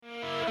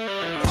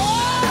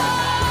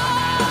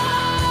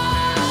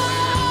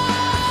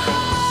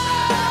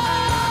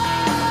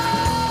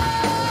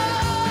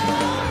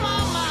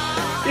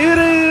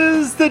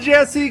the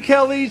Jesse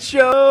Kelly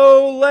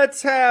Show.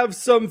 Let's have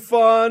some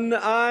fun.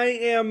 I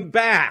am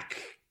back.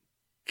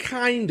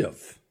 Kind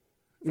of.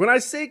 When I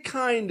say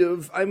kind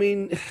of, I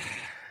mean,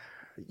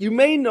 you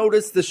may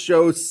notice the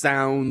show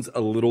sounds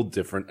a little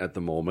different at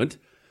the moment.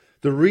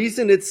 The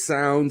reason it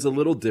sounds a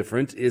little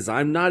different is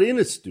I'm not in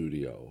a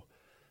studio.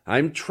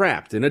 I'm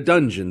trapped in a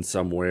dungeon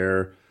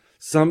somewhere.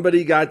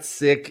 Somebody got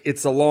sick.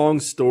 It's a long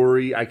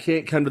story. I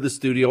can't come to the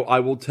studio. I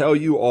will tell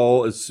you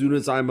all as soon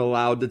as I'm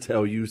allowed to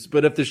tell you.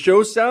 But if the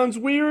show sounds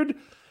weird,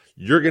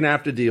 you're going to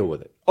have to deal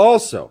with it.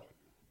 Also,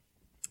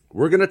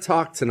 we're going to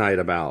talk tonight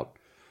about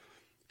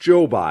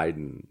Joe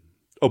Biden,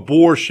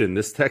 abortion,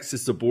 this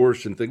Texas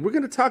abortion thing. We're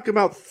going to talk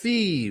about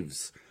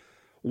thieves,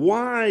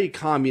 why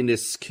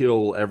communists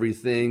kill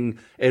everything,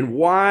 and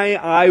why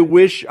I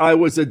wish I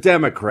was a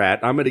Democrat.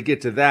 I'm going to get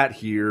to that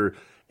here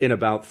in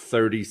about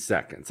 30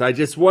 seconds. I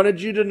just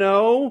wanted you to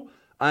know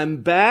I'm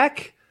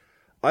back.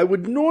 I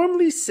would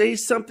normally say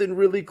something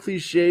really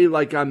cliche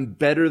like I'm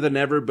better than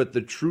ever, but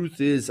the truth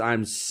is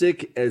I'm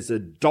sick as a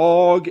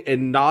dog,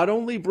 and not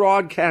only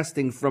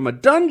broadcasting from a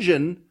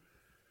dungeon,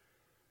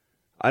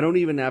 I don't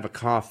even have a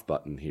cough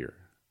button here.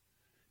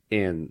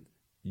 And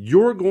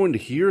you're going to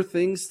hear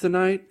things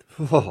tonight.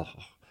 Oh,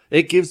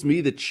 it gives me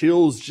the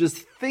chills just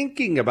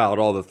thinking about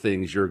all the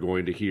things you're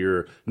going to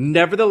hear.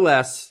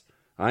 Nevertheless,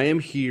 I am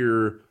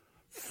here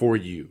for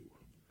you.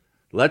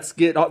 Let's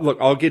get, look,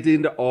 I'll get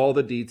into all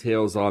the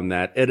details on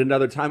that at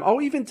another time.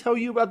 I'll even tell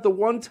you about the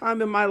one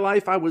time in my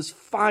life I was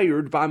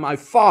fired by my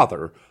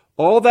father.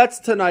 All that's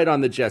tonight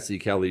on the Jesse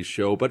Kelly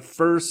Show. But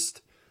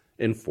first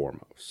and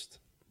foremost,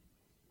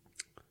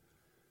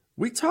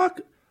 we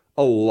talk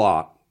a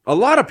lot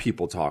of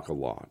people talk a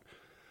lot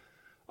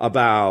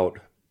about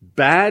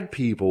bad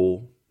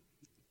people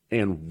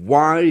and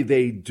why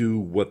they do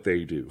what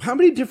they do. How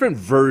many different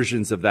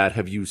versions of that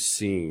have you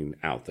seen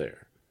out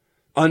there?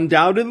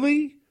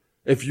 Undoubtedly,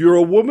 if you're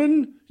a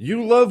woman,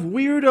 you love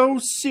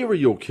weirdo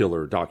serial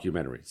killer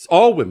documentaries.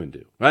 All women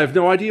do. I have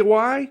no idea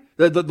why.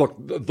 Look,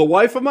 the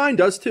wife of mine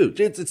does too.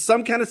 It's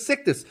some kind of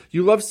sickness.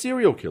 You love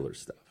serial killer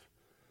stuff.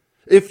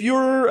 If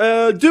you're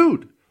a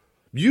dude,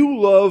 you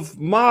love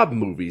mob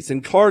movies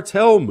and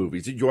cartel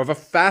movies. You have a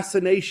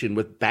fascination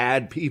with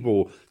bad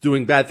people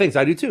doing bad things.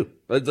 I do too.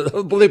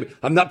 Believe me,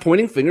 I'm not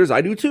pointing fingers.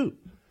 I do too.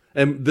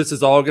 And this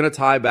is all going to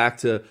tie back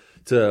to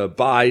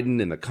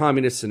Biden and the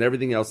communists and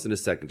everything else in a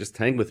second. Just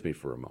hang with me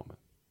for a moment.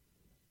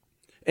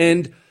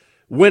 And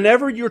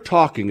whenever you're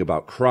talking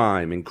about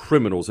crime and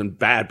criminals and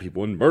bad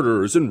people and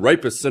murderers and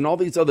rapists and all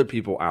these other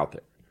people out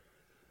there,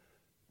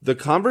 the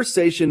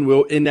conversation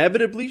will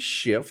inevitably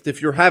shift,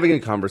 if you're having a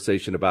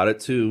conversation about it,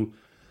 to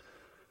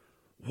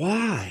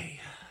why?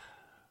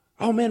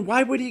 Oh man,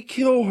 why would he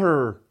kill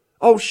her?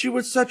 Oh, she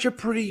was such a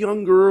pretty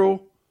young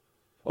girl.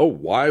 Oh,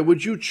 why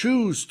would you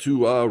choose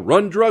to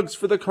run drugs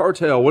for the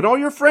cartel when all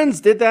your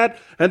friends did that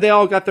and they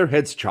all got their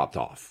heads chopped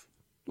off?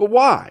 Well,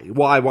 why?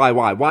 Why?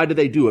 Why do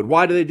they do it?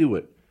 Why do they do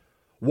it?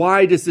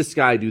 Why does this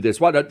guy do this?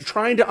 Why?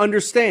 Trying to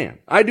understand.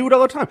 I do it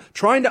all the time.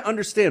 Trying to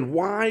understand,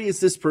 why is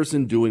this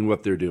person doing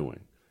what they're doing?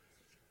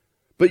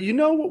 But you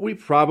know what we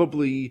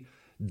probably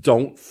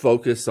don't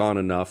focus on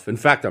enough? In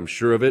fact, I'm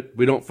sure of it.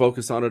 We don't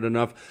focus on it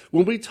enough.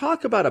 When we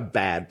talk about a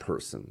bad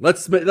person,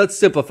 let's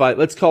simplify it.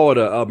 Let's call it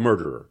a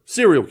murderer,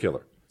 serial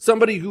killer,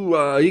 somebody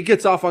who he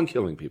gets off on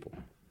killing people.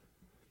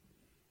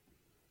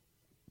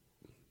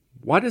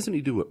 Why doesn't he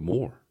do it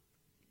more?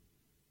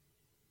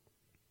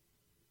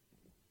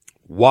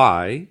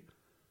 Why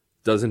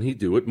doesn't he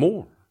do it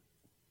more?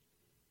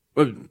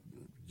 Well,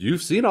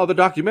 you've seen all the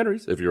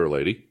documentaries if you're a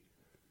lady.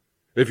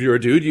 If you're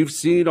a dude, you've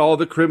seen all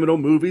the criminal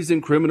movies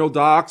and criminal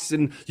docs,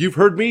 and you've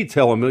heard me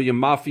tell a million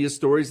mafia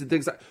stories and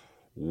things like that.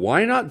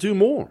 Why not do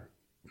more?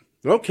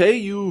 Okay,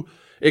 you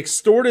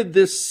extorted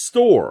this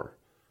store.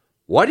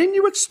 Why didn't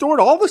you extort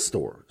all the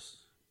stores?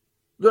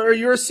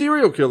 You're a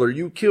serial killer.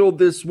 You killed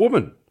this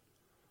woman.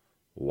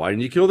 Why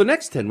didn't you kill the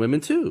next 10 women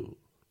too?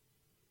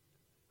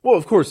 Well,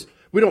 of course,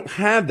 we don't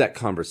have that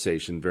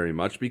conversation very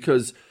much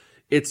because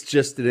it's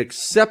just an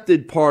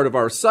accepted part of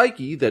our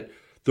psyche that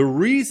the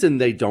reason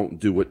they don't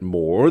do it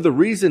more, the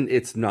reason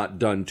it's not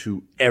done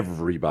to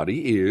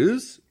everybody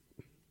is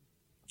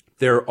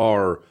there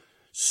are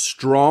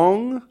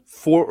strong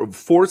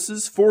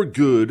forces for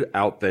good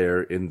out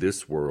there in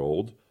this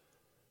world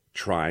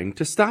trying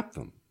to stop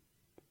them.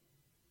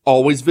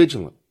 Always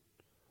vigilant.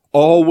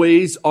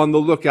 Always on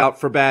the lookout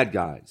for bad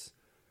guys.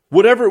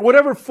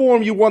 Whatever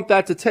form you want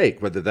that to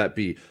take, whether that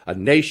be a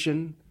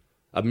nation,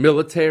 a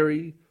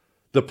military,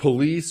 the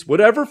police,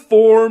 whatever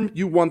form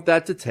you want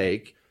that to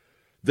take,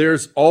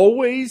 there's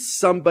always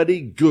somebody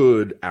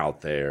good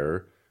out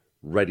there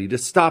ready to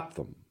stop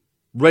them.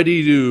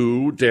 Ready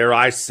to, dare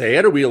I say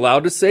it, are we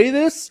allowed to say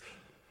this?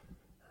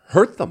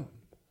 Hurt them.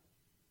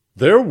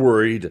 They're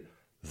worried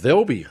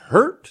they'll be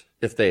hurt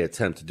if they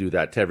attempt to do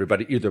that to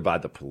everybody, either by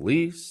the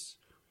police,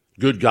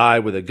 good guy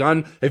with a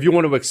gun. If you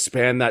want to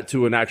expand that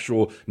to an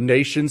actual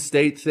nation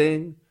state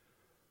thing,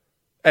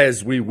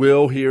 as we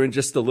will here in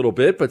just a little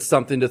bit, but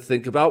something to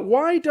think about.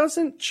 Why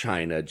doesn't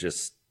China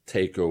just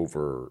take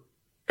over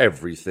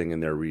everything in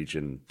their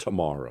region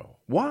tomorrow.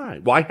 Why?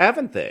 Why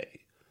haven't they?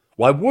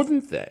 Why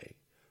wouldn't they?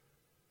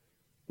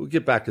 We'll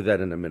get back to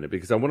that in a minute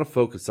because I want to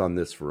focus on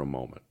this for a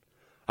moment.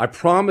 I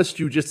promised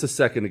you just a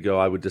second ago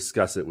I would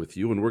discuss it with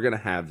you, and we're going to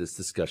have this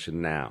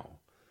discussion now.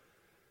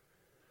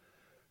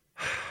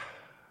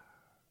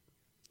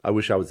 I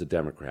wish I was a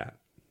Democrat.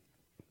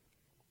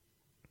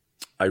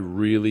 I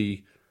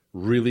really,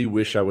 really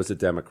wish I was a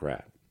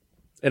Democrat.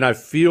 And I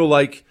feel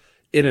like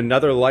in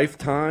another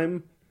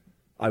lifetime,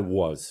 I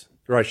was,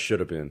 or I should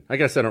have been. I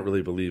guess I don't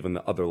really believe in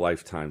the other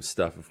lifetime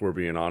stuff, if we're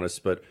being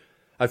honest, but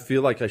I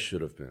feel like I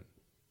should have been.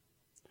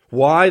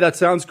 Why? That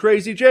sounds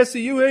crazy.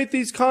 Jesse, you hate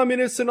these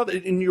communists and other.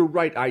 And you're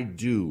right, I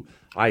do.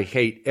 I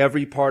hate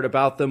every part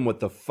about them with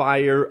the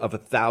fire of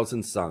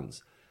 1,000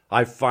 suns.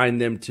 I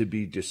find them to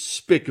be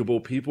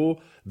despicable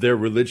people. Their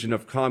religion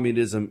of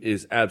communism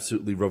is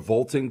absolutely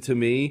revolting to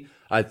me.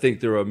 I think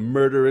they're a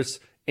murderous,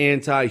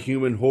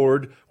 anti-human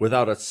horde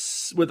without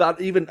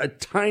even a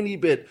tiny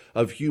bit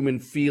of human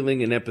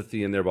feeling and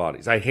empathy in their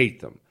bodies. I hate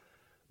them.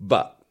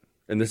 But,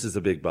 and this is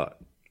a big but,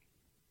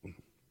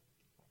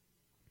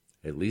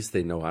 at least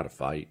they know how to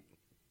fight.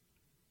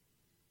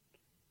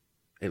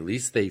 At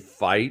least they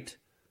fight,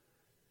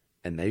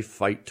 and they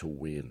fight to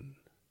win.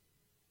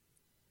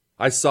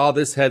 I saw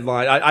this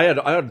headline. I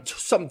had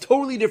something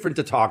totally different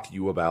to talk to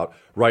you about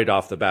right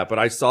off the bat, but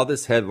I saw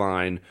this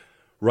headline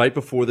right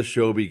before the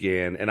show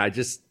began, and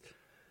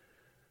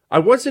I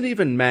wasn't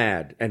even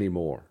mad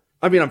anymore.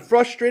 I mean, I'm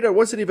frustrated. I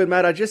wasn't even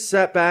mad. I just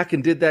sat back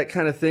and did that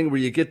kind of thing where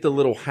you get the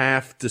little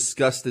half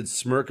disgusted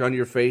smirk on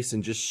your face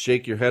and just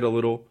shake your head a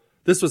little.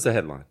 This was the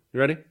headline. You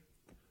ready?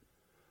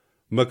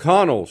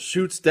 McConnell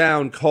shoots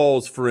down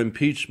calls for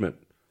impeachment.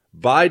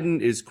 Biden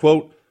is,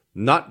 quote,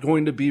 not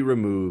going to be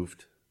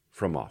removed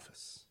from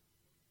office.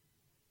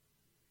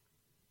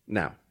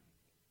 Now,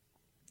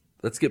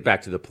 let's get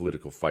back to the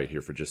political fight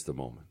here for just a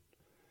moment.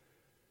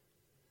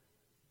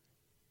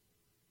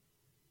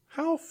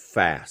 How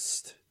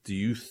fast do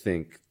you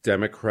think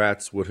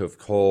Democrats would have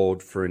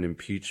called for an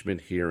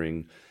impeachment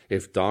hearing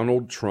if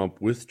Donald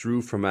Trump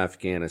withdrew from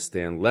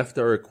Afghanistan, left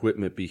our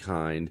equipment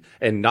behind,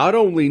 and not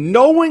only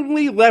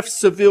knowingly left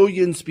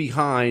civilians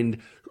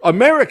behind,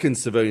 American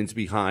civilians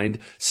behind,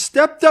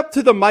 stepped up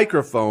to the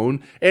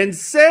microphone and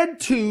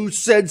said to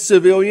said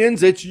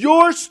civilians, it's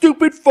your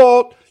stupid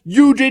fault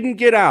you didn't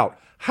get out?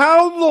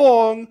 How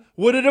long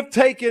would it have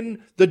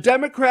taken the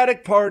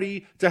Democratic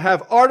Party to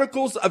have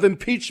articles of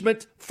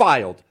impeachment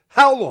filed?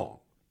 How long?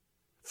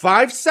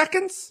 5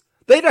 seconds?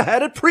 They'd have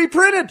had it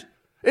pre-printed.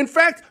 In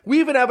fact, we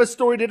even have a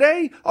story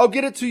today, I'll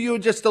get it to you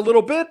in just a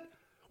little bit,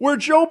 where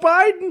Joe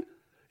Biden,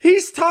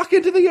 he's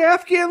talking to the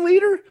Afghan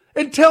leader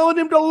and telling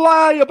him to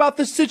lie about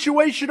the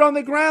situation on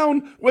the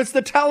ground once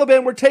the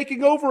Taliban were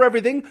taking over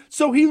everything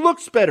so he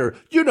looks better.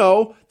 You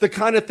know, the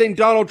kind of thing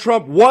Donald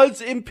Trump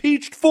was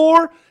impeached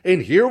for.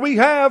 And here we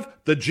have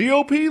the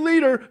GOP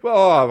leader.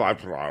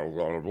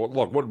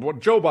 Look, what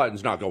Joe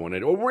Biden's not going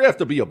in. We have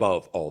to be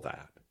above all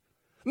that.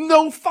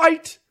 No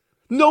fight.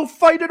 No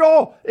fight at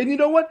all. And you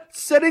know what?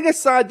 Setting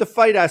aside the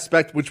fight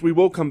aspect, which we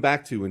will come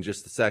back to in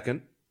just a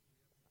second,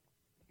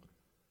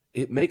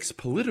 it makes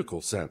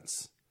political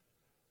sense.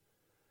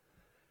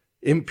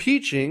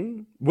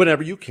 Impeaching,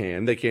 whenever you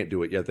can, they can't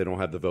do it yet, they don't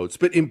have the votes,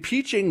 but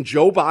impeaching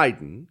Joe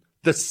Biden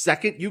the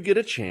second you get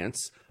a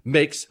chance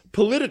makes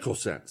political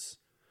sense.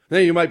 Now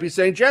you might be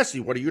saying, Jesse,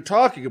 what are you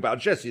talking about?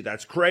 Jesse,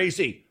 that's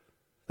crazy.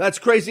 That's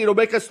crazy. It'll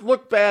make us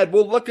look bad.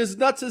 We'll look as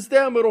nuts as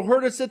them. It'll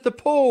hurt us at the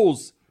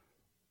polls.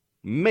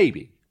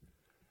 Maybe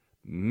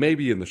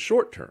in the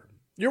short term.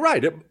 You're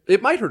right.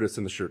 It might hurt us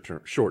in the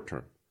short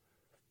term.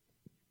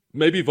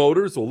 Maybe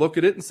voters will look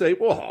at it and say,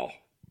 well,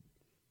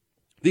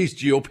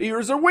 these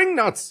GOPers are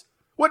wingnuts.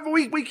 What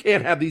we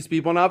can't have these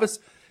people in office.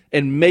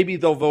 And maybe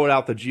they'll vote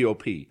out the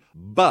GOP.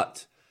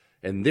 But,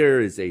 and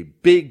there is a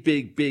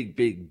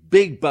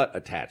big but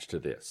attached to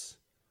this.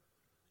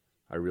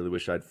 I really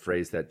wish I'd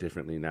phrased that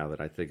differently now that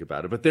I think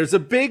about it. But there's a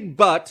big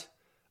but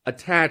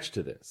attached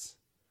to this.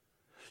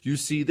 You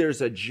see,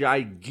 there's a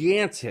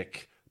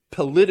gigantic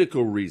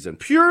political reason,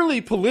 purely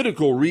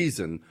political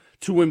reason,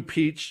 to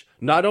impeach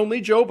not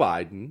only Joe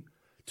Biden,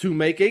 to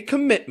make a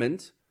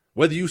commitment,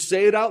 whether you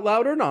say it out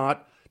loud or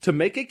not, to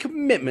make a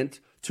commitment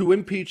to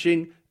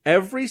impeaching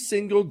every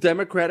single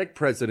Democratic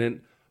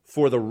president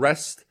for the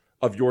rest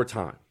of your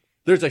time.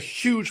 There's a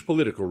huge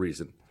political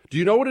reason. Do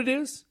you know what it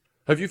is?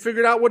 Have you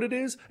figured out what it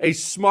is? A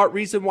smart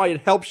reason why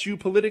it helps you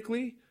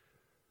politically?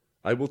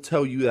 I will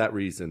tell you that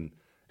reason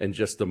in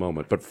just a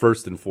moment. But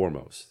first and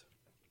foremost,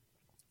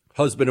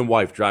 husband and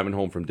wife driving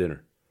home from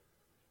dinner.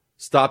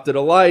 Stopped at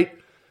a light.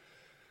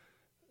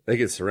 They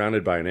get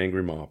surrounded by an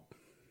angry mob.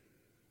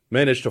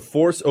 Managed to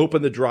force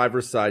open the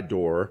driver's side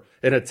door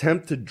and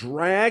attempt to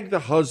drag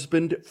the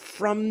husband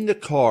from the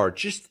car.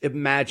 Just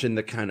imagine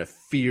the kind of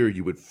fear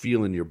you would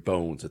feel in your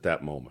bones at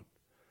that moment.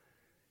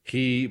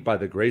 He, by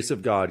the grace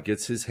of God,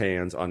 gets his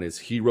hands on his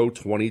Hero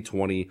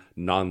 2020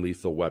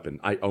 non-lethal weapon.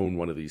 I own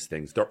one of these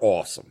things. They're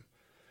awesome.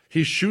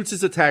 He shoots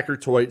his attacker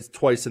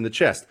twice in the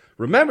chest.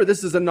 Remember,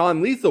 this is a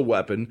non-lethal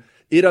weapon.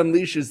 It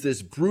unleashes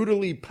this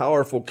brutally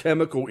powerful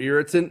chemical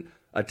irritant.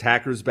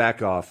 Attackers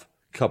back off.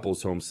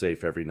 Couples home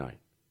safe every night.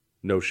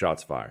 No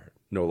shots fired.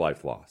 No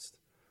life lost.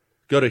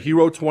 Go to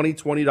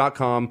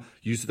Hero2020.com.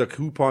 Use the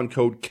coupon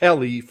code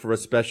Kelly for a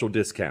special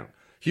discount.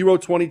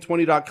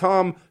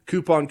 Hero2020.com.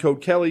 Coupon code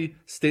Kelly.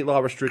 State law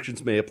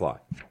restrictions may apply.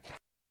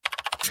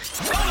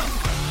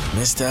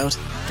 Missed out?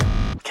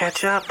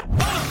 Catch up.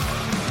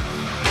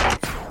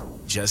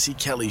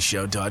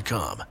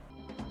 JesseKellyShow.com.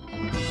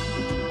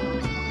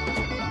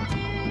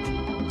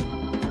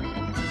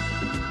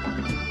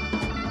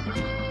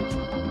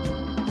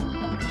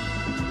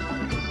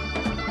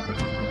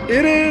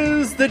 It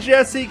is the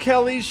Jesse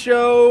Kelly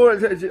Show.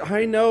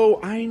 I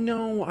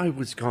know I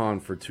was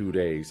gone for 2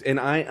 days, and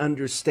I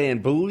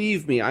understand,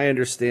 believe me, I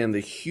understand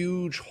the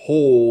huge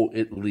hole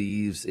it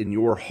leaves in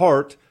your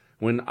heart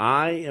when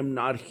I am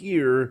not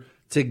here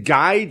to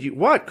guide you.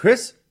 What,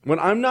 Chris? When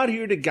I'm not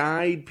here to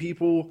guide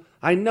people,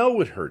 I know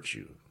it hurts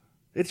you.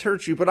 It's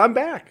hurt you, but I'm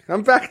back.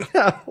 I'm back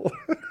now.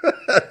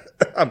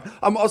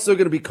 I'm also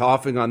going to be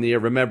coughing on the air.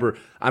 Remember,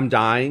 I'm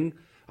dying.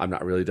 I'm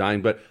not really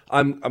dying, but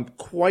I'm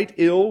quite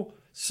ill.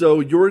 So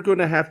you're going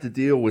to have to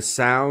deal with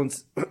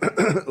sounds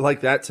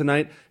like that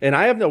tonight. And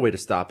I have no way to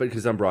stop it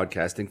because I'm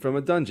broadcasting from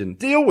a dungeon.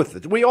 Deal with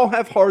it. We all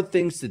have hard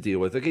things to deal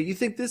with. Okay, you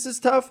think this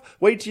is tough?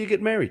 Wait till you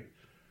get married.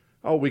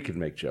 Oh, we can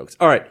make jokes.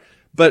 All right.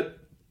 But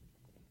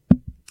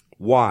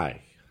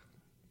why?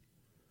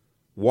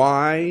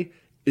 Why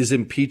is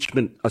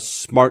impeachment a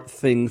smart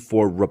thing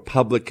for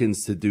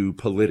Republicans to do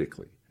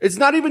politically? It's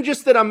not even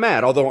just that I'm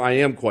mad, although I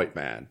am quite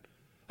mad.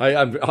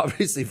 I'm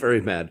obviously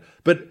very mad.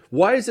 But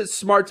why is it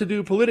smart to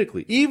do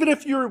politically? Even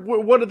if you're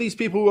one of these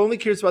people who only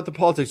cares about the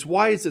politics,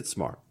 why is it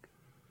smart?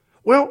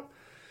 Well,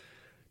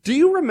 do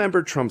you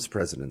remember Trump's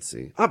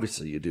presidency?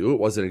 Obviously you do. It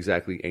wasn't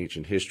exactly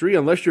ancient history.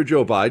 Unless you're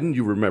Joe Biden,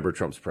 you remember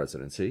Trump's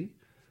presidency.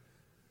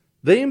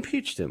 They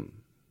impeached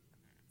him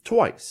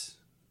twice.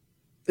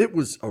 It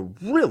was a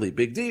really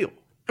big deal.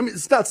 I mean,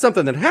 it's not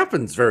something that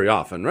happens very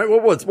often, right?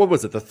 What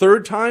was it, the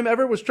third time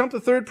ever? Was Trump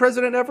the third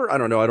president ever? I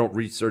don't know. I don't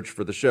research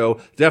for the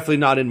show. Definitely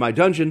not in my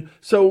dungeon.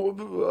 So,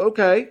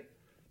 okay.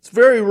 It's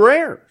very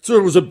rare. So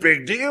it was a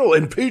big deal.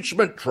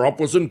 Impeachment. Trump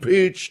was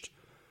impeached.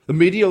 The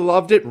media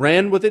loved it,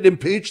 ran with it.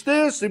 Impeach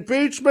this,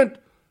 impeachment.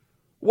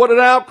 What an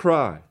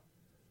outcry.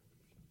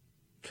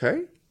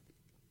 Okay.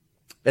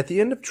 At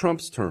the end of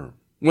Trump's term,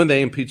 when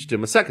they impeached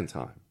him a second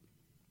time,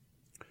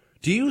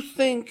 do you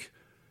think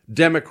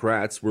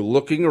Democrats were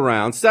looking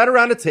around, sat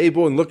around a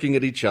table and looking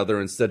at each other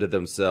and said to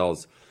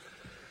themselves,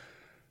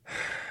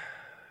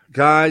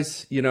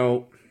 guys, you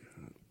know,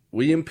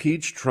 we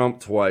impeached Trump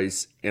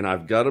twice, and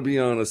I've got to be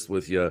honest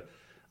with you,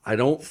 I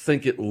don't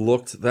think it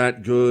looked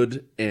that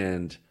good,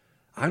 and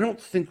I don't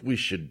think we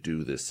should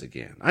do this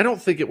again. I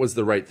don't think it was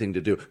the right thing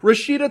to do.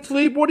 Rashida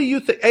Tlaib, what do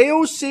you think?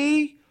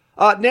 AOC,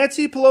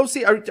 Nancy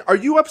Pelosi, are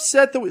you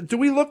upset? Do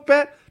we look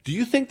bad? Do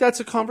you think that's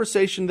a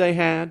conversation they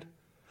had?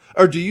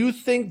 Or do you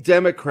think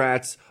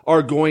Democrats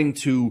are going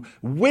to,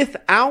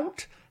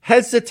 without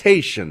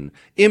hesitation,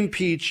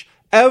 impeach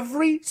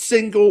every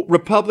single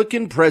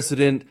Republican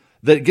president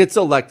that gets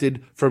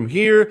elected from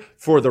here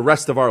for the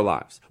rest of our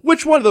lives?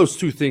 Which one of those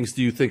two things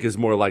do you think is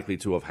more likely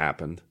to have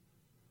happened?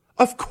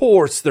 Of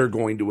course they're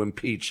going to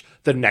impeach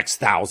the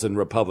next 1,000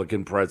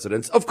 Republican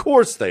presidents. Of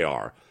course they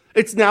are.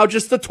 It's now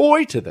just a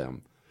toy to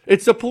them.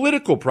 It's a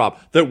political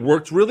prop that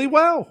worked really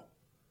well.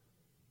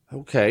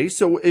 Okay,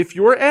 so if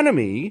your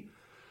enemy,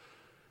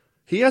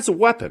 he has a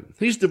weapon.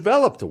 He's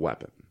developed a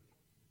weapon.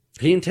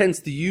 He intends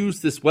to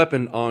use this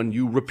weapon on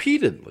you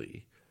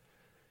repeatedly.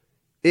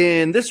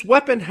 And this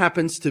weapon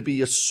happens to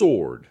be a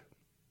sword.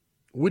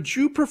 Would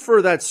you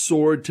prefer that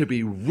sword to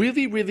be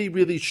really, really,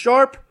 really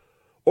sharp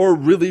or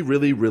really,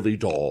 really, really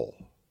dull?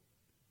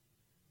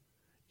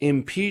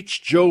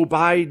 Impeach Joe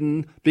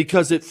Biden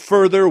because it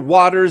further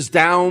waters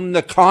down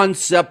the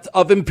concept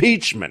of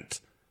impeachment.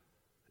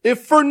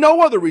 If for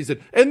no other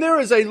reason, and there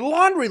is a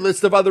laundry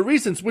list of other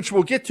reasons, which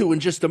we'll get to in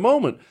just a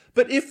moment,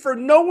 but if for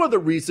no other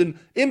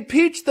reason,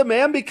 impeach the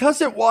man because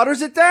it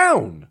waters it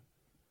down.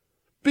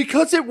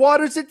 Because it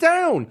waters it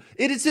down.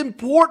 It is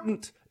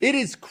important. It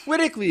is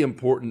critically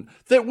important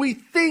that we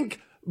think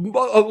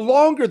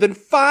longer than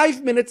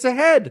 5 minutes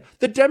ahead.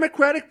 The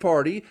Democratic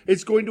Party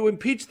is going to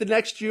impeach the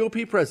next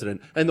GOP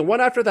president, and the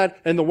one after that,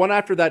 and the one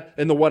after that,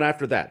 and the one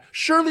after that.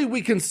 Surely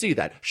we can see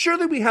that.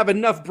 Surely we have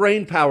enough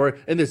brain power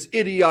in this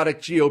idiotic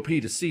GOP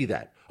to see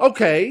that.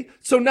 Okay,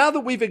 so now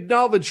that we've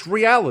acknowledged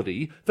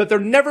reality, that they're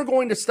never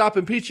going to stop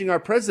impeaching our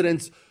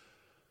presidents,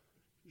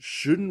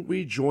 shouldn't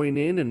we join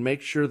in and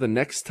make sure the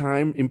next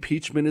time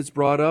impeachment is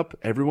brought up,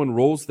 everyone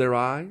rolls their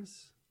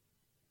eyes?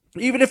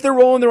 Even if they're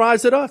rolling their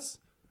eyes at us.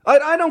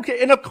 I don't care.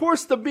 And of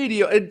course the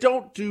media, and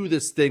don't do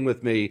this thing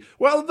with me.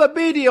 Well, the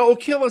media will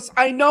kill us.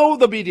 I know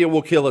the media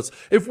will kill us.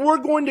 If we're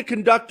going to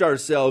conduct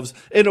ourselves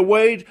in a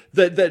way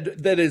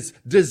that is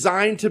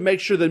designed to make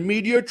sure the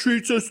media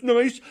treats us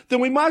nice, then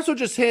we might as well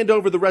just hand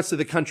over the rest of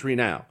the country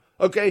now.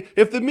 Okay?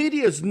 If the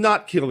media is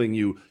not killing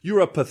you,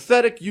 you're a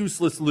pathetic,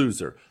 useless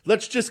loser.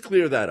 Let's just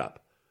clear that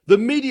up. The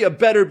media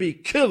better be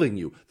killing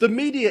you. The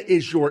media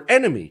is your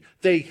enemy.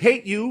 They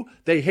hate you.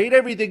 They hate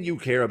everything you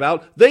care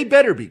about. They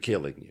better be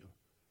killing you.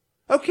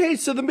 Okay,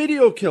 so the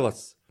media will kill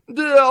us.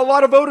 A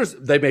lot of voters,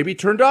 they may be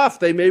turned off.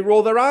 They may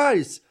roll their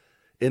eyes.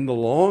 In the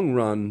long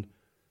run,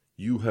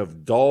 you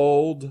have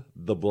dulled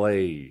the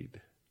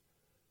blade.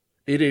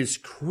 It is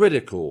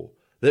critical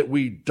that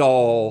we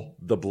dull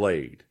the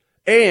blade.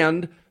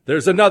 And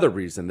there's another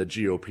reason the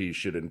GOP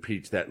should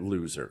impeach that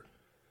loser.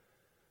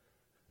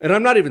 And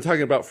I'm not even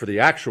talking about for the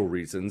actual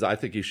reasons. I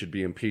think he should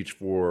be impeached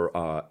for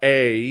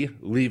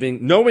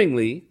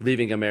knowingly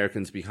leaving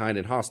Americans behind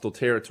in hostile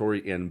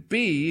territory, and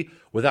B,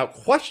 without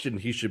question,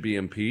 he should be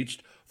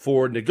impeached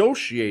for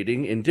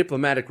negotiating in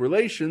diplomatic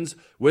relations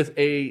with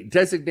a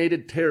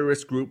designated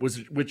terrorist group,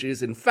 which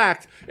is in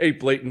fact a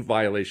blatant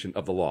violation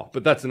of the law.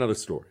 But that's another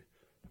story.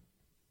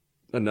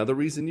 Another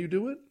reason you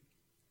do it?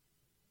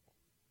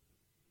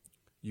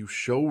 You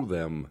show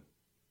them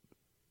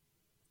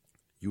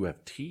you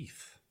have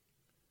teeth.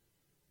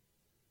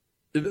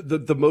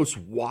 The most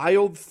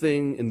wild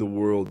thing in the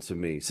world to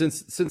me,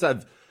 since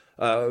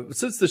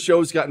the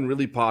show's gotten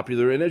really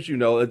popular, and as you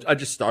know, I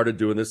just started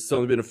doing this. It's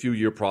only been a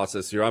few-year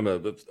process here. I'm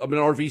an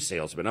RV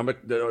salesman. I'm a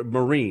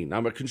Marine.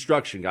 I'm a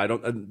construction guy. I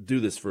don't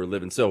do this for a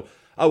living. So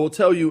I will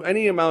tell you,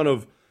 any amount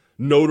of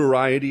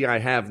notoriety I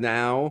have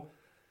now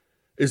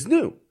is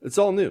new. It's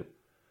all new.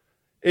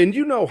 And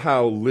you know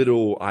how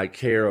little I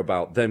care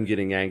about them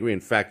getting angry. In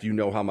fact, you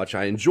know how much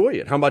I enjoy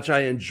it, how much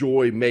I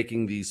enjoy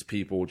making these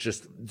people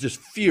just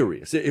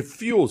furious. It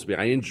fuels me.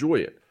 I enjoy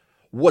it.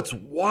 What's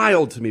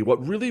wild to me,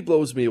 what really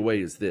blows me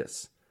away is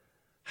this: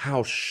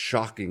 how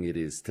shocking it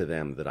is to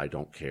them that I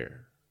don't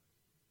care.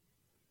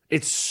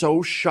 It's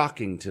so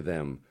shocking to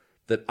them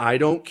that I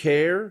don't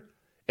care,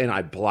 and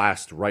I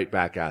blast right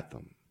back at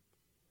them.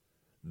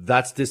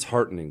 That's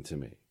disheartening to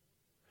me.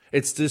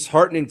 It's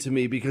disheartening to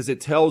me because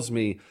it tells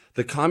me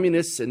the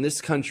communists in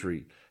this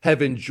country have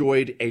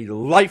enjoyed a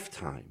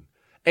lifetime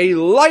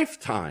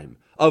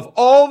of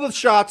all the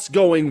shots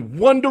going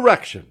one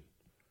direction.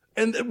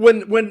 And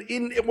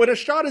when a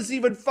shot is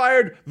even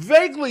fired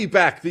vaguely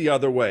back the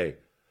other way,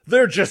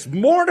 they're just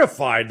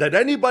mortified that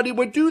anybody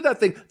would do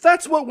that thing.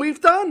 That's what we've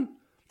done.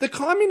 The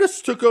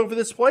communists took over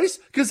this place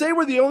because they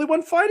were the only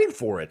one fighting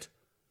for it.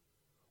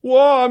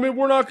 Well, I mean,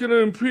 we're not going to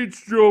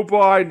impeach Joe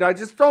Biden. I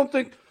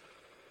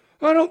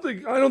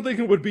don't think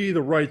it would be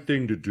the right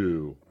thing to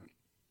do.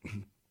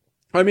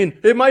 I mean,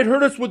 it might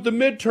hurt us with the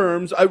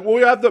midterms.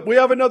 We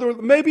have another,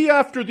 maybe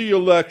after the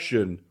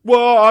election.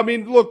 Well, I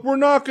mean, look, we're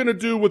not going to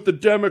do what the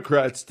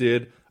Democrats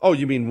did. Oh,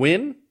 you mean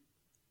win?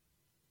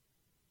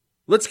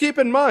 Let's keep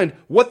in mind,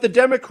 what the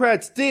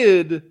Democrats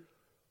did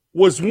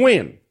was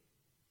win.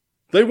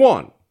 They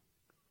won.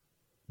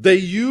 They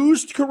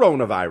used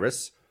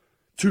coronavirus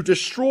to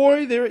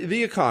destroy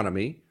the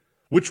economy,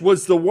 which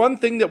was the one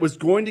thing that was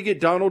going to get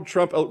Donald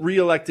Trump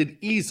reelected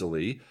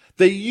easily.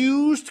 They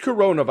used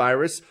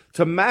coronavirus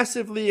to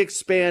massively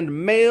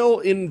expand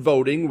mail-in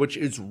voting, which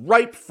is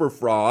ripe for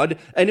fraud.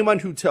 Anyone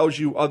who tells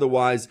you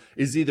otherwise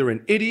is either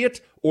an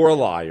idiot or a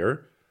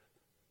liar.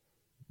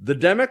 The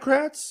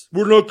Democrats,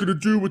 we're not going to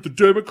do what the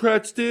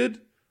Democrats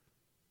did.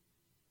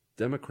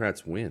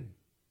 Democrats win.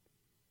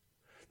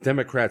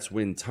 Democrats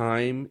win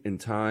time and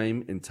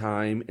time and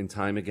time and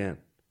time again.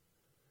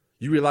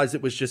 You realize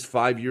it was just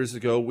 5 years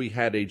ago we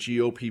had a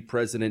GOP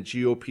president,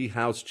 GOP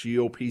House,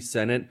 GOP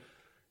Senate,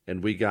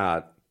 and we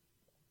got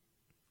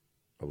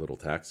a little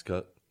tax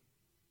cut.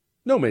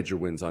 No major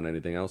wins on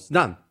anything else.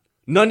 None.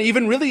 None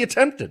even really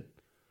attempted.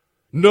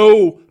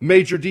 No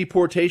major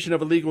deportation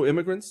of illegal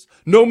immigrants.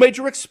 No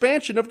major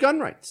expansion of gun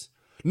rights.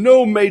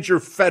 No major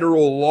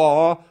federal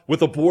law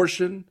with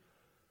abortion.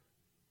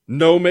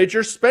 No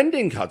major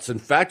spending cuts. In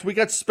fact, we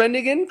got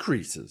spending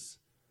increases.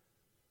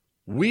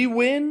 We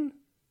win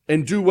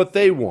and do what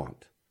they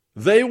want.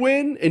 They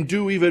win and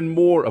do even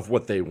more of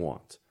what they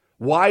want.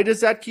 Why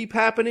does that keep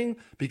happening?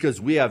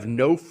 Because we have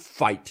no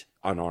fight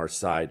on our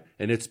side,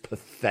 and it's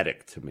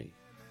pathetic to me.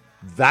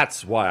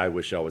 That's why I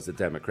wish I was a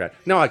Democrat.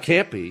 Now, I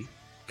can't be,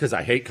 because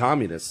I hate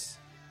communists,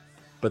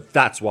 but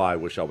that's why I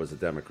wish I was a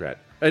Democrat.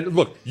 And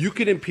look, you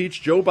can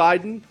impeach Joe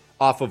Biden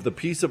off of the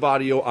piece of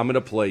audio I'm going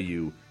to play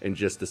you in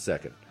just a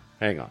second.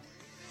 Hang on.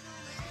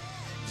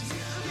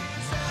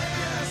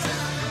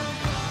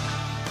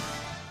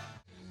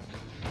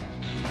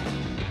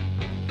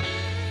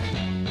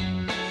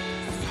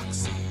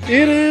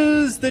 It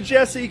is the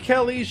Jesse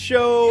Kelly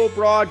Show,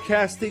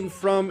 broadcasting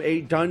from a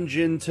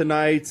dungeon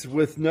tonight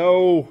with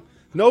no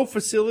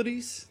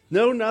facilities,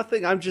 no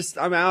nothing.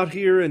 I'm out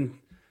here in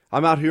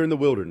the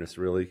wilderness.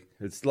 Really,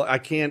 I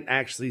can't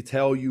actually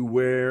tell you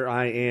where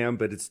I am,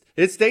 but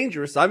it's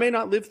dangerous. I may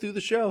not live through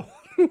the show.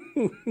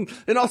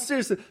 In all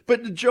seriousness,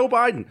 but Joe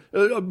Biden,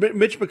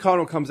 Mitch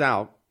McConnell comes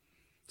out,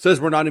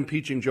 says we're not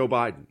impeaching Joe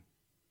Biden.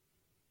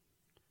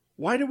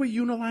 Why do we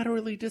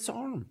unilaterally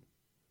disarm?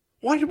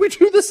 Why do we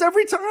do this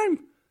every time?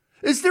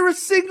 Is there a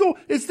single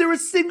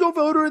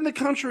voter in the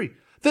country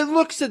that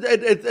looks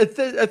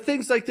at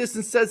things like this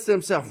and says to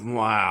himself,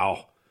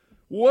 wow,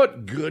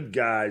 What good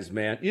guys,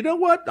 man. You know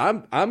what?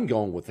 I'm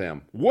going with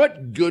them.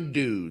 What good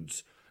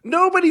dudes.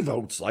 Nobody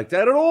votes like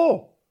that at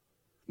all.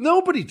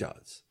 Nobody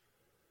does.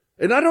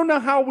 And I don't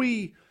know how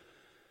we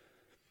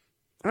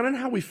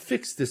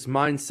fix this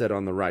mindset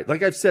on the right.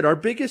 Like I've said, our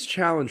biggest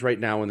challenge right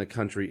now in the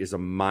country is a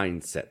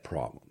mindset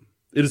problem.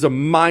 It is a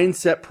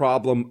mindset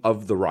problem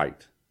of the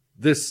right.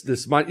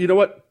 You know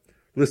what?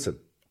 Listen,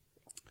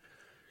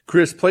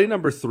 Chris, play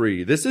number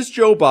 3. This is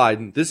Joe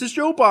Biden. This is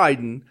Joe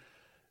Biden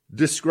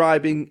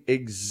describing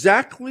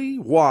exactly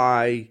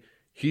why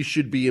he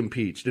should be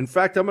impeached. In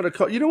fact, I'm going to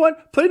call, you know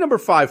what? Play number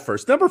 5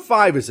 first. Number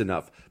 5 is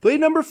enough. Play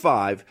number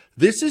 5.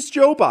 This is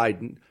Joe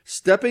Biden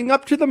stepping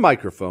up to the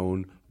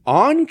microphone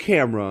on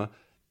camera,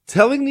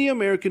 telling the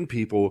American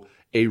people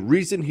a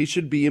reason he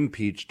should be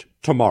impeached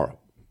tomorrow.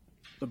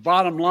 The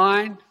bottom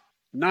line,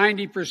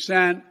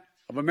 90%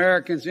 of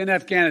Americans in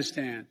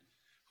Afghanistan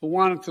who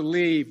wanted to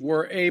leave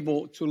were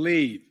able to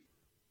leave.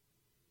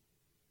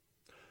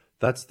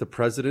 That's the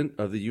President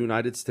of the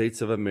United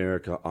States of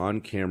America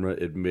on camera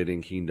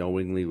admitting he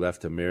knowingly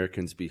left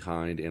Americans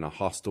behind in a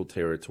hostile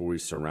territory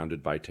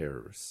surrounded by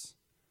terrorists.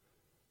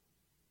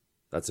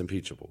 That's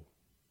impeachable.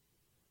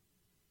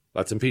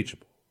 That's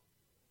impeachable.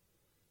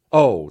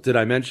 Oh, did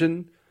I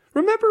mention?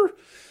 Remember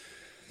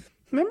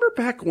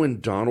back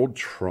when Donald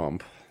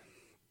Trump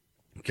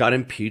got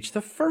impeached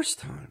the first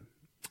time?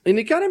 And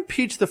he got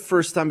impeached the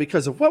first time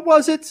because of, what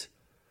was it?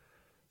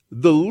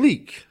 The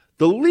leak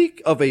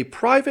of a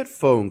private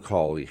phone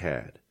call he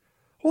had.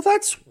 Well,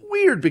 that's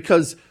weird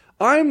because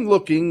I'm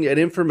looking at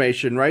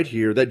information right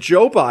here that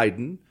Joe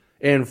Biden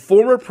and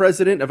former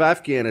president of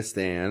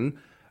Afghanistan,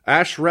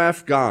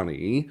 Ashraf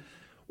Ghani,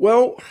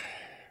 well,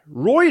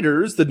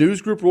 Reuters, the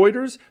news group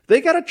Reuters, they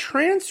got a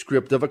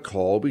transcript of a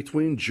call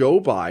between Joe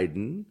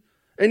Biden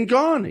and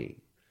Ghani.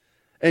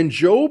 And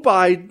Joe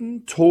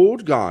Biden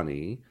told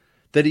Ghani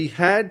that he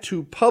had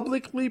to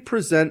publicly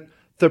present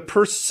the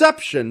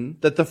perception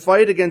that the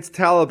fight against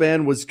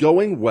Taliban was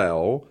going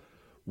well,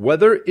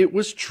 whether it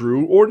was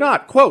true or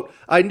not. Quote,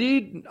 I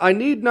need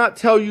not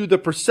tell you the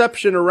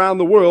perception around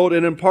the world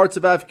and in parts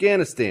of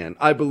Afghanistan,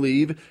 I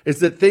believe, is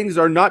that things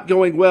are not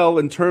going well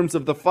in terms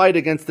of the fight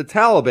against the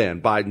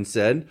Taliban, Biden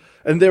said.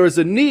 And there is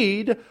a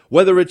need,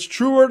 whether it's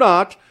true or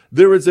not,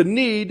 there is a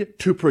need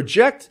to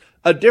project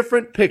a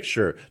different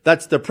picture.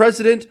 That's the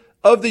President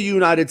of the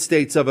United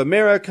States of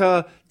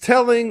America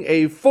telling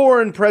a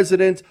foreign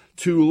president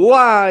to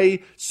lie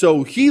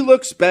so he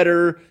looks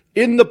better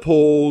in the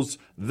polls.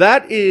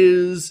 That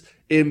is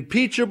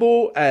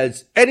impeachable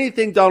as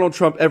anything Donald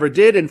Trump ever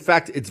did. In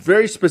fact, it's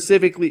very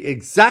specifically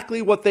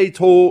exactly what they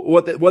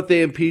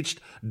impeached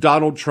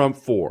Donald Trump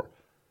for.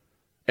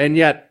 And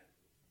yet,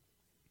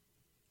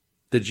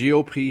 the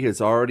GOP has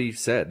already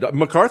said,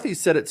 McCarthy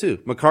said it too.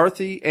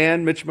 McCarthy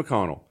and Mitch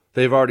McConnell.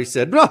 They've already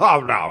said, no,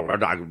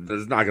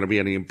 there's not going to be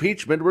any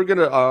impeachment. We're going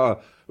to,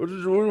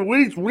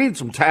 we need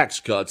some tax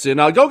cuts and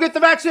go get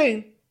the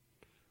vaccine.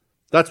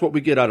 That's what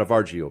we get out of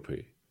our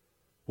GOP.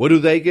 What do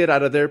they get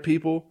out of their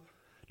people?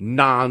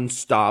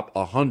 Non-stop,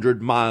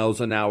 100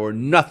 miles an hour,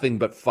 nothing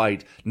but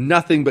fight,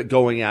 nothing but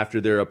going after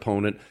their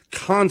opponent,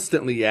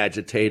 constantly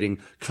agitating,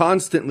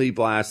 constantly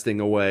blasting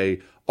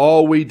away.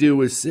 All we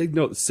do is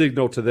signal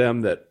to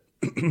them that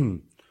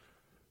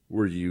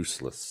we're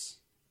useless.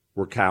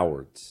 We're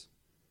cowards.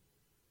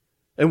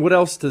 And what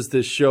else does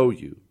this show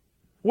you?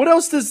 What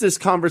else does this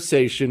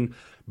conversation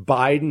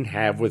Biden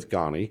have with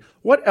Ghani?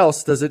 What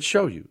else does it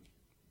show you?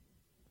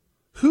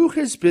 Who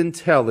has been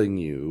telling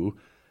you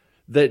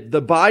that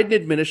the Biden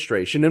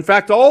administration, in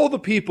fact, all the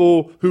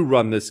people who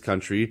run this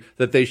country,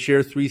 that they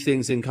share 3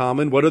 things in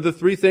common? What are the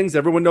 3 things?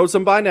 Everyone knows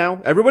them by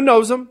now. Everyone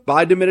knows them.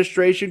 Biden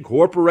administration,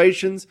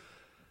 corporations,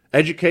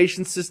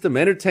 education system,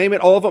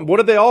 entertainment, all of them. What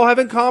do they all have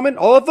in common?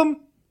 All of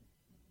them?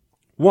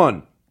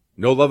 1,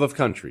 no love of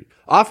country.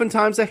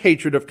 Oftentimes a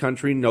hatred of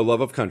country, no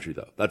love of country,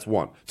 though. That's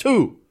 1.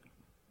 2,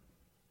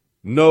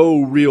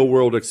 no real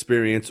world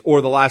experience, or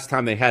the last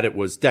time they had it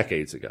was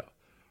decades ago.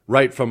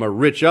 Right from a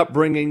rich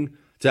upbringing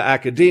to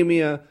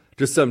academia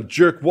to some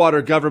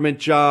jerkwater government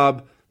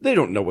job. They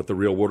don't know what the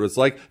real world is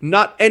like.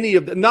 Not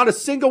a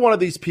single one of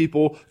these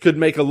people could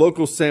make a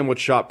local sandwich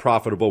shop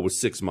profitable with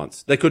 6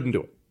 months. They couldn't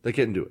do it. They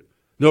couldn't do it.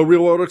 No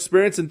real world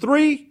experience. And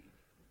 3,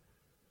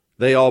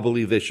 they all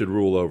believe they should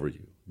rule over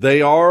you.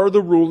 They are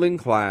the ruling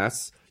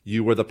class.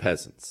 You are the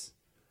peasants.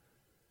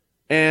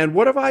 And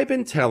what have I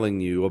been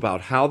telling you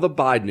about how the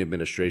Biden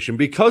administration,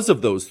 because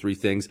of those 3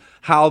 things,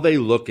 how they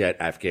look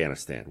at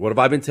Afghanistan? What have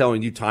I been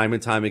telling you time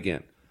and time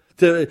again?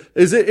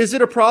 Is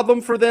it a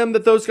problem for them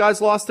that those guys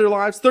lost their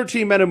lives?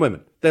 13 men and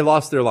women, they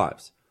lost their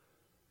lives.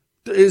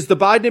 Is the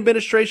Biden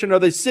administration, are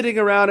they sitting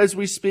around as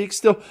we speak,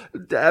 still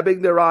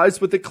dabbing their eyes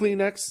with the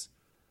Kleenex?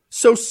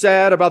 So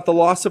sad about the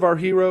loss of our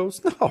heroes?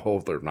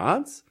 No, they're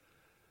not.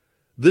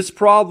 This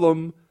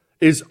problem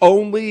is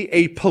only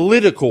a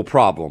political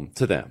problem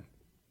to them.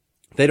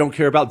 They don't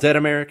care about dead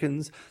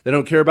Americans. They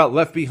don't care about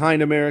left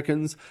behind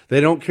Americans.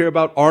 They don't care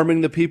about arming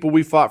the people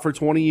we fought for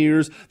 20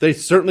 years. They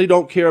certainly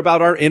don't care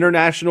about our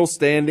international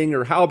standing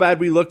or how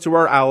bad we look to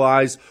our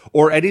allies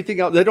or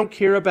anything else. They don't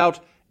care about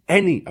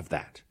any of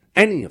that.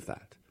 Any of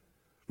that.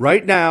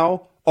 Right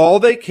now, all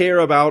they care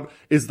about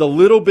is the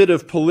little bit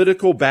of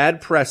political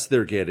bad press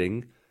they're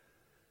getting,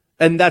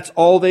 and that's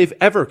all they've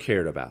ever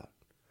cared about.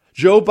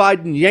 Joe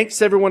Biden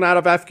yanks everyone out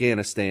of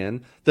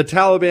Afghanistan. The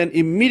Taliban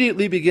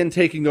immediately begin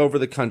taking over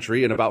the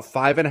country in about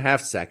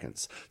 5.5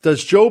 seconds.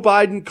 Does Joe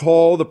Biden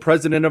call the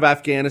president of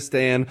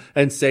Afghanistan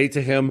and say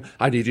to him,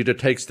 I need you to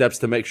take steps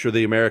to make sure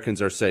the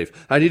Americans are safe.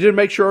 I need you to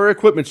make sure our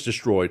equipment's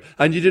destroyed.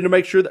 I need you to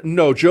make sure that...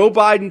 No, Joe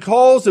Biden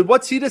calls, and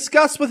what's he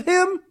discuss with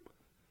him?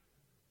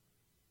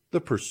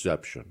 The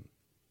perception.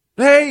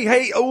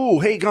 Hey,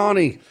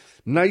 Ghani.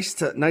 Nice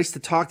to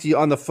talk to you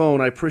on the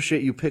phone. I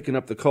appreciate you picking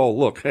up the call.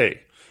 Look,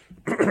 hey.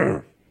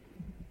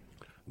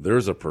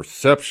 There's a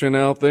perception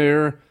out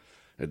there.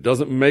 It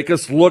doesn't make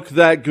us look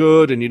that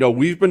good. And,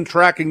 we've been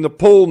tracking the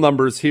poll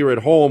numbers here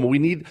at home. We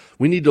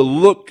need to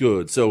look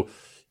good. So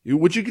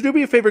would you do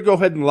me a favor? Go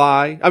ahead and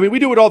lie. I mean, we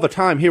do it all the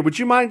time here. Would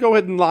you mind go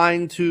ahead and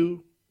lying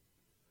too?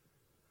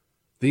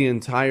 The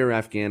entire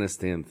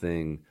Afghanistan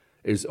thing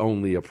is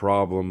only a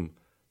problem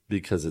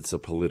because it's a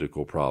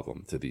political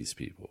problem to these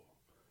people.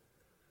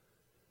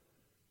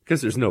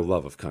 Because there's no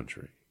love of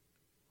country.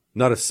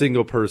 Not a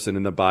single person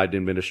in the Biden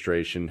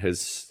administration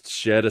has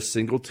shed a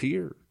single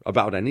tear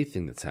about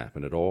anything that's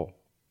happened at all.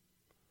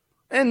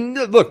 And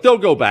look, they'll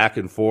go back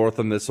and forth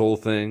on this whole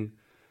thing.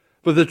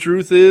 But the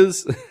truth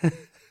is,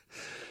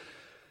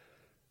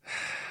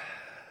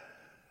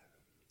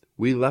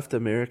 we left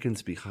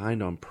Americans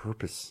behind on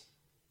purpose.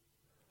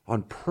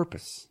 On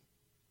purpose.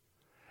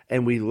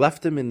 And we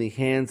left them in the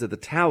hands of the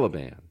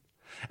Taliban.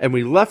 And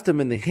we left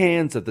them in the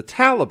hands of the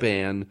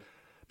Taliban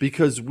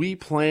because we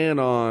plan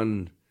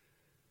on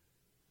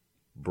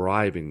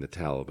bribing the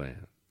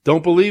Taliban.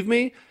 Don't believe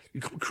me?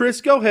 Chris,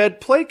 go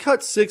ahead. Play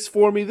cut 6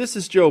 for me. This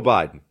is Joe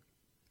Biden.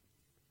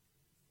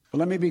 But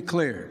let me be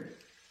clear.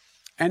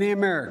 Any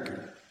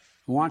American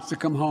who wants to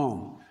come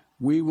home,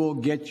 we will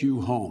get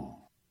you home.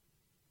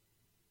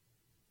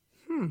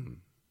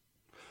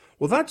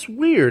 Well, that's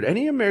weird.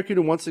 Any American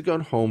who wants to go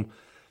home,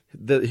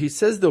 he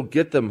says they'll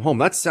get them home.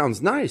 That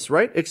sounds nice,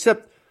 right?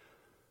 Except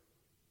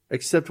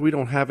we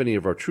don't have any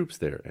of our troops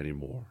there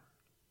anymore.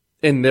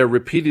 And they're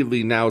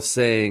repeatedly now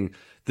saying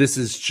this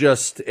is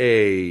just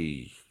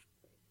a,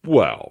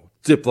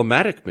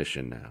 diplomatic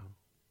mission now.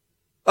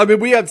 I mean,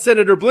 we had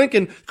Senator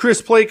Blinken,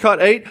 Chris, play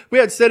cut 8. We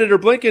had Senator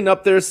Blinken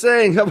up there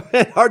saying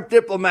our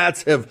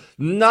diplomats have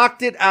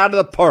knocked it out of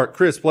the park.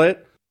 Chris, play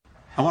it.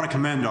 I want to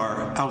commend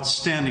our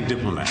outstanding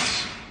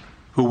diplomats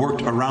who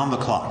worked around the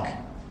clock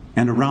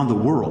and around the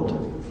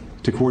world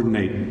to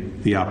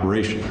coordinate the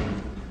operation.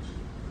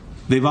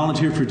 They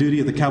volunteered for duty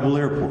at the Kabul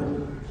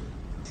airport.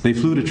 They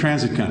flew to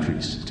transit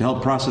countries to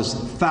help process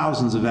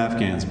thousands of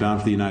Afghans bound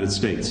for the United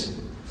States.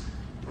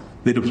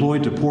 They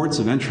deployed to ports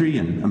of entry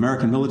and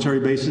American military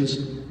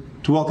bases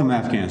to welcome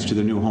Afghans to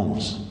their new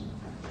homes.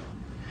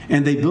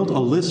 And they built a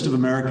list of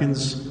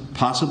Americans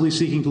possibly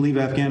seeking to leave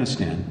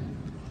Afghanistan,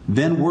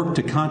 then worked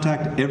to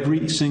contact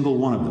every single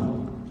one of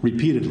them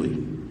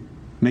repeatedly,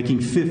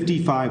 making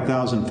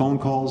 55,000 phone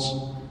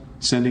calls,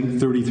 sending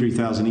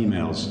 33,000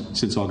 emails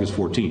since August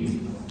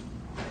 14th.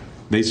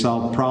 They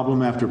solved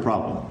problem after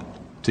problem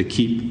to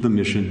keep the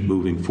mission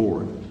moving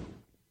forward.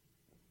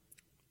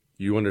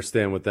 You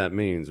understand what that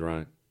means,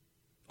 right?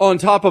 On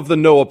top of the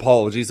no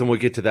apologies, and we'll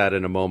get to that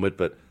in a moment,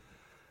 but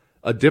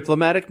a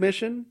diplomatic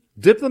mission?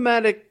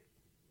 Diplomatic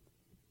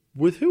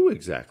with who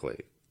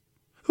exactly?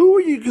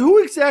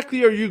 Who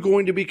exactly are you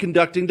going to be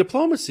conducting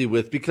diplomacy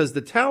with? Because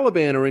the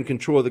Taliban are in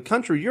control of the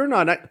country. You're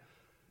not.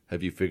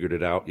 Have you figured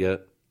it out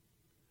yet?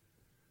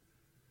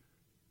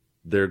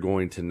 They're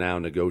going to now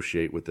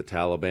negotiate with the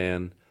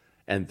Taliban,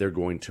 and they're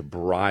going to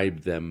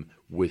bribe them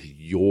with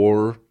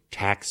your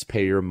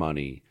taxpayer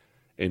money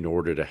in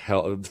order to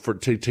help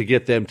to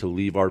get them to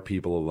leave our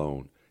people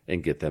alone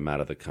and get them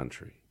out of the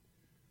country.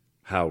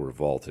 How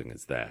revolting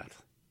is that?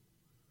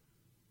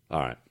 All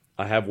right.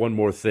 I have one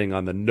more thing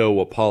on the no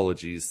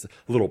apologies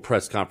little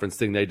press conference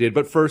thing they did.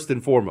 But first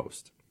and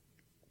foremost,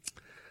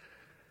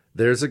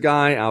 there's a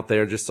guy out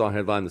there, just saw a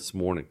headline this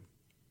morning.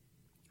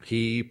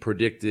 He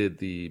predicted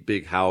the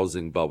big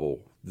housing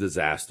bubble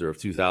disaster of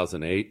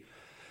 2008.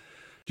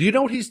 Do you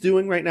know what he's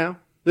doing right now?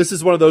 This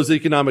is one of those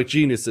economic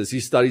geniuses. He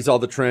studies all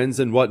the trends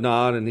and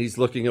whatnot, and he's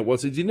looking at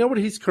do you know what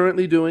he's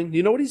currently doing? Do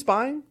you know what he's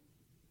buying?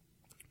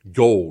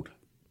 Gold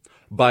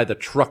by the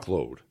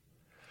truckload.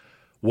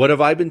 What have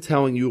I been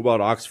telling you about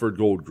Oxford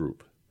Gold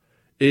Group?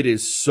 It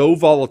is so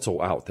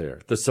volatile out there.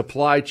 The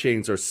supply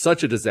chains are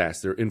such a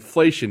disaster.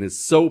 Inflation is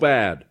so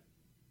bad.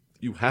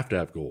 You have to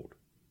have gold.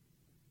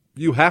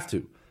 You have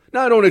to.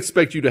 Now, I don't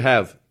expect you to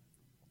have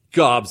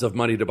gobs of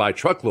money to buy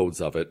truckloads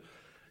of it.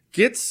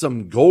 Get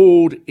some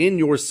gold in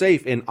your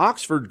safe, and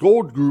Oxford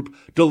Gold Group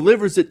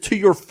delivers it to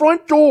your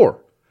front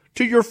door.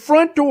 To your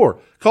front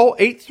door. Call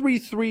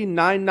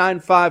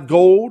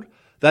 833-995-GOLD.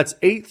 That's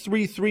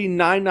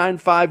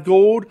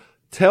 833-995-GOLD.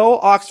 Tell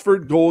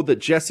Oxford Gold that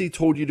Jesse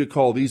told you to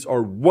call. These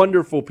are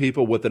wonderful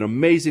people with an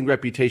amazing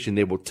reputation.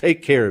 They will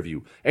take care of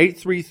you.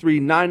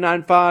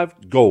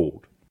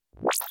 833-995-GOLD.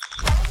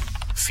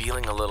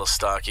 Feeling a little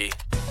stocky?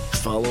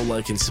 Follow,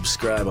 like, and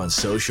subscribe on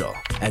social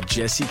at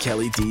Jesse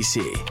Kelly DC.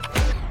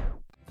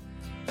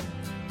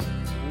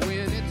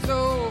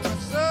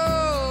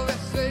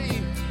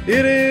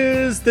 It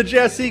is the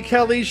Jesse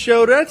Kelly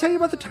Show. Did I tell you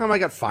about the time I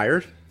got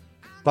fired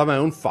by my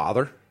own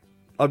father?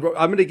 I'm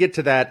going to get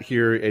to that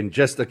here in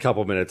just a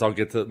couple minutes. I'll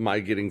get to my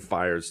getting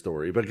fired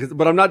story,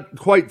 but I'm not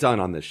quite done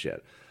on this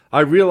yet. I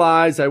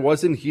realized I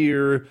wasn't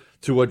here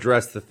to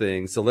address the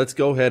thing, so let's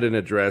go ahead and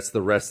address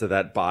the rest of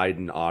that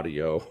Biden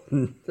audio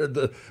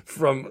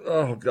from,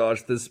 oh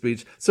gosh, this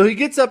speech. So he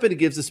gets up and he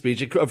gives a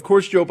speech. Of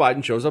course, Joe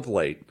Biden shows up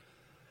late.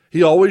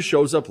 He always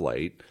shows up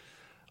late.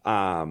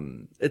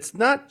 It's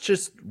not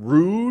just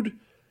rude,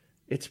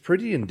 it's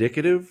pretty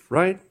indicative,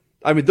 right?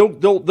 I mean,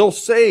 they'll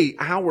say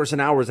hours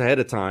and hours ahead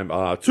of time,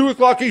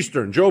 2:00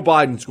 Eastern, Joe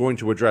Biden's going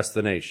to address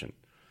the nation.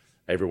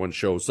 Everyone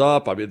shows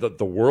up. I mean,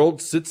 the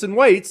world sits and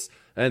waits,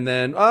 and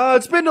then,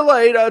 it's been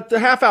delayed, a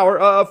half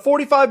hour,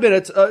 45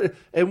 minutes,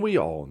 and we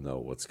all know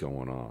what's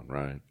going on,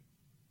 right?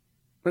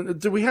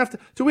 Do we have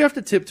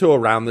to tiptoe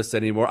around this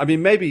anymore? I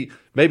mean,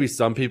 maybe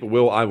some people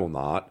will, I will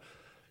not.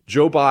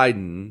 Joe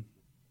Biden,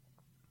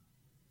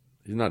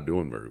 he's not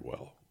doing very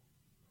well.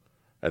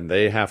 And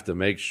they have to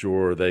make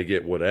sure they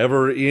get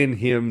whatever in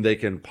him they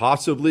can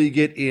possibly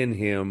get in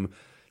him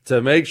to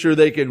make sure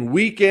they can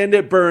Weekend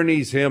at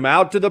Bernie's him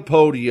out to the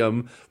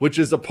podium, which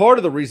is a part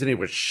of the reason he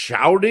was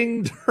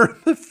shouting during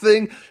the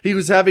thing. He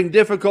was having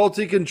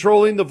difficulty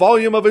controlling the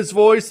volume of his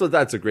voice. So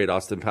that's a great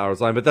Austin Powers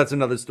line, but that's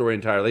another story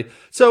entirely.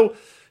 So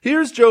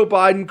here's Joe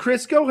Biden.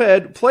 Chris, go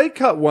ahead. Play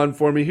cut one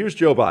for me. Here's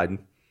Joe Biden.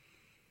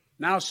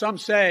 Now some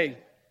say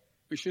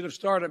we should have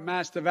started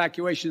mass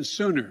evacuation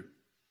sooner.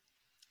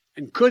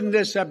 And couldn't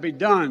this have been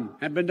done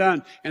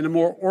in a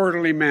more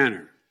orderly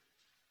manner?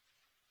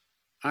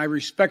 I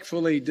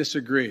respectfully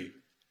disagree.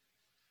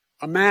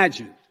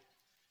 Imagine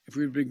if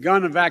we'd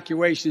begun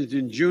evacuations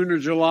in June or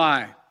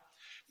July,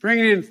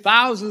 bringing in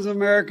thousands of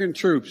American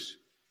troops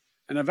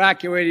and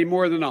evacuating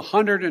more than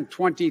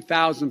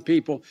 120,000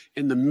 people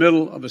in the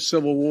middle of a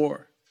civil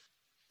war.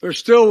 There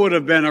still would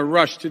have been a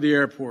rush to the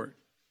airport,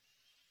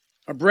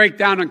 a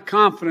breakdown in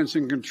confidence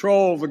and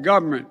control of the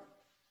government,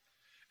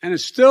 and it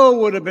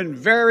still would have been a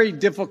very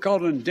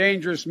difficult and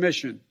dangerous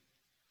mission.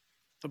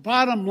 The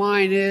bottom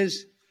line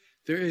is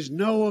there is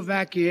no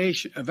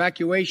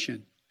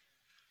evacuation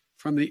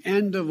from the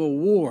end of a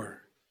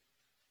war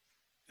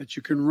that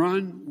you can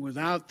run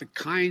without the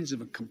kinds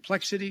of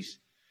complexities,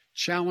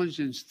 challenges,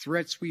 and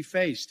threats we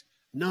faced.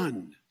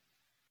 None.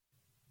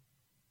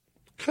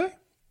 Okay.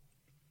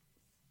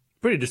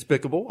 Pretty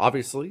despicable,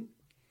 obviously.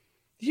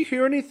 Did you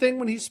hear anything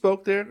when he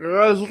spoke there?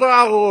 I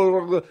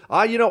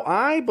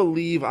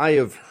believe I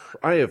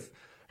have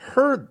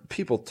heard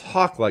people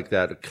talk like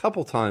that a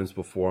couple times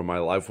before in my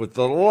life with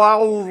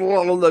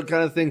the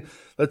kind of thing.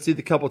 Let's see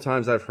the couple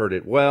times I've heard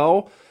it.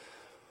 Well,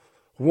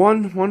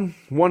 one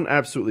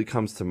absolutely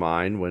comes to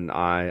mind when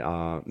I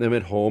am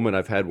at home and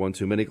I've had one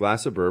too many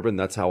glass of bourbon.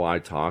 That's how I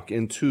talk.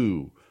 And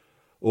two,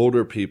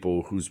 older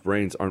people whose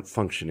brains aren't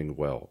functioning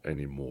well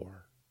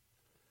anymore.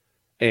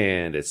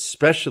 And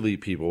especially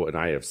people, and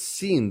I have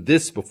seen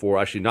this before,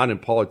 actually not in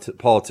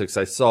politics.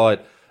 I saw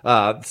it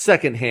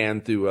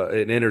secondhand through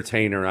an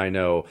entertainer I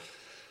know,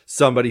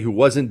 somebody who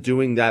wasn't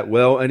doing that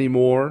well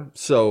anymore,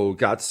 so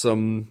got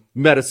some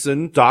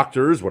medicine,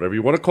 doctors, whatever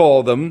you want to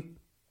call them,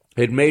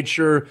 had made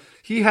sure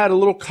he had a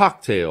little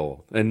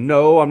cocktail. And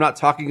no, I'm not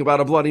talking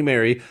about a Bloody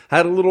Mary,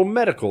 had a little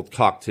medical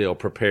cocktail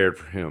prepared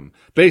for him.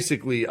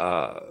 Basically,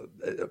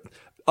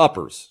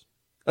 uppers.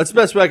 That's the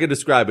best way I can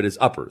describe it, is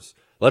uppers.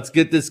 Let's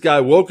get this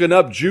guy woken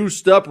up,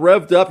 juiced up,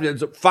 revved up,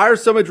 fire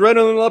some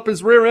adrenaline up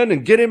his rear end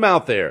and get him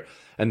out there.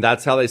 And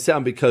that's how they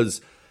sound, because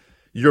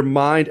your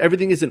mind,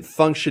 everything isn't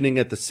functioning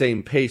at the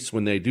same pace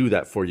when they do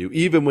that for you.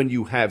 Even when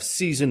you have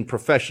seasoned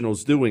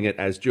professionals doing it,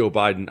 as Joe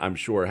Biden, I'm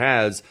sure,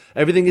 has,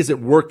 everything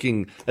isn't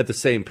working at the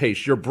same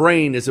pace. Your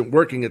brain isn't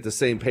working at the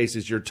same pace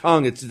as your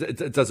tongue.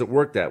 It doesn't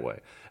work that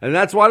way. And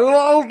that's why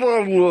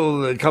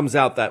it comes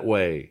out that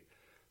way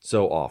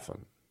so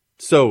often.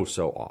 So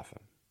often.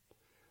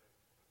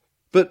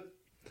 But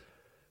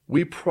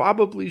we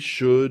probably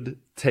should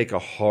take a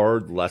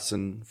hard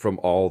lesson from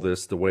all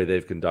this, the way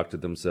they've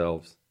conducted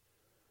themselves.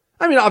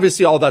 I mean,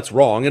 obviously all that's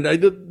wrong.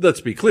 And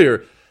let's be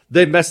clear.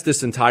 They messed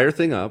this entire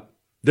thing up.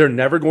 They're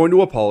never going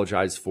to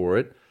apologize for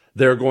it.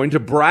 They're going to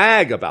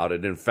brag about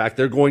it. In fact,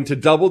 they're going to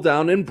double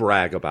down and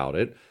brag about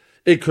it.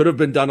 It could have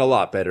been done a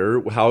lot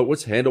better. How it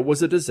was handled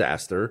was a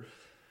disaster.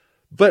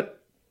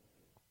 But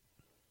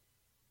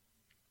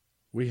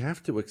we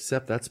have to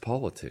accept that's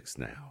politics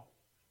now.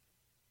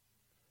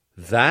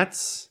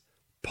 That's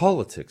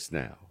politics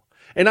now.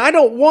 And I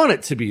don't want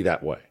it to be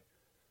that way.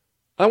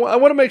 I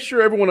want to make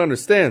sure everyone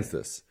understands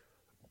this.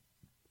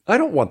 I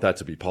don't want that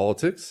to be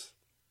politics.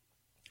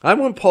 I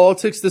want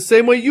politics the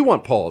same way you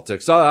want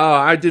politics.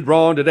 I did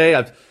wrong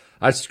today.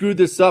 I screwed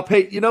this up.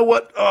 Hey, you know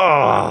what?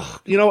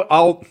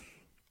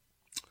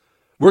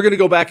 We're going to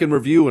go back and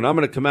review, and I'm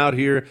going to come out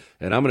here,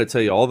 and I'm going to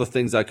tell you all the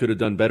things I could have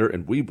done better,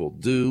 and we will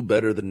do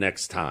better the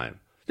next time.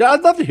 Yeah,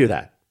 I'd love to hear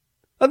that.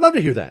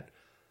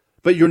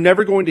 But you're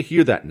never going to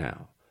hear that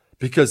now,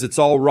 because it's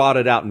all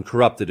rotted out and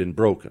corrupted and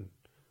broken.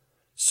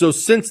 So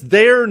since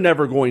they're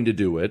never going to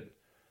do it,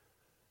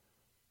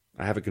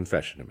 I have a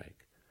confession to make.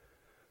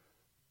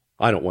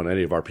 I don't want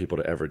any of our people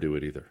to ever do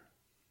it either.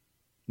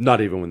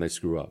 Not even when they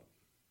screw up.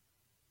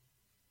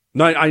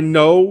 Now, I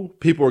know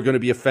people are going to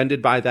be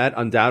offended by that,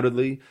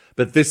 undoubtedly,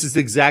 but this is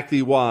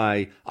exactly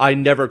why I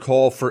never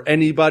call for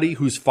anybody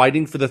who's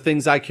fighting for the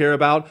things I care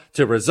about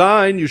to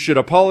resign. You should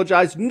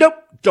apologize. Nope,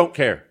 don't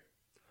care.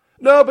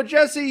 No, but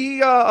Jesse, he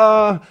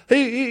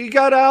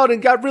got out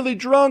and got really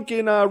drunk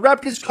and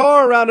wrapped his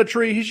car around a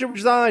tree. He should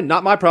resign.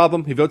 Not my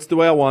problem. He votes the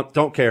way I want.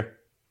 Don't care.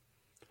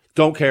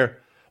 Don't care.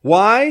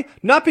 Why?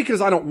 Not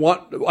because I don't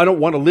want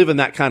to live in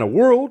that kind of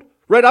world.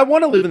 Right? I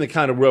want to live in the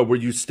kind of world where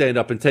you stand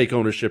up and take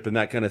ownership and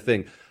that kind of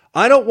thing.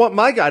 I don't want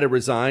my guy to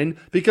resign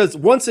because,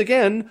 once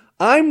again,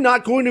 I'm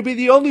not going to be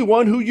the only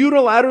one who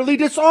unilaterally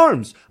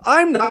disarms.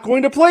 I'm not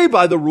going to play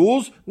by the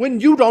rules when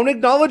you don't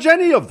acknowledge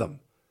any of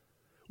them.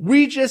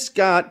 We just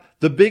got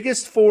the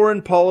biggest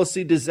foreign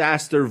policy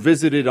disaster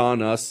visited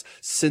on us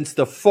since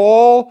the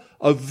fall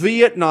of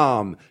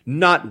Vietnam.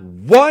 Not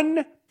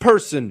one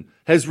person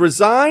has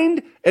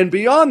resigned, and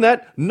beyond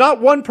that, not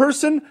one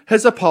person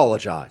has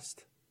apologized.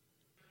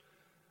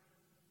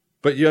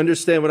 But you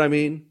understand what I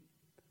mean?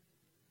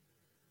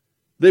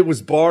 It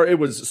was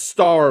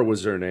Starr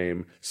was her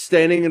name,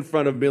 standing in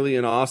front of Millie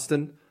and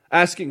Austin,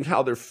 asking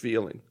how they're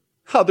feeling,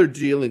 how they're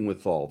dealing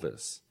with all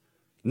this.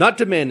 Not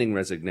demanding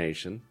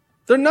resignation.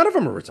 None of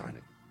them are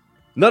resigning.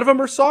 None of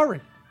them are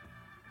sorry.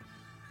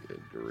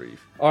 Good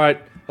grief. All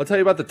right, I'll tell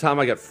you about the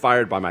time I got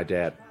fired by my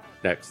dad.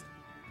 Next.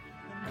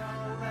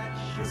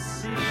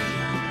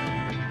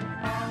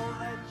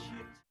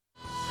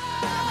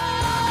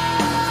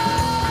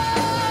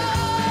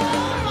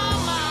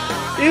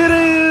 It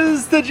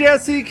is the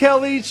Jesse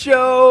Kelly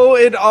Show.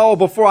 And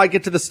before I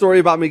get to the story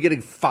about me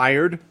getting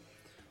fired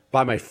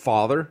by my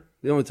father,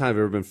 the only time I've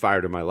ever been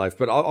fired in my life,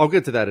 but I'll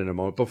get to that in a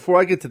moment. Before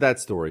I get to that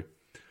story,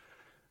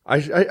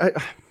 I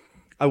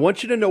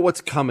want you to know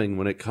what's coming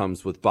when it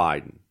comes with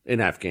Biden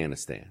in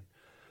Afghanistan.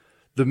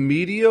 The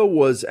media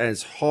was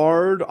as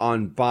hard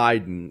on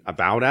Biden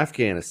about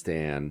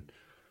Afghanistan,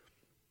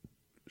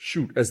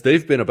 as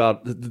they've been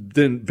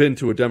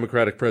to a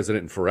Democratic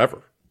president in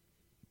forever.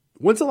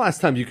 When's the last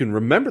time you can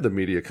remember the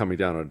media coming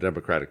down on a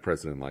Democratic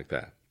president like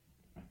that?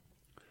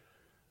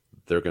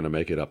 They're going to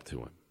make it up to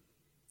him.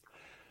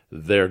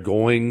 They're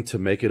going to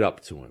make it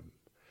up to him.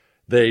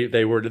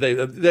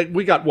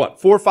 We got what,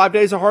 4 or 5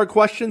 days of hard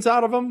questions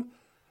out of him?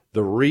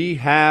 The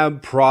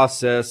rehab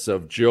process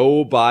of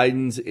Joe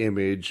Biden's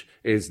image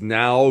is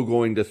now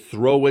going to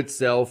throw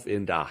itself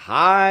into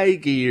high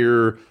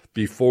gear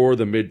before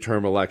the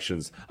midterm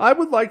elections. I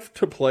would like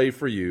to play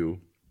for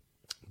you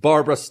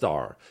Barbara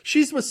Starr.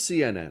 She's with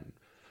CNN.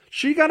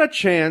 She got a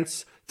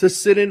chance to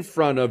sit in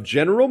front of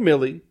General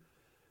Milley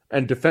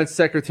and Defense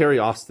Secretary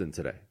Austin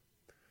today.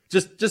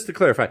 Just to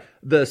clarify,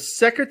 the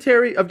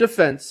Secretary of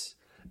Defense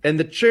and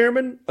the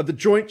Chairman of the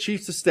Joint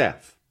Chiefs of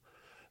Staff.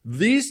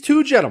 These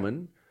two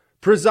gentlemen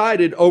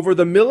presided over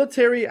the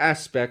military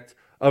aspect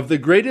of the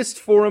greatest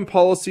foreign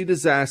policy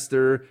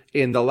disaster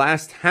in the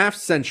last half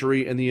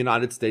century in the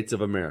United States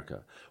of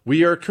America.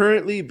 We are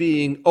currently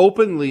being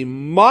openly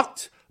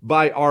mocked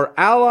by our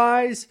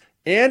allies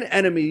and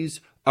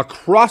enemies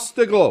across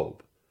the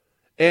globe.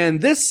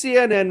 And this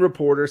CNN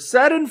reporter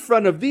sat in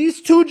front of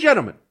these two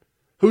gentlemen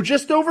who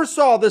just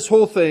oversaw this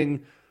whole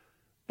thing,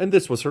 and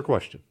this was her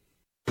question.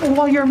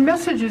 Well, your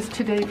messages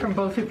today from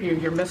both of you,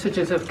 your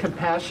messages of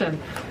compassion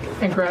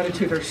and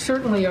gratitude are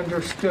certainly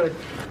understood.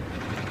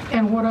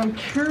 And what I'm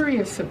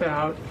curious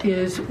about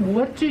is,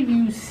 what do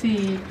you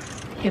see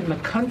in the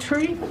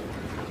country,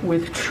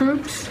 with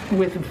troops,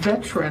 with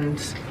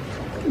veterans,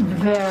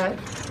 that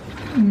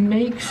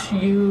makes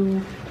you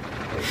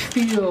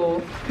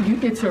feel,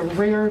 it's a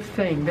rare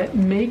thing, that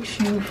makes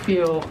you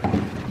feel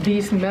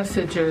these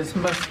messages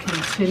must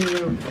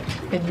continue,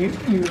 and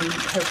you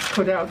have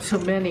put out so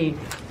many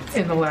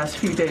in the last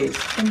few days?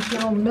 And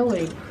General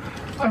Milley,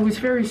 I was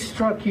very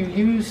struck you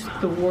used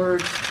the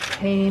words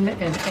pain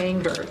and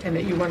anger, and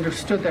that you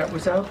understood that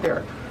was out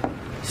there.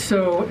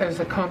 So as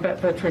a combat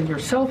veteran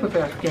yourself of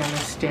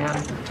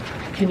Afghanistan,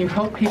 can you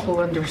help people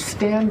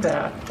understand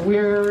that?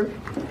 Where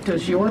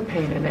does your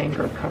pain and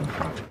anger come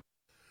from?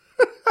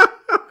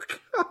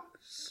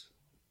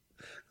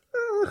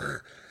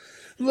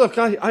 Look,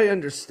 I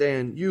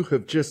understand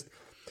you've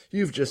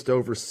just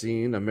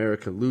overseen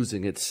America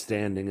losing its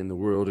standing in the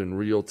world in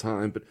real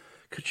time, but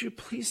could you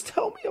please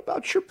tell me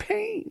about your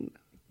pain?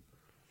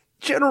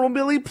 General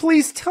Milley,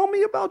 please tell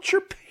me about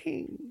your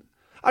pain.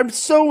 I'm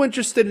so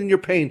interested in your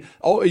pain.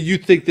 Oh, you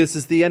think this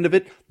is the end of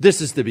it? This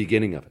is the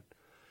beginning of it.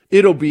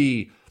 It'll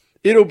be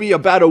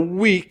about a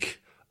week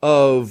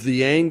of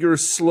the anger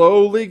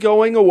slowly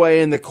going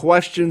away, and the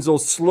questions will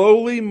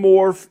slowly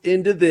morph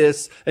into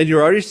this, and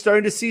you're already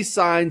starting to see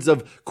signs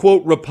of,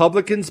 quote,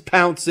 Republicans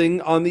pouncing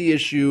on the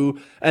issue,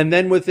 and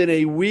then within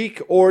a week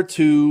or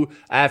two,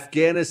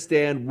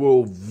 Afghanistan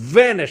will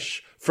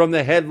vanish from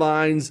the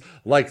headlines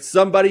like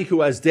somebody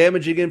who has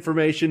damaging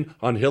information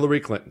on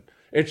Hillary Clinton.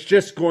 It's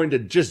just going to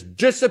just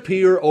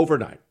disappear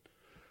overnight.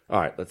 All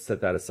right, let's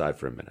set that aside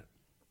for a minute.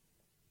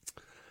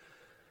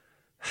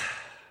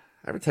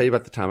 I ever tell you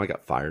about the time I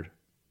got fired?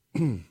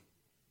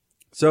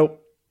 So,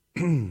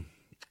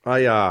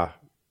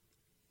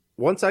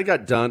 once I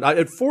got done,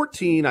 at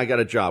 14, I got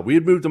a job. We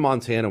had moved to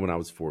Montana when I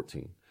was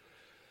 14.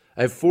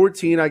 At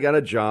 14, I got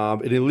a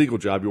job, an illegal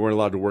job. You weren't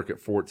allowed to work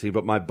at 14,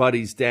 but my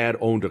buddy's dad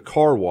owned a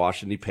car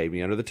wash, and he paid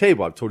me under the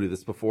table. I've told you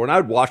this before, and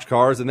I'd wash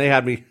cars, and they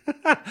had me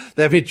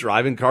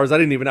driving cars. I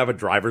didn't even have a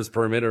driver's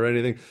permit or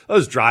anything. I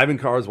was driving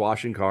cars,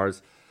 washing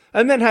cars,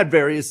 and then had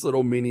various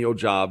little menial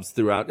jobs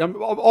throughout,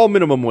 all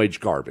minimum wage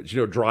garbage,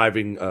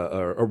 driving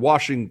or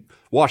washing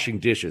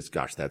dishes.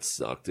 Gosh, that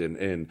sucked.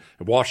 And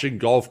washing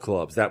golf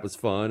clubs. That was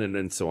fun,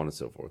 and so on and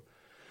so forth.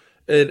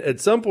 And at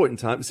some point in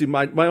time, see,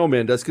 my old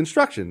man does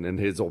construction, and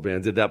his old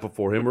man did that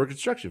before him. We're a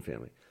construction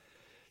family.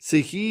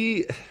 See,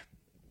 he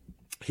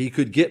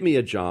could get me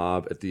a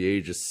job at the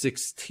age of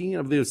 16,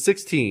 I believe it was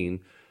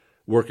 16,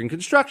 working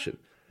construction.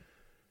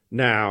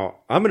 Now,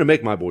 I'm going to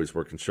make my boys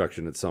work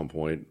construction at some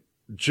point,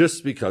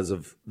 just because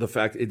of the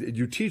fact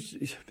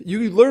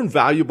you learn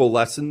valuable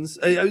lessons.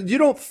 You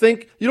don't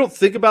think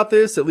about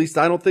this, at least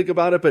I don't think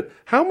about it, but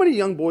how many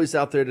young boys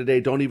out there today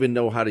don't even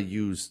know how to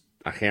use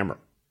a hammer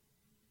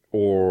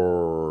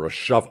or a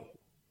shovel?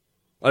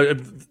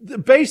 The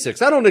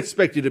basics. I don't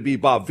expect you to be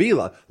Bob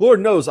Vila.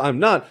 Lord knows I'm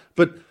not,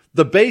 but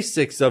the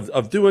basics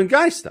of doing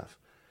guy stuff.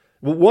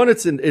 Well, one,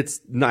 it's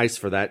nice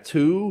for that.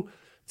 Two,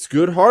 it's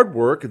good hard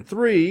work. And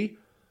three,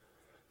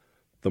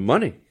 the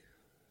money.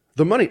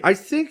 The money. I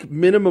think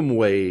minimum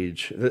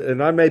wage,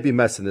 and I may be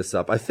messing this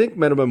up, I think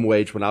minimum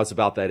wage when I was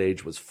about that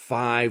age was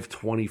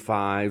 $5.25,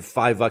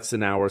 $5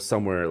 an hour,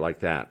 somewhere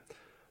like that.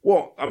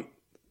 Well,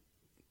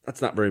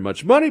 that's not very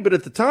much money, but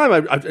at the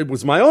time, it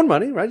was my own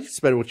money, right? You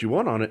spend what you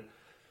want on it.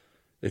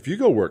 If you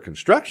go work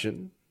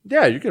construction,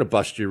 yeah, you're going to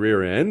bust your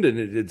rear end, and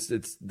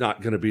it's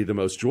not going to be the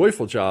most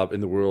joyful job in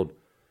the world.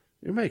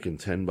 You're making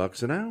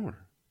 $10 an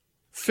hour,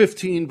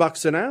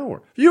 $15 an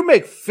hour. You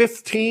make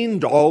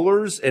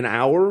 $15 an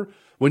hour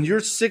when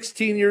you're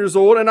 16 years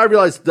old, and I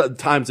realize the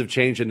times have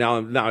changed, and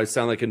now I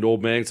sound like an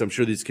old man, because I'm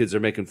sure these kids are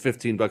making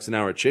 $15 an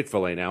hour at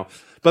Chick-fil-A now.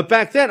 But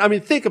back then, I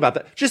mean, think about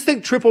that. Just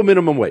think triple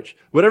minimum wage.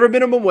 Whatever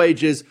minimum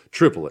wage is,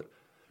 triple it.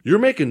 You're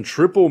making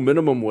triple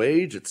minimum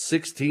wage at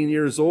 16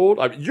 years old.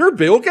 I mean, you're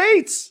Bill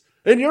Gates.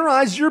 In your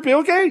eyes, you're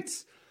Bill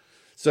Gates.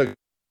 So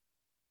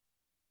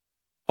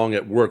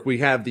at work, we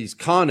have these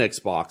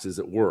Connex boxes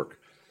at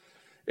work,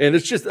 and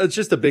it's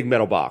just a big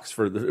metal box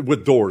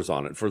with doors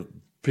on it for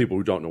people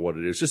who don't know what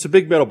it is. Just a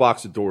big metal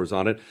box with doors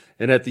on it.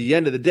 And at the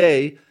end of the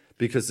day,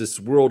 because this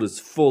world is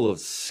full of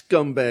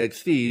scumbag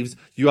thieves,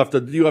 you have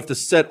to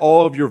set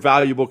all of your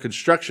valuable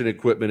construction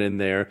equipment in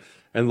there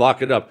and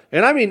lock it up.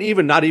 And I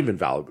mean, not even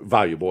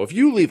valuable. If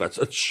you leave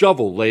a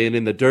shovel laying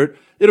in the dirt,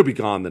 it'll be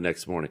gone the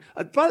next morning.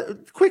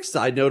 But quick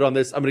side note on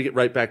this, I'm going to get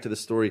right back to the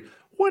story.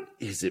 What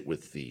is it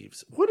with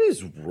thieves? What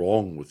is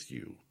wrong with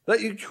you?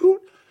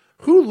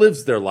 Who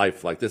lives their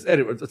life like this?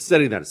 Anyway,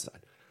 setting that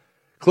aside.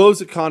 Close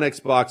the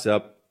Connex box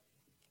up.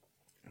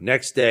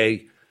 Next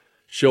day,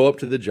 show up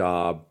to the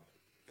job,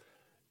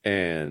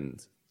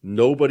 and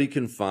nobody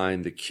can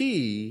find the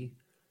key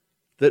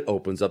that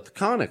opens up the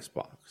Connex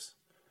box.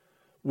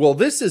 Well,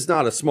 this is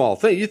not a small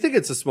thing. You think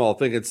it's a small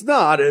thing. It's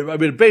not. I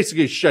mean, it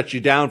basically shuts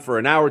you down for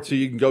an hour till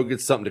you can go get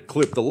something to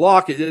clip the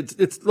lock.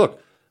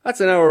 Look,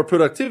 that's an hour of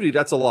productivity.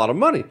 That's a lot of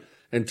money.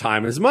 And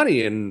time is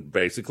money in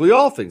basically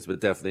all things,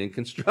 but definitely in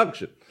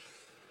construction.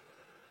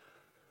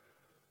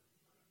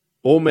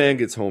 Old man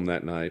gets home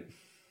that night.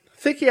 I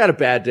think he had a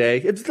bad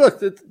day.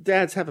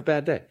 Dads have a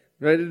bad day,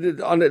 right?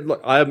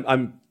 Look,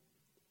 I'm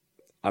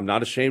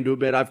not ashamed to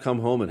admit I've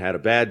come home and had a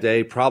bad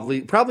day.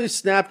 Probably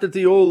snapped at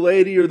the old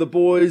lady or the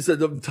boys a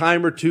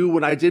time or two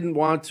when I didn't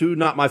want to.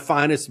 Not my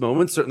finest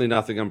moment. Certainly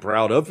nothing I'm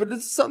proud of. But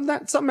it's something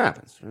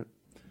happens, right?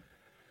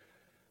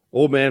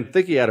 Old man,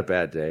 think he had a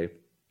bad day.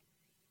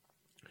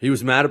 He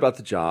was mad about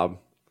the job,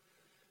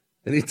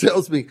 and he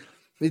tells me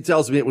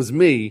it was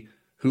me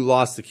who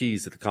lost the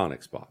keys to the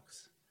Connex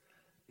box.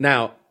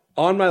 Now,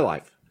 on my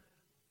life,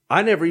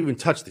 I never even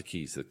touched the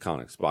keys to the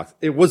Connex box.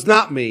 It was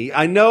not me.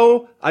 I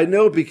know,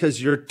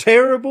 because you're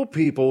terrible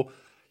people.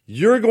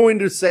 You're going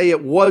to say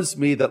it was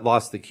me that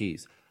lost the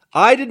keys.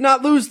 I did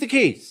not lose the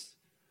keys.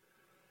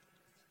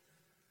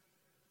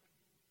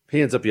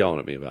 He ends up yelling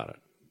at me about it.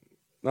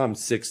 I'm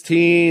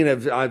 16.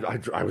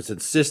 I was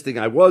insisting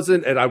I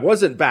wasn't, and I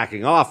wasn't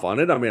backing off on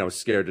it. I mean, I was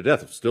scared to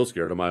death. I'm still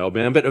scared of my old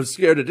man, but I was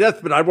scared to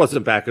death, but I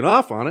wasn't backing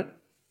off on it.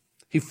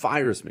 He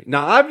fires me.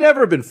 Now, I've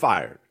never been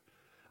fired.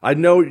 I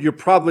know you're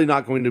probably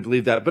not going to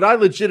believe that, but I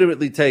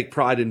legitimately take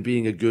pride in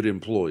being a good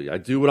employee. I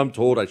do what I'm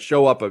told. I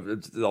show up,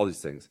 all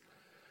these things.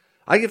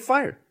 I get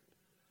fired.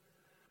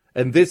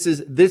 And this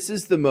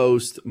is the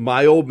most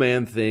my old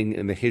man thing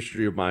in the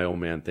history of my old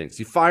man things.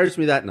 He fires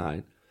me that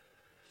night.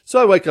 So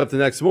I wake up the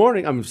next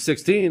morning. I'm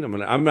 16. I'm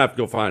gonna have to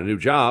go find a new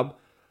job,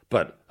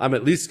 but I'm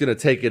at least going to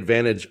take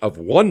advantage of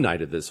one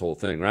night of this whole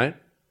thing, right?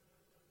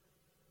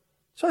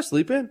 So I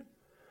sleep in,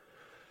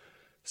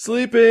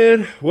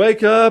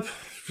 wake up,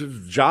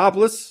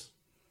 jobless,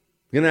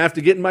 Gonna have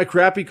to get in my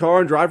crappy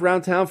car and drive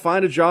around town,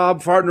 find a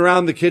job, farting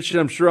around the kitchen.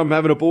 I'm sure I'm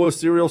having a bowl of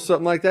cereal,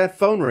 something like that.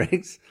 Phone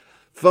rings.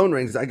 Phone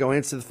rings. I go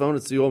answer the phone.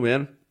 It's the old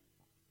man.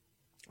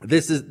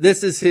 This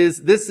is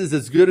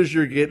as good as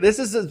you're getting. This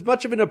is as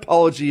much of an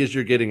apology as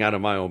you're getting out of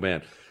my old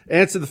man.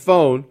 Answer the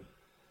phone.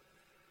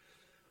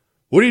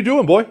 What are you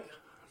doing, boy?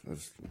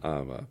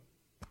 I'm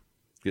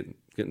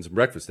getting some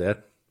breakfast,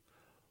 Dad.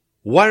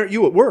 Why aren't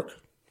you at work?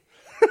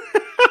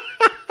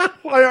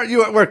 Why aren't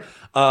you at work?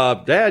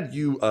 Dad,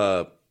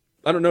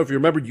 I don't know if you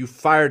remember, you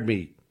fired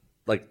me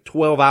like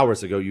 12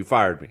 hours ago. You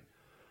fired me.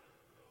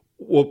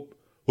 Well,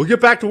 we'll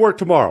get back to work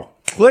tomorrow.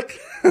 Click.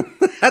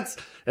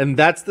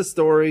 That's the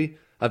story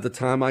of the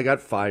time I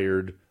got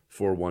fired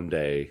for one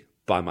day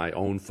by my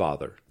own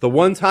father. The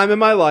one time in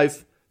my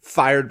life,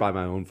 fired by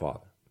my own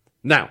father.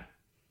 Now,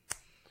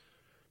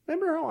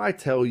 remember how I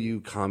tell you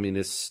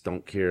communists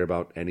don't care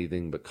about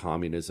anything but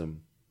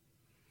communism?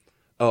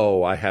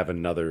 Oh, I have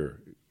another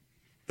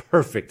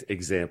perfect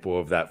example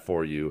of that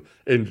for you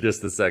in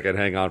just a second.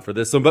 Hang on for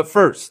this one. But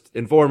first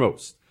and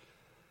foremost,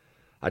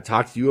 I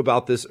talked to you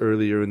about this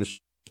earlier in the show.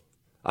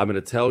 I'm going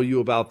to tell you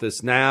about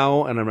this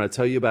now, and I'm going to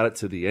tell you about it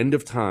to the end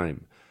of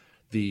time.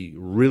 The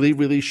really,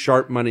 really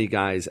sharp money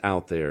guys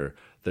out there,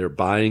 they're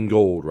buying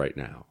gold right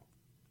now.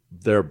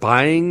 They're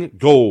buying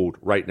gold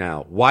right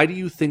now. Why do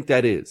you think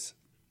that is?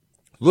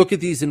 Look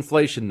at these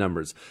inflation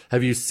numbers.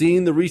 Have you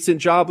seen the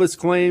recent jobless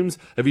claims?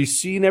 Have you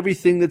seen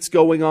everything that's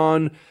going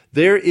on?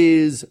 There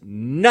is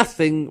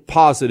nothing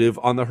positive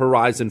on the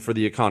horizon for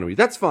the economy.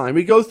 That's fine.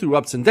 We go through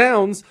ups and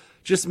downs.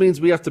 Just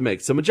means we have to make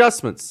some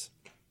adjustments.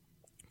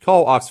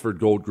 Call Oxford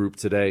Gold Group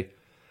today.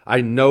 I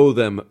know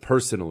them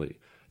personally.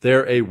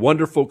 They're a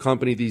wonderful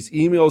company. These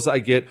emails I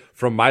get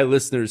from my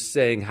listeners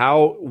saying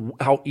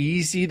how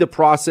easy the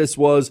process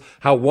was,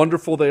 how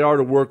wonderful they are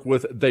to work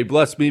with. They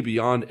bless me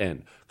beyond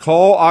end.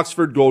 Call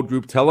Oxford Gold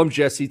Group. Tell them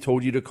Jesse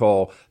told you to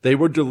call. They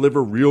will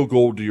deliver real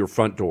gold to your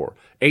front door.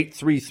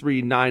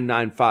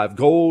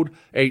 833-995-GOLD.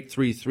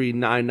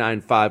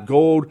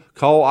 833-995-GOLD.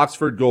 Call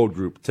Oxford Gold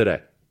Group today.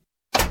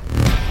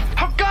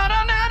 I've got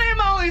an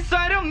animal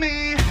inside of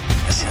me.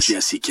 This is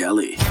Jesse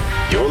Kelly.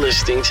 You're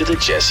listening to The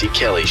Jesse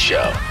Kelly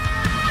Show.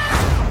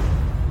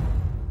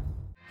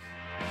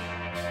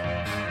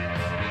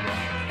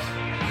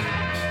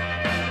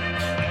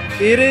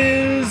 It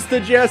is the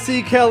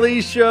Jesse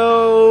Kelly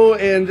Show,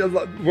 and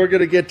we're going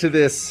to get to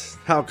this,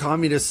 how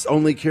communists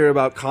only care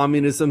about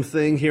communism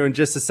thing here in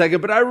just a second.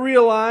 But I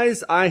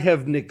realize I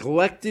have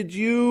neglected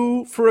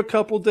you for a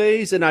couple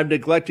days, and I've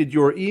neglected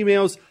your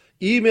emails.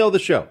 Email the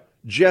show,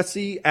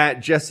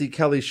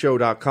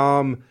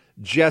 jesse@jessekellyshow.com,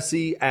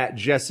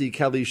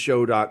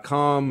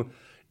 jesse@jessekellyshow.com.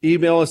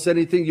 Email us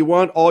anything you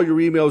want. All your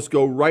emails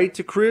go right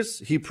to Chris.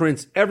 He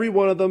prints every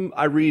one of them.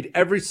 I read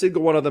every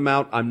single one of them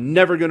out. I'm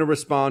never going to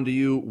respond to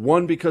you.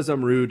 1, because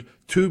I'm rude.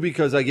 2,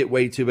 because I get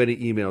way too many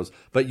emails.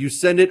 But you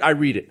send it, I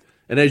read it.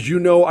 And as you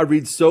know, I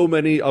read so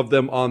many of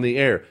them on the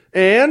air.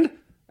 And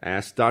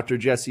Ask Dr.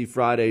 Jesse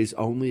Friday's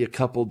only a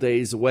couple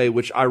days away,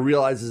 which I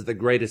realize is the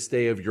greatest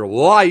day of your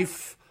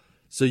life.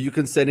 So you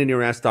can send in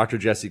your Ask Dr.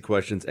 Jesse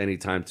questions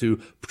anytime too.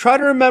 Try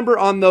to remember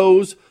on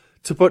those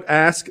to put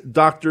Ask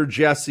Dr.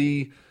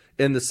 Jesse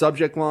in the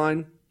subject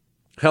line.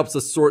 Helps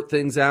us sort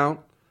things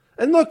out.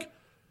 And look,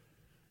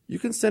 you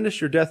can send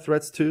us your death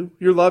threats too.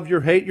 Your love,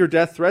 your hate, your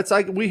death threats.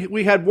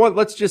 We had one.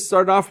 Let's just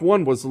start off.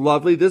 One was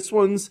lovely. This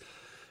one's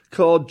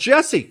called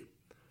Jesse.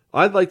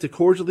 I'd like to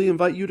cordially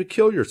invite you to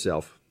kill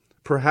yourself.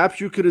 Perhaps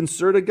you could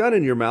insert a gun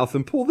in your mouth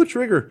and pull the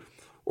trigger.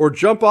 Or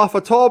jump off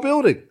a tall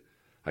building.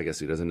 I guess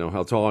he doesn't know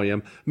how tall I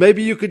am.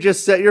 Maybe you could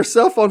just set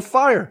yourself on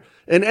fire.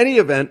 In any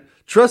event,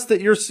 trust that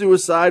your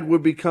suicide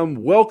would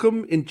become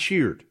welcome and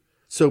cheered.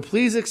 So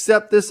please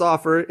accept this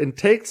offer and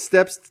take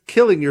steps to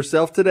killing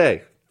yourself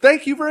today.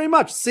 Thank you very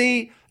much.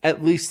 See,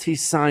 at least he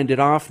signed it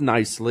off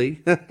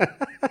nicely.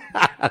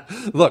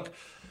 Look,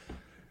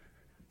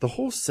 the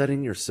whole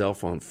setting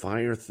yourself on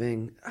fire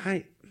thing,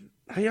 I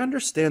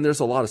understand there's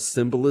a lot of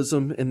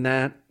symbolism in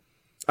that.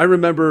 I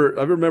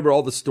remember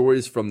all the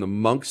stories from the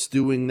monks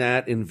doing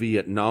that in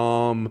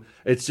Vietnam.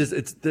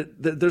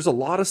 There's a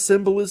lot of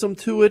symbolism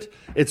to it.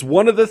 It's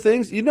one of the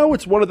things,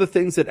 it's one of the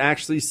things that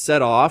actually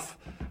set off,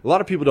 a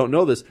lot of people don't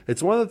know this,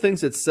 it's one of the things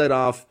that set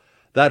off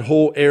that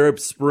whole Arab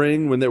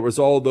Spring when there was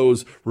all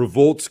those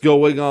revolts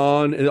going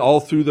on and all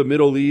through the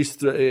Middle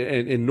East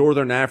and in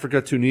Northern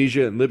Africa,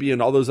 Tunisia and Libya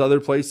and all those other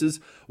places.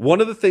 One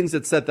of the things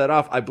that set that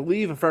off, I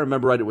believe, if I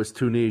remember right, it was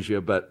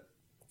Tunisia, but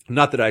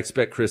not that I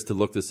expect Chris to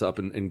look this up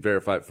and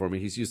verify it for me.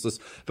 He's useless.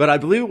 But I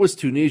believe it was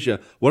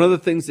Tunisia. One of the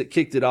things that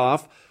kicked it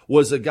off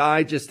was a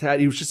guy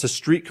he was just a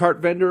street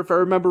cart vendor, if I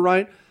remember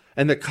right.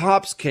 And the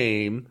cops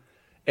came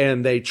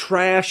and they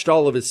trashed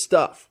all of his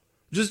stuff.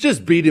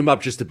 Just beat him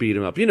up just to beat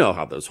him up. You know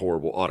how those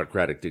horrible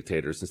autocratic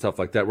dictators and stuff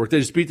like that work. They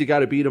just beat the guy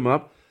to beat him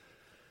up.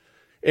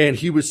 And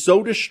he was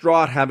so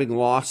distraught having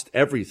lost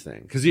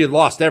everything, because he had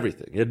lost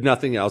everything. He had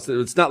nothing else.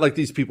 It's not like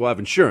these people have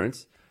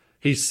insurance.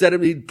 He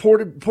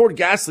poured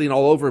gasoline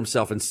all over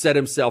himself and set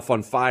himself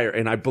on fire.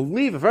 And I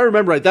believe, if I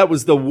remember right, that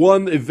was the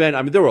one event.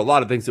 I mean, there were a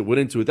lot of things that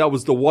went into it. That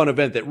was the one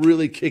event that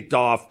really kicked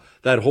off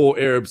that whole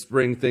Arab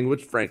Spring thing,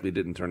 which frankly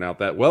didn't turn out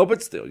that well,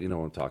 but still, you know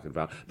what I'm talking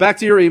about. Back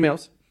to your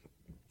emails.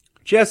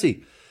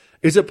 Jesse,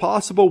 is it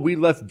possible we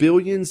left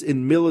billions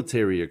in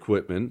military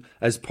equipment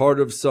as part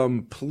of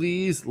some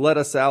please let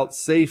us out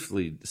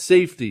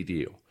safety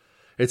deal?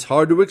 It's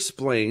hard to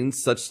explain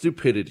such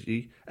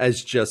stupidity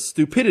as just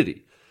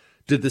stupidity.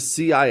 Did the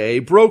CIA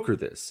broker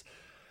this?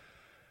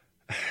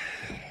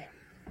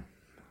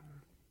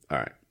 All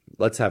right,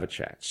 let's have a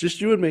chat. It's just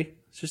you and me.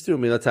 It's just you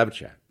and me. Let's have a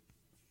chat.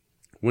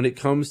 When it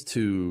comes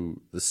to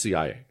the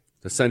CIA,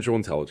 the Central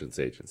Intelligence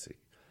Agency,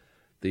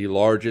 the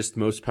largest,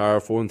 most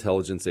powerful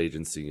intelligence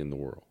agency in the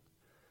world,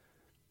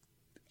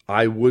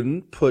 I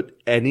wouldn't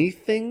put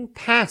anything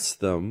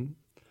past them.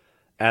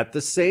 At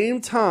the same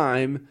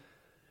time,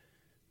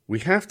 we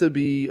have to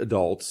be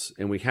adults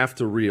and we have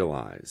to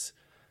realize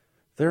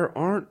there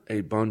aren't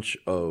a bunch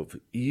of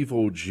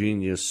evil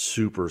genius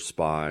super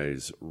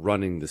spies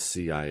running the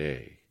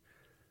CIA.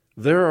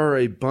 There are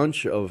a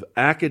bunch of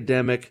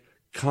academic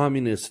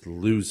communist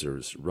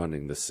losers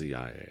running the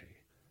CIA.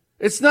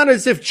 It's not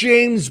as if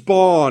James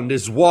Bond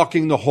is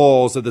walking the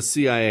halls of the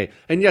CIA.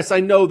 And yes, I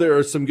know there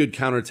are some good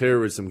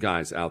counterterrorism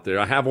guys out there.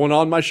 I have one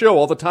on my show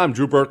all the time,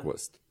 Drew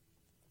Berquist.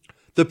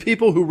 The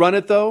people who run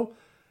it, though,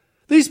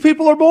 these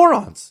people are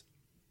morons.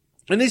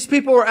 And these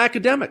people are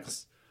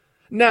academics.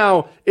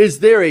 Now, is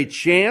there a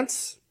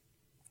chance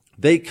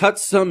they cut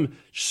some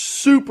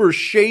super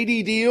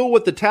shady deal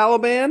with the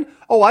Taliban?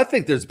 Oh, I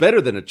think there's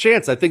better than a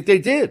chance. I think they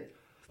did.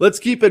 Let's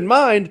keep in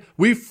mind,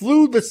 we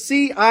flew the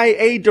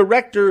CIA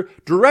director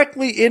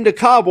directly into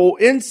Kabul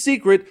in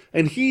secret,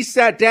 and he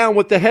sat down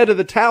with the head of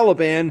the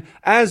Taliban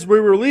as we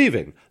were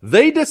leaving.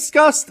 They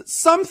discussed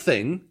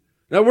something.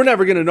 Now, we're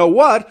never going to know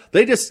what.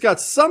 They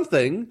discussed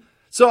something.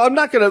 So I'm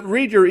not going to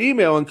read your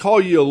email and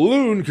call you a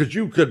loon because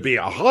you could be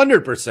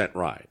 100%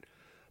 right.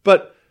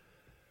 But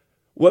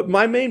what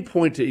my main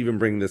point to even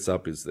bring this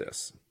up is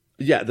this.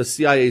 Yeah, the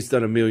CIA's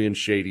done a million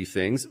shady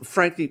things.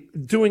 Frankly,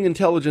 doing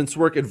intelligence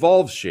work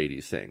involves shady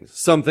things.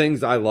 Some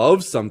things I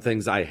love, some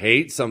things I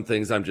hate, some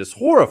things I'm just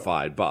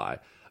horrified by.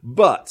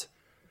 But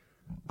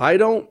I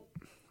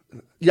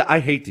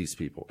hate these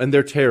people, and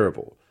they're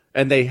terrible.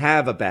 And they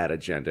have a bad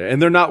agenda,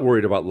 and they're not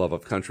worried about love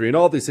of country and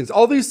all these things.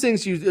 All these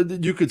things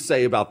you could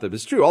say about them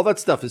is true. All that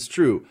stuff is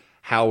true.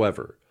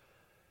 However,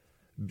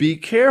 be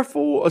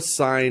careful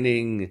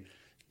assigning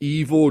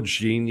evil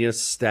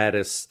genius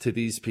status to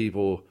these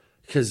people,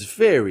 because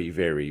very,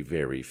 very,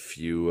 very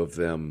few of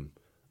them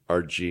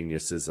are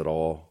geniuses at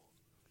all.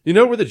 You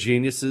know where the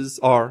geniuses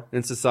are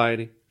in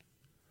society?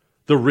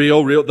 The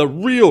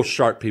real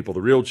sharp people,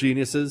 the real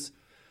geniuses,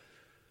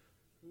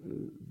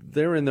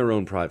 they're in their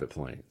own private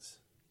planes.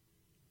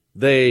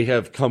 They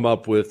have come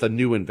up with a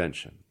new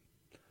invention.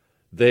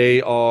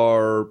 They're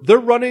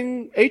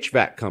running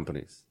HVAC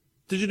companies.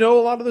 Did you know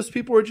a lot of those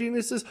people are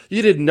geniuses?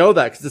 You didn't know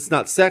that because it's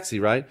not sexy,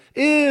 right?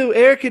 Ew,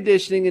 air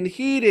conditioning and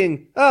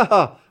heating.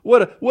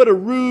 What a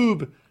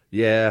rube.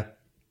 Yeah.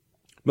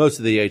 Most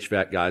of the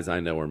HVAC guys I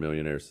know are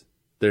millionaires.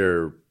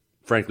 They're,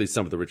 frankly,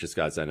 some of the richest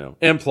guys I know.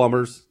 And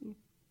plumbers.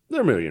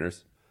 They're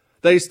millionaires.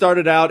 They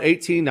started out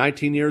 18,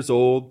 19 years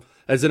old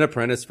as an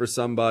apprentice for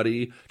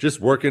somebody, just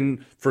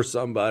working for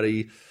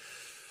somebody.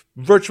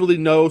 Virtually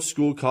no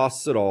school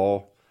costs at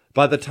all.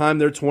 By the time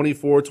they're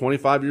 24,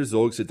 25 years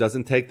old, because it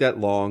doesn't take that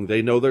long,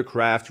 they know their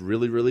craft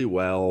really, really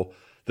well.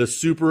 The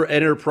super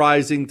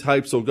enterprising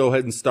types will go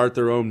ahead and start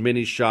their own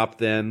mini shop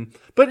then.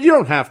 But you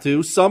don't have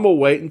to. Some will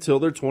wait until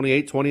they're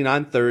 28,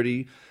 29,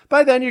 30.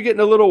 By then, you're getting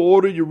a little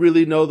older. You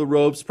really know the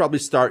ropes. Probably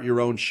start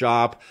your own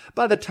shop.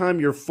 By the time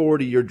you're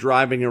 40, you're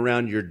driving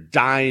around your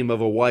dime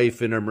of a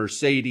wife in a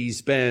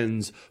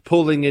Mercedes-Benz,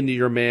 pulling into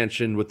your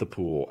mansion with the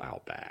pool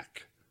out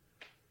back.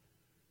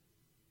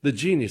 The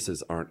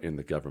geniuses aren't in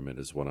the government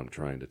is what I'm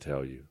trying to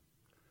tell you.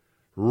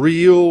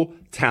 Real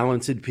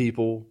talented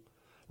people,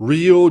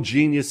 real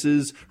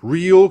geniuses,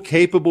 real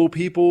capable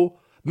people.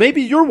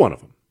 Maybe you're one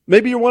of them.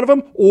 Maybe you're one of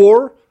them,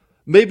 or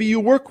maybe you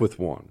work with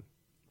one.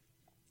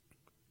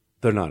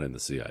 They're not in the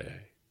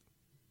CIA.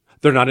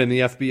 They're not in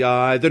the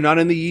FBI. They're not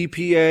in the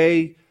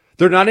EPA.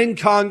 They're not in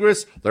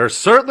Congress. They're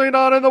certainly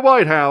not in the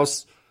White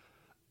House.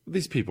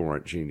 These people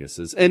aren't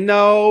geniuses. And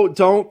no,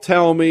 don't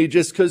tell me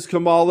just because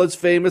Kamala's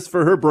famous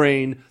for her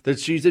brain that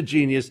she's a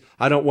genius.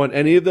 I don't want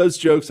any of those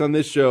jokes on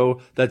this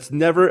show. That's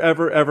never,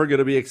 ever, ever going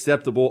to be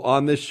acceptable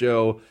on this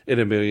show in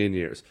a million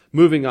years.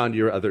 Moving on to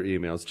your other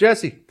emails.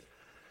 Jesse,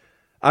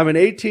 I'm an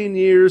 18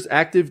 years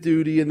active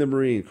duty in the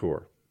Marine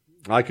Corps.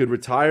 I could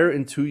retire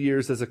in 2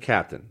 years as a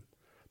captain,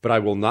 but I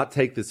will not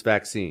take this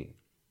vaccine.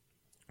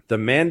 The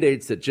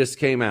mandates that just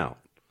came out.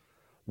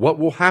 What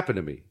will happen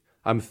to me?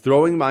 I'm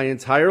throwing my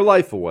entire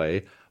life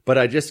away, but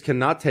I just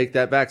cannot take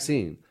that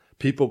vaccine.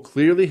 People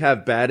clearly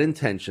have bad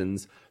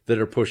intentions that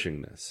are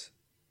pushing this.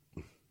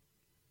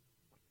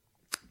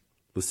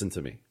 Listen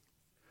to me.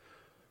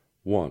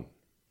 One,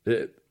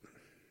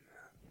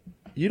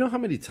 you know how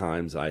many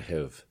times I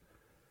have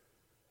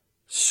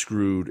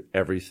screwed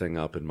everything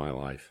up in my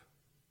life.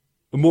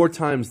 More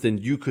times than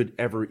you could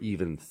ever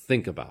even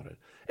think about it.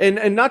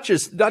 And not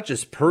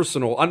just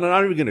personal, I'm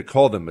not even going to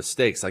call them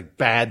mistakes, like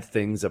bad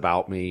things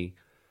about me,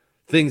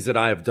 things that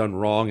I have done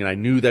wrong, and I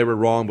knew they were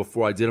wrong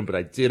before I did them, but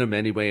I did them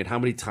anyway, and how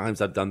many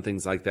times I've done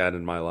things like that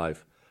in my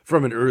life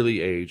from an early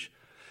age.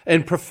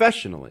 And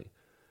professionally,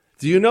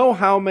 do you know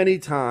how many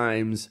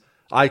times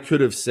I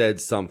could have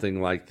said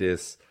something like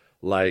this,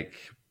 like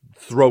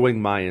throwing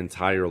my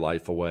entire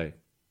life away?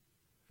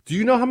 Do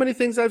you know how many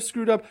things I've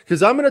screwed up?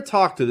 Because I'm going to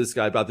talk to this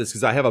guy about this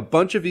because I have a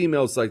bunch of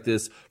emails like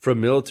this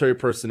from military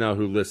personnel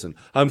who listen.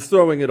 I'm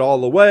throwing it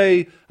all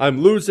away.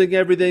 I'm losing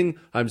everything.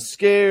 I'm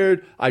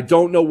scared. I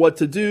don't know what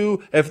to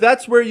do. If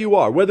that's where you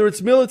are, whether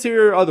it's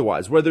military or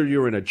otherwise, whether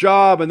you're in a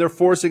job and they're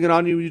forcing it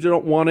on you and you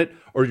don't want it,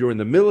 or you're in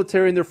the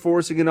military and they're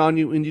forcing it on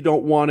you and you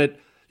don't want it,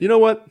 you know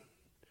what?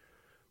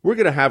 We're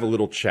going to have a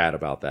little chat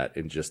about that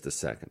in just a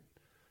second.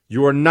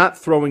 You are not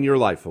throwing your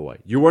life away.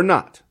 You are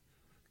not.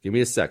 Give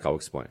me a sec. I'll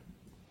explain.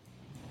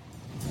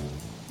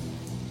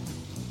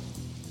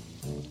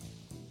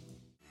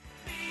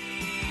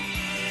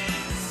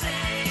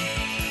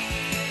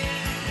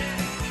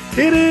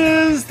 It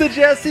is the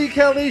Jesse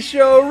Kelly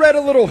Show. Read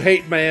a little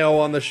hate mail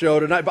on the show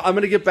tonight, but I'm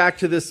going to get back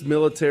to this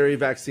military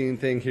vaccine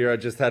thing here. I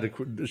just had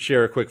to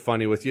share a quick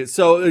funny with you.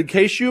 So in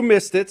case you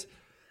missed it,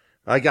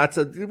 we got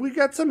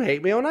some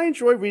hate mail, and I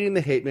enjoy reading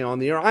the hate mail on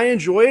the air. I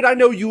enjoy it. I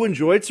know you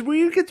enjoy it, so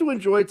we get to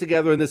enjoy it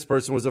together. And this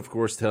person was, of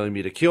course, telling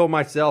me to kill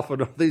myself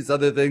and all these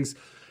other things.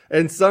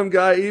 And some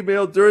guy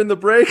emailed during the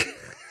break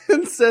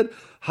and said,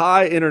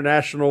 "Hi,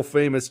 international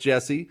famous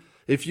Jesse.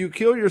 If you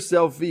kill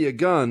yourself via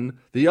gun,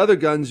 the other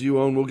guns you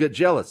own will get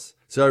jealous.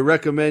 So I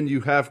recommend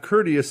you have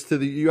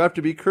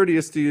to be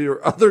courteous to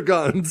your other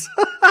guns."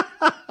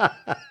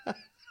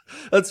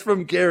 That's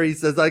from Gary.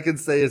 Says I can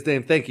say his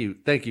name. Thank you,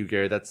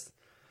 Gary. That's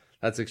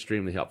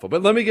extremely helpful.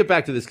 But let me get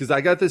back to this because I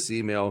got this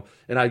email,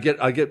 and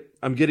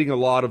I'm getting a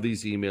lot of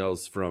these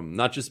emails from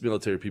not just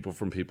military people,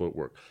 from people at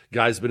work.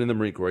 Guy's been in the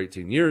Marine Corps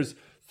 18 years.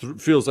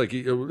 Feels like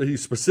he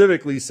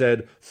specifically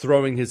said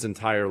throwing his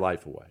entire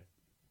life away.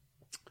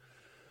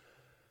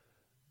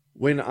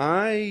 When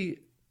I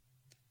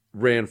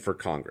ran for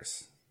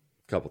Congress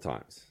a couple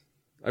times,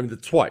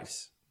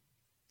 twice,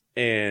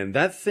 and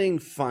that thing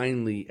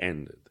finally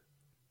ended,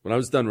 when I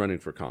was done running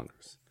for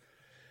Congress,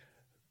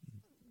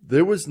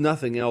 there was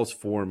nothing else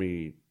for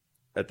me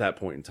at that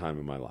point in time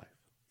in my life.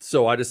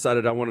 So I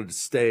decided I wanted to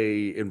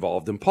stay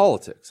involved in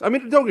politics.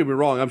 Don't get me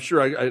wrong. I'm sure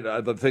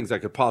I the things I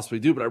could possibly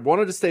do, but I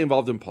wanted to stay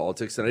involved in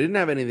politics, and I didn't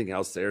have anything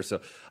else there.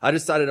 So I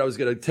decided I was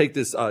going to take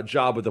this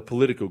job with a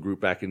political group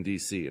back in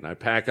D.C., and I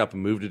pack up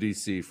and move to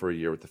D.C. for a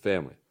year with the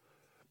family.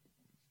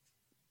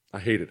 I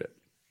hated it.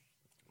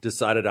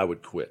 Decided I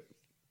would quit.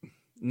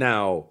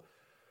 Now,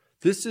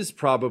 this is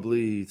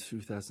probably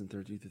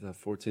 2013,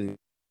 2014.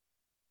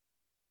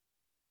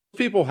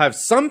 People have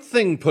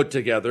something put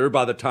together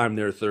by the time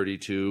they're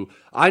 32.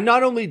 I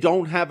not only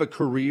don't have a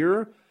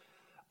career,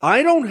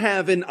 I don't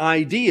have an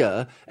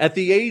idea at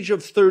the age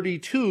of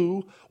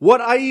 32 what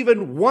I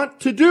even want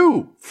to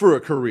do for a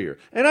career.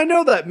 And I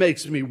know that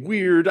makes me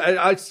weird.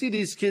 I see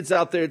these kids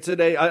out there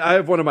today. I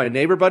have one of my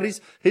neighbor buddies.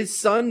 His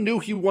son knew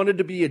he wanted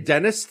to be a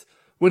dentist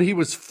when he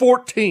was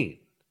 14.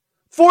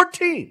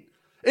 14!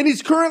 And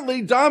he's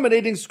currently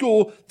dominating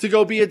school to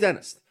go be a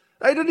dentist.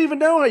 I didn't even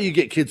know how you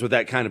get kids with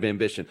that kind of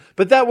ambition.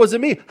 But that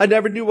wasn't me. I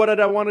never knew what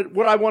I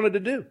wanted to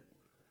do.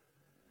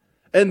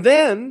 And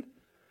then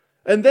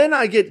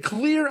I get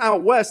clear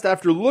out west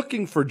after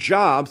looking for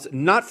jobs,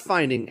 not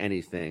finding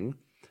anything.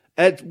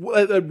 At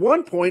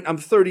one point, I'm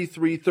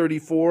 33,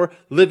 34,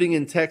 living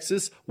in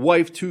Texas,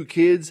 wife, 2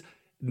 kids,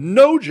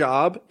 no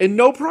job and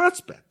no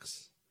prospects.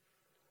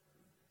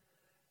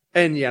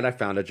 And yet I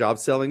found a job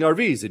selling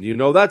RVs, and you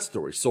know that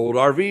story. Sold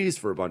RVs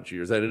for a bunch of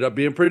years. I ended up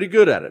being pretty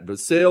good at it, but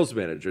sales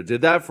manager.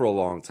 Did that for a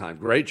long time.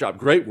 Great job,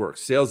 great work.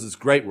 Sales is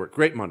great work,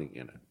 great money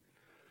in it.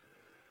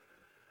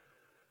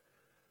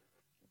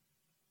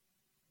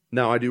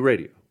 Now I do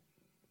radio.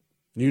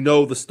 You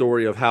know the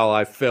story of how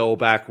I fell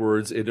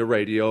backwards into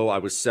radio. I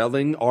was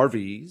selling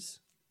RVs.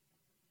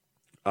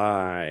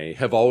 I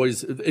have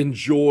always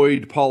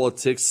enjoyed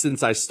politics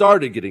since I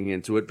started getting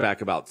into it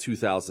back about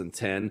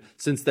 2010.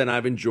 Since then,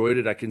 I've enjoyed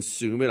it. I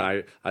consume it.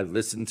 I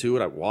listen to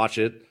it. I watch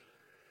it.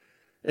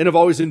 And I've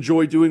always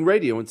enjoyed doing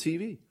radio and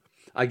TV.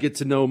 I get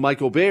to know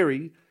Michael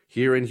Berry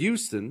here in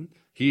Houston.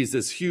 He's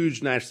this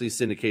huge nationally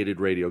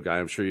syndicated radio guy.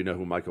 I'm sure you know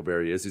who Michael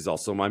Berry is. He's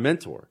also my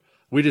mentor.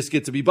 We just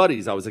get to be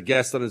buddies. I was a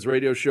guest on his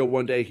radio show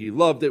one day. He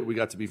loved it. We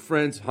got to be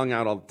friends, hung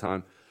out all the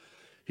time.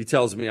 He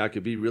tells me I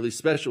could be really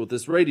special with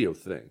this radio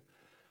thing,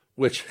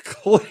 which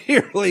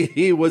clearly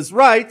he was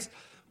right.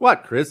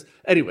 What, Chris?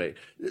 Anyway,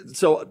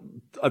 so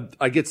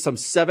I get some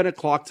 7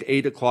 o'clock to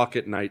 8 o'clock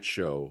at night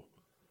show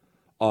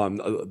on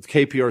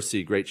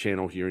KPRC, great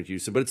channel here in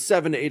Houston, but it's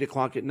 7 to 8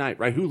 o'clock at night,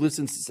 right? Who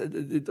listens?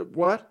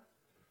 What?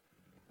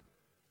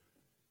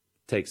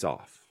 Takes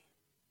off.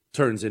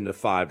 Turns into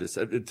 5 to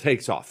 7. It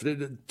takes off.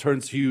 It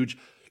turns huge.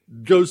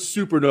 Goes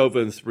supernova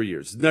in 3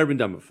 years. It's never been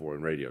done before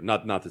in radio.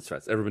 Not this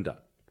fast. Ever been done.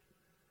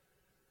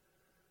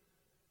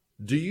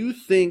 Do you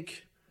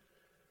think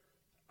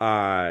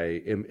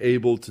I am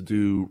able to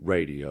do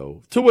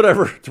radio to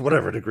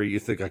whatever degree you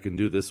think I can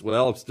do this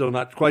well? I'm still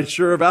not quite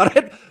sure about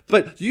it.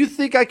 But do you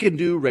think I can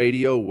do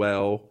radio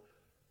well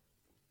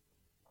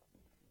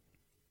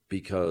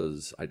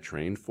because I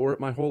trained for it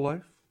my whole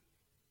life?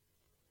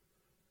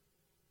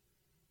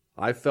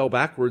 I fell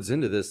backwards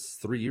into this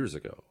 3 years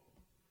ago.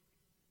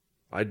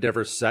 I'd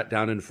never sat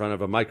down in front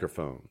of a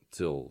microphone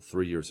till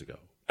 3 years ago,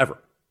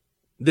 ever.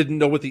 Didn't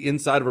know what the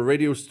inside of a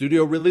radio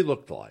studio really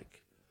looked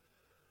like.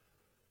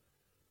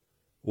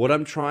 What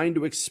I'm trying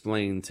to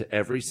explain to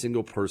every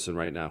single person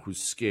right now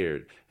who's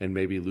scared and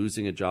maybe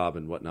losing a job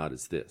and whatnot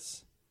is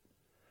this.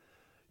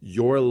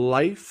 Your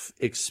life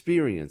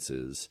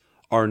experiences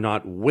are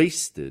not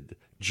wasted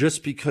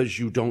just because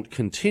you don't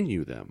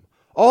continue them.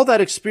 All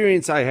that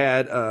experience I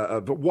had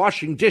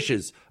washing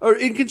dishes or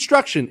in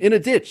construction in a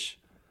ditch,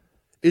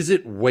 is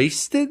it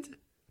wasted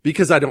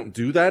because I don't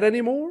do that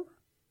anymore?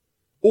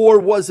 Or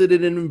was it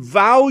an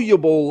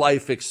invaluable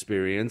life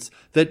experience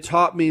that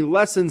taught me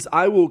lessons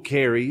I will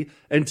carry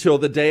until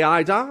the day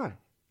I die?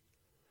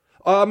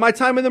 My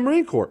time in the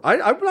Marine Corps.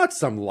 I'm not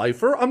some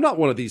lifer. I'm not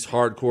one of these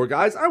hardcore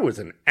guys. I was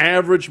an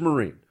average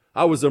Marine.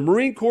 I was a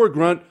Marine Corps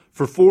grunt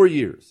for 4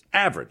 years.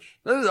 Average.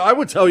 I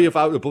would tell you if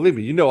I, believe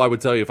me, I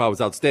would tell you if I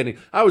was outstanding.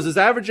 I was as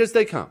average as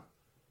they come.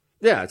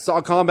 Yeah, it's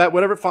all combat,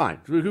 whatever,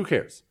 fine. Who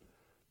cares?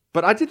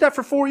 But I did that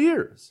for 4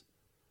 years.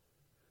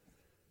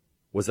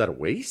 Was that a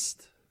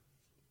waste?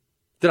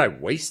 Did I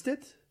waste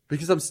it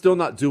because I'm still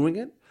not doing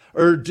it?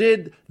 Or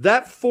did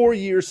that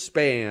 4-year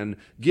span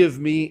give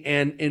me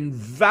an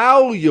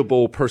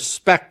invaluable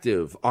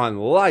perspective on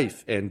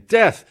life and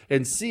death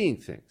and seeing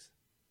things?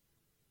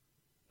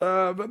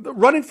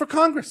 Running for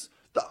Congress.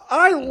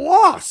 I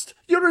lost.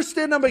 You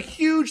understand I'm a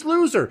huge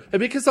loser. And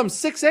because I'm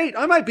 6'8",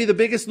 I might be the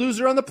biggest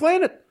loser on the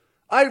planet.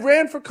 I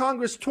ran for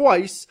Congress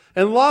twice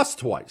and lost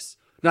twice.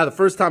 Now, the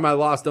first time I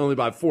lost only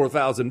by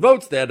 4,000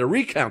 votes. They had to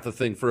recount the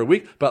thing for a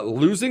week. But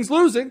losing's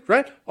losing,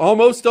 right?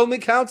 Almost only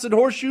counts in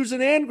horseshoes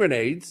and hand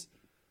grenades.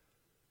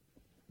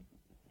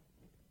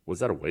 Was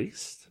that a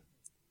waste?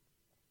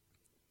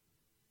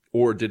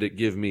 Or did it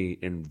give me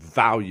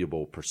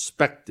invaluable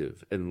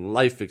perspective and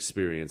life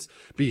experience,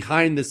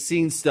 behind the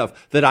scenes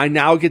stuff that I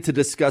now get to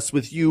discuss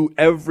with you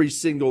every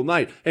single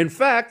night? In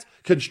fact,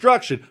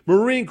 construction,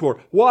 Marine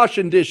Corps,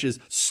 washing dishes,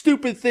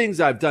 stupid things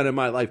I've done in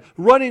my life,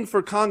 running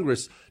for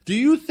Congress. Do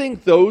you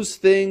think those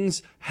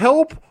things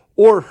help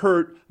or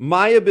hurt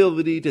my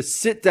ability to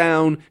sit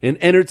down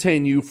and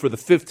entertain you for the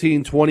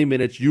 15, 20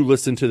 minutes you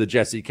listen to the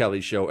Jesse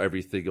Kelly Show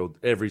every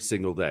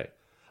single day?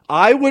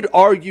 I would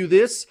argue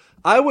this.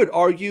 I would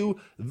argue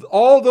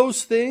all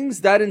those things,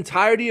 that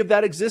entirety of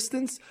that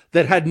existence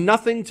that had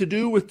nothing to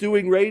do with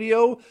doing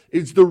radio,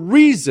 is the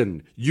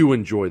reason you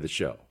enjoy the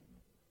show.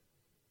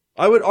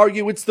 I would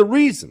argue it's the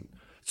reason.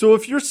 So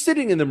if you're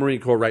sitting in the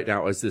Marine Corps right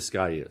now, as this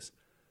guy is,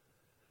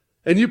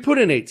 and you put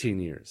in 18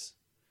 years,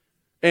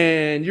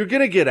 and you're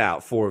going to get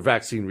out for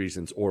vaccine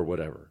reasons or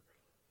whatever,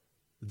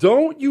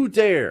 don't you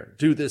dare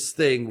do this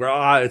thing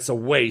where, it's a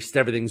waste,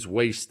 everything's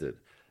wasted.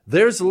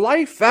 There's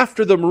life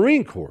after the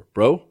Marine Corps,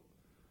 bro.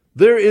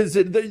 There is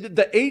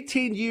the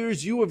 18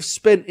 years you have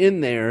spent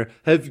in there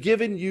have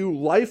given you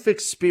life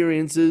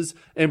experiences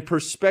and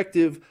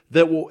perspective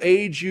that will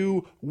aid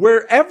you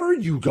wherever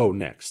you go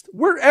next,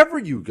 wherever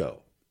you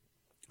go.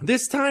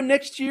 This time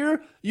next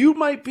year, you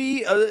might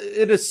be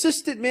an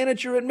assistant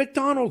manager at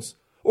McDonald's,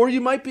 or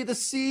you might be the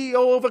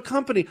CEO of a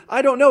company.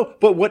 I don't know.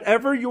 But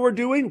whatever you're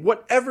doing,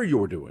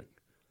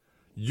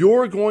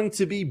 you're going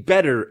to be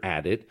better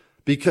at it,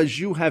 because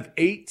you have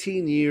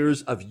 18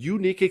 years of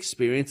unique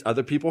experience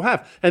other people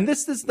have. And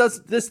this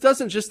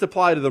doesn't just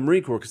apply to the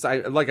Marine Corps,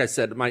 because like I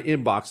said, my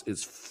inbox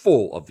is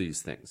full of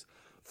these things.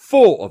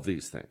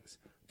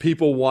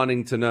 People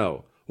wanting to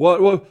know,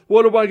 what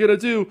am I going to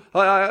do?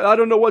 I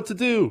don't know what to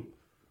do.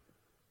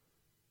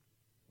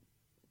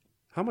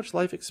 How much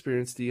life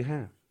experience do you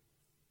have?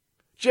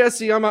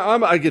 Jesse,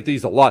 I get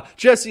these a lot.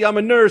 Jesse, I'm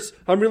a nurse.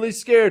 I'm really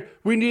scared.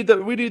 We need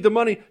the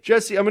money.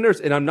 Jesse, I'm a nurse.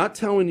 And I'm not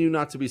telling you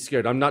not to be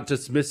scared. I'm not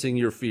dismissing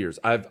your fears.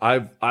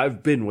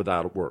 I've been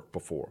without work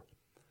before.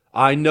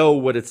 I know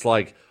what it's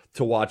like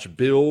to watch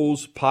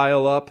bills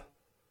pile up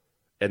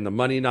and the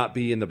money not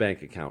be in the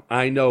bank account.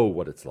 I know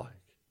what it's like.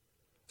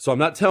 So I'm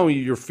not telling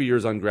you your fear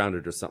is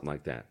ungrounded or something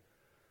like that.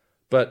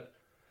 But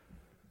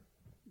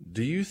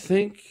do you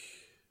think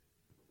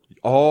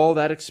all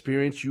that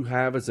experience you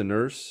have as a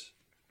nurse,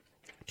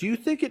 do you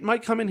think it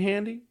might come in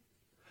handy?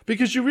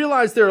 Because you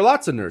realize there are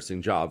lots of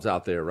nursing jobs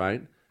out there,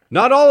 right?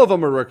 Not all of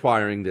them are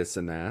requiring this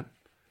and that.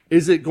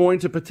 Is it going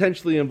to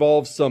potentially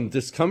involve some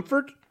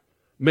discomfort?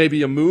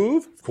 Maybe a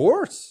move? Of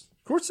course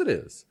it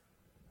is.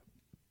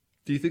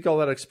 Do you think all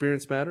that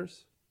experience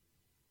matters?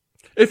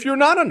 If you're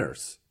not a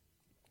nurse,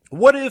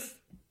 what if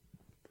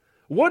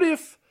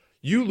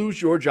you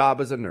lose your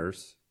job as a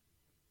nurse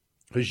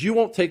because you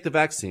won't take the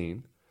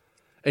vaccine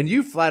and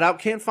you flat out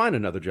can't find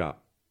another job?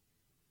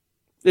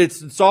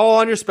 It's all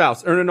on your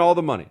spouse, earning all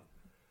the money.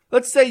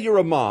 Let's say you're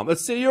a mom.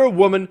 Let's say you're a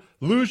woman,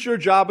 lose your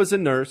job as a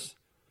nurse.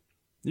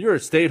 You're a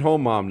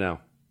stay-at-home mom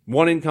now.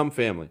 one income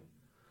family.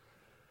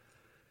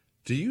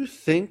 Do you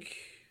think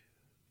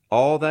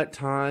all that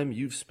time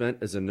you've spent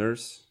as a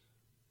nurse,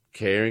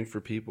 caring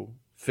for people,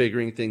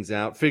 figuring things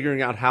out,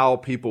 figuring out how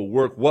people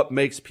work, what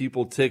makes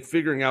people tick,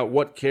 figuring out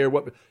what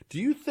do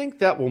you think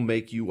that will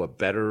make you a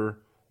better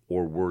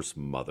or worse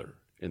mother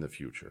in the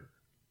future?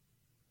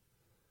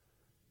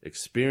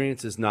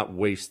 Experience is not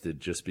wasted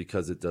just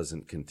because it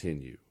doesn't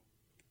continue.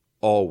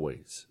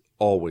 Always,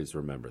 always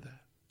remember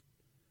that.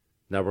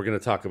 Now we're going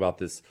to talk about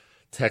this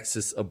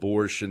Texas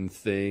abortion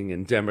thing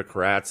and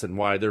Democrats and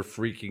why they're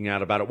freaking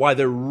out about it, why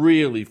they're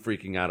really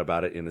freaking out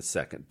about it in a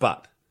second.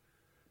 But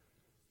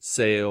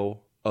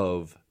sale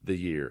of the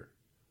year.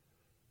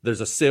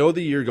 There's a sale of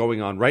the year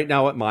going on right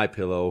now at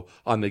MyPillow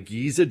on the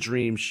Giza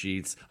Dream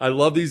Sheets. I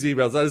love these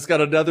emails. I just got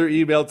another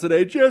email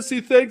today.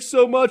 Jesse, thanks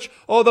so much.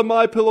 All the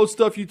MyPillow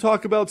stuff you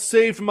talk about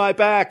saved my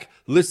back.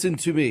 Listen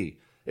to me.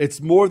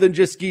 It's more than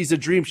just Giza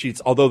Dream Sheets,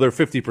 although they're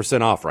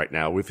 50% off right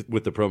now with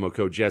the promo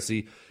code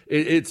Jesse.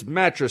 It's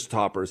mattress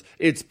toppers.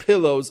 It's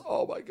pillows.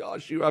 Oh, my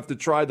gosh. You have to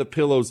try the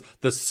pillows,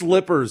 the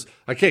slippers.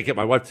 I can't get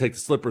my wife to take the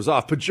slippers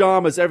off.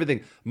 Pajamas,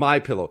 everything.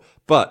 MyPillow.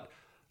 But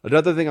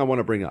another thing I want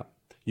to bring up.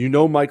 You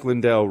know Mike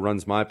Lindell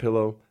runs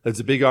MyPillow. There's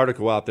a big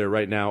article out there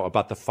right now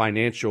about the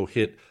financial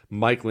hit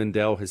Mike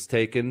Lindell has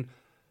taken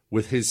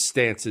with his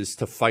stances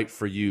to fight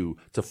for you,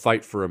 to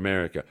fight for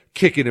America,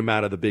 kicking him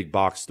out of the big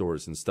box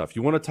stores and stuff.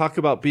 You want to talk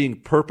about being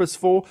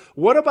purposeful?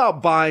 What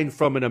about buying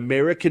from an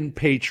American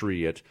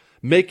patriot,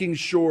 making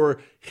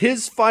sure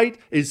his fight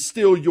is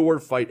still your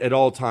fight at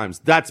all times?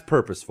 That's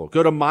purposeful.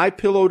 Go to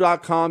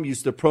MyPillow.com,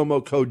 use the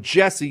promo code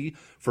Jesse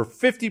for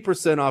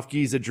 50% off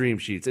Giza Dream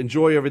Sheets.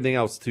 Enjoy everything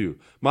else too.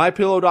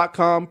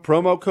 MyPillow.com,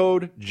 promo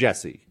code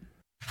Jesse.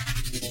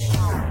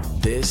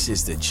 This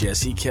is the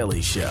Jesse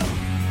Kelly Show.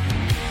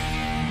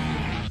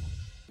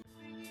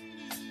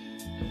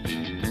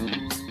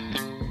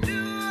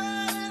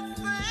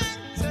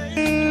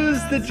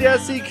 The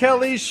Jesse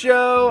Kelly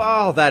Show.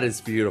 Oh, that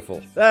is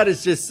beautiful. That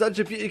is just such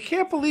a you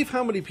can't believe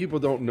how many people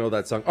don't know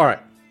that song. All right.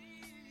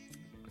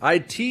 I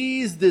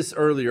teased this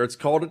earlier. It's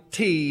called a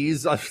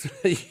tease.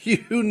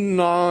 You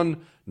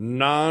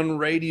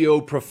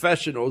non-radio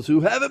professionals who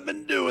haven't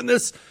been doing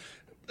this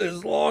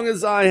as long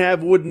as I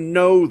have wouldn't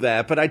know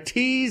that. But I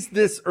teased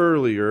this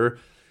earlier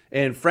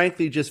and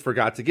frankly just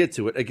forgot to get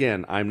to it.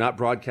 Again, I'm not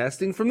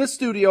broadcasting from the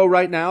studio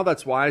right now.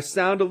 That's why I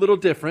sound a little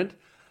different.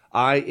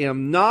 I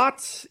am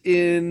not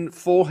in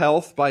full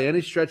health by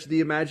any stretch of the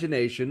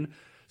imagination.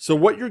 So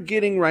what you're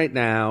getting right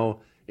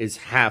now is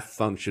half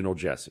functional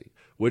Jesse,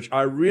 which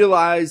I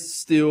realize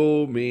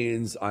still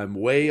means I'm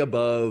way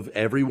above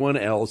everyone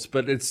else,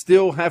 but it's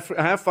still half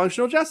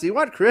functional Jesse.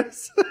 What,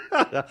 Chris?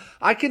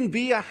 I can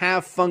be a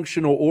half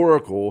functional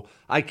Oracle.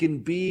 I can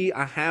be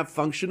a half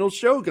functional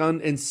Shogun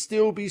and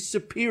still be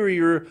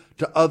superior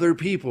to other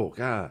people.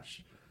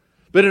 Gosh.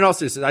 But in all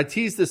seriousness, I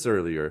teased this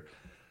earlier.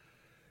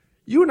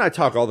 You and I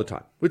talk all the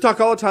time. We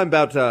talk all the time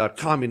about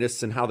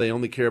communists and how they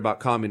only care about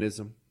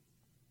communism.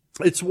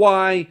 It's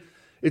why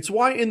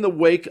in the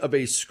wake of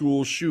a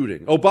school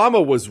shooting,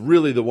 Obama was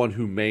really the one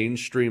who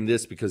mainstreamed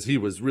this because he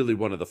was really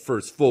one of the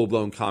first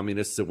full-blown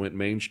communists that went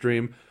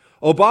mainstream.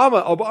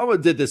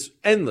 Obama did this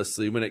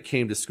endlessly when it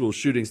came to school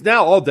shootings.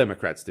 Now all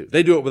Democrats do.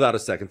 They do it without a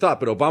second thought.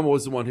 But Obama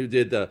was the one who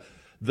did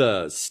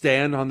the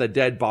stand on the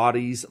dead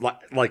bodies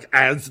like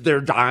as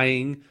they're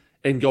dying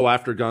and go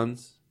after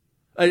guns.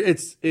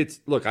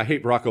 Look, I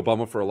hate Barack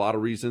Obama for a lot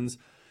of reasons.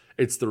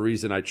 It's the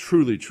reason I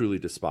truly, truly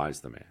despise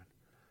the man.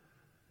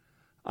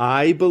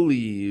 I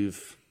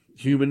believe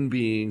human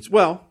beings,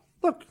 well,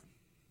 look,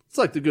 it's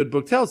like the good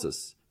book tells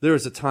us. There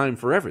is a time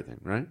for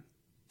everything, right?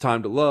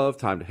 Time to love,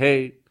 time to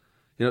hate,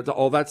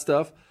 all that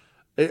stuff.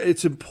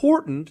 It's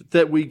important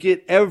that we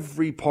get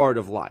every part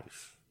of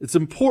life. It's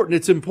important.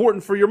 It's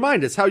important for your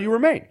mind. It's how you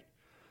remain.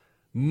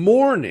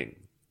 Mourning,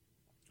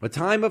 a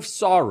time of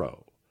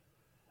sorrow,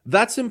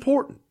 that's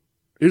important.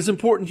 It is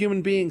important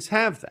human beings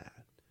have that.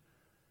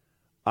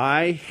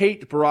 I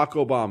hate Barack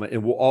Obama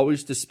and will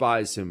always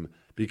despise him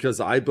because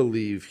I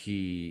believe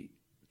he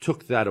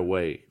took that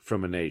away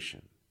from a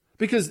nation.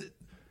 Because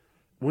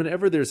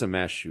whenever there's a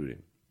mass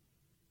shooting,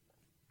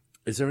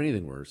 is there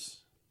anything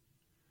worse?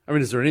 I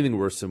mean, is there anything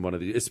worse than one of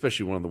the,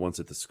 especially one of the ones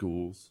at the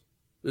schools?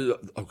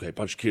 Okay, a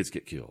bunch of kids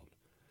get killed.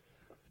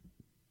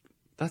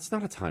 That's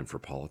not a time for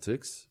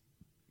politics.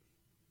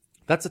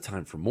 That's a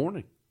time for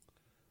mourning.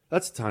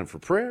 That's a time for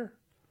prayer.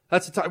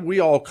 That's the time we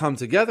all come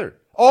together.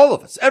 All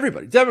of us,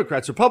 everybody,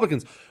 Democrats,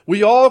 Republicans,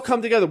 we all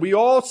come together. We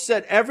all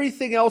set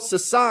everything else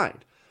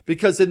aside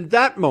because in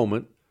that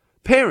moment,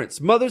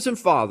 parents, mothers, and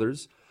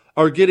fathers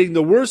are getting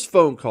the worst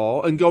phone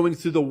call and going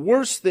through the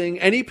worst thing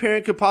any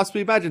parent could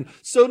possibly imagine.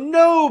 So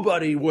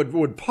nobody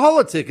would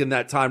politic in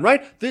that time,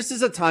 right? This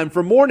is a time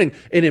for mourning,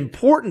 an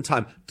important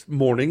time.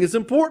 Mourning is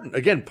important.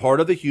 Again,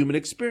 part of the human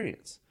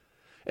experience.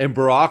 And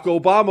Barack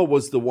Obama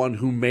was the one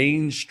who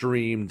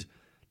mainstreamed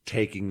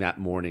taking that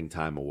mourning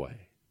time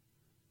away.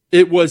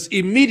 It was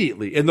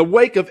immediately, in the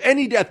wake of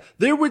any death,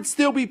 there would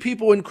still be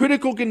people in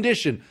critical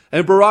condition,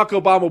 and Barack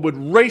Obama would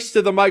race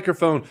to the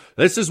microphone.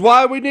 This is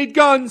why we need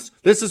guns.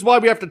 This is why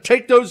we have to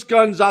take those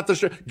guns off the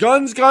street.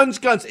 Guns, guns,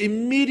 guns.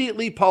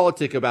 Immediately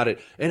politic about it.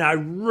 And I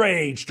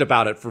raged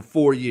about it for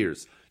 4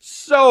 years.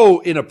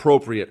 So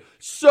inappropriate,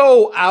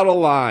 so out of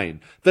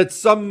line that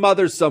some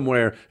mother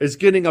somewhere is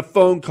getting a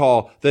phone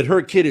call that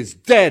her kid is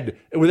dead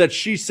and that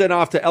she sent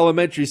off to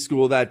elementary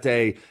school that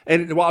day.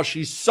 And while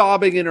she's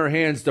sobbing in her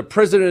hands, the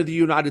president of the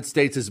United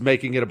States is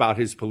making it about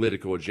his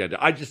political agenda.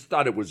 I just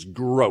thought it was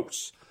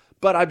gross.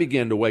 But I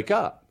began to wake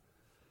up.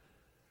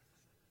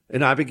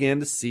 And I began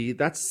to see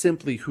that's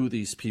simply who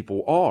these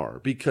people are,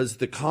 because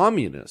the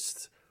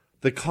communists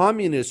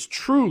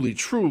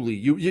truly,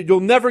 you'll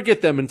never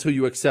get them until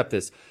you accept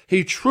this.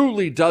 He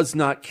truly does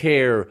not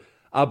care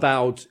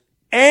about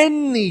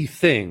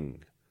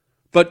anything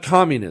but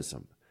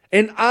communism.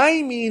 And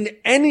I mean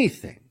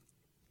anything.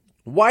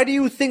 Why do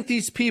you think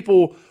these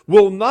people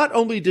will not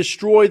only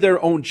destroy their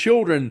own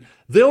children,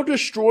 they'll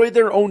destroy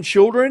their own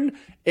children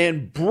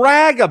and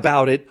brag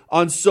about it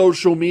on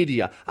social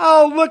media?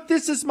 Oh, look,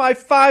 this is my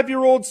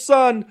 5-year-old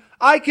son.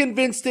 I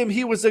convinced him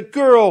he was a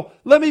girl.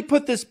 Let me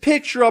put this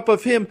picture up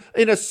of him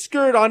in a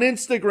skirt on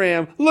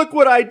Instagram. Look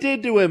what I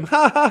did to him.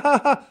 Ha ha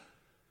ha ha.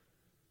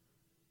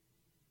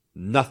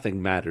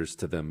 Nothing matters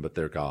to them but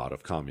their god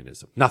of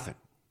communism. Nothing.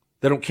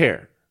 They don't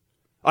care.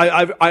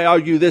 I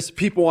argue this.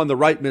 People on the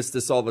right miss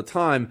this all the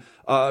time.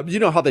 You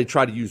know how they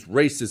try to use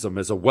racism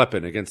as a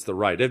weapon against the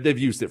right. They've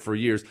used it for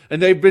years, and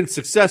they've been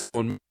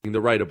successful in making the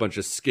right a bunch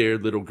of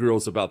scared little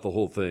girls about the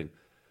whole thing.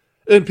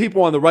 And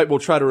people on the right will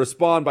try to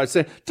respond by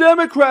saying,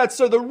 Democrats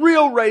are the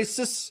real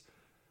racists.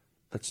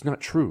 That's not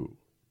true.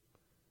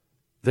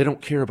 They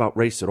don't care about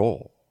race at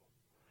all.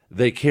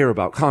 They care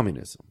about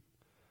communism.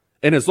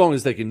 And as long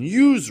as they can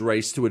use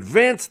race to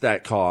advance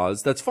that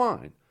cause, that's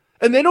fine.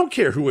 And they don't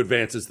care who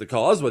advances the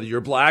cause, whether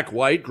you're black,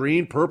 white,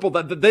 green, purple,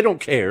 they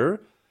don't care.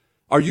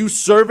 Are you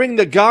serving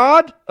the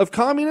god of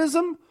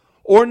communism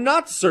or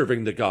not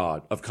serving the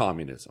god of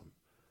communism?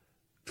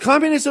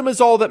 Communism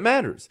is all that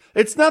matters.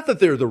 It's not that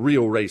they're the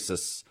real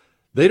racists.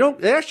 They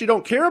actually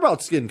don't care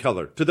about skin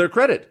color, to their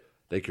credit.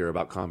 They care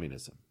about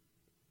communism.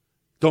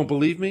 Don't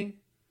believe me?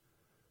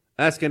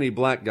 Ask any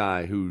black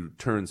guy who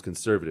turns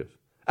conservative.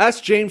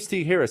 Ask James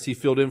T. Harris. He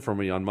filled in for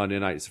me on Monday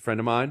night. He's a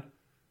friend of mine.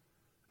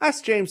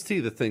 Ask James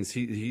T. the things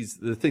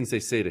the things they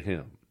say to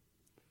him.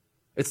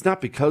 It's not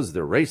because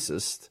they're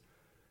racist.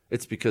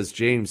 It's because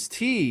James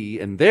T.,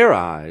 in their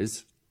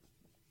eyes,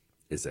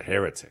 is a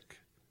heretic.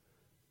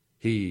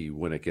 He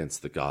went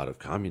against the god of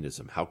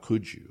communism. How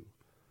could you?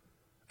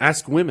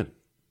 Ask women.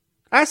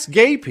 Ask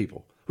gay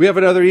people. We have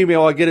another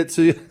email. I'll get it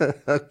to you.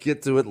 I'll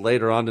get to it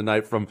later on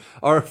tonight from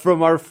our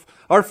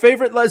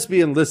favorite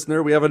lesbian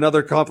listener. We have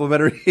another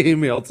complimentary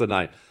email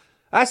tonight.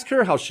 Ask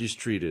her how she's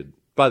treated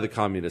by the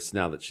communists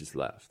now that she's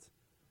left.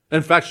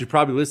 In fact, she's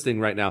probably listening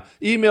right now.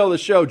 Email the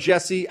show,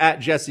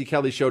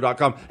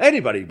 Jesse@JesseKellyShow.com.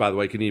 Anybody, by the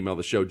way, can email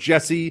the show,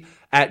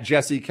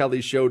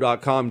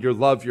 Jesse@JesseKellyShow.com. Your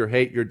love, your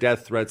hate, your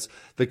death threats.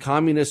 The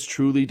communist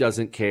truly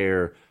doesn't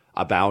care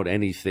about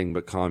anything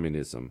but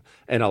communism.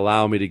 And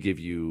allow me to give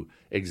you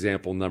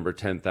example number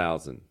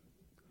 10,000.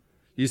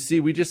 You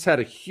see, we just had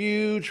a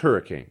huge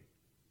hurricane.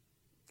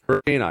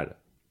 Hurricane Ida.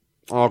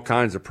 All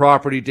kinds of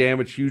property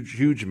damage,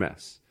 huge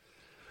mess.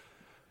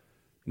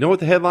 You know what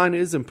the headline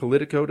is in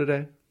Politico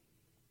today?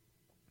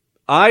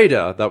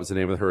 Ida, that was the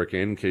name of the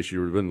hurricane, in case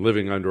you've been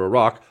living under a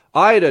rock.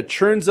 Ida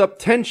churns up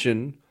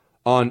tension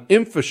on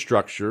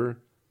infrastructure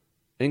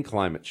and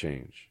climate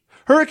change.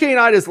 Hurricane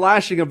Ida's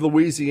lashing of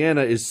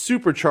Louisiana is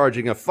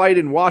supercharging a fight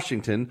in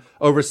Washington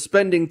over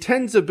spending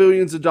tens of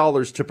billions of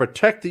dollars to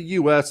protect the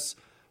U.S.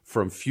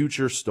 from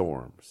future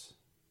storms.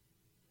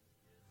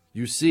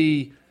 You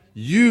see,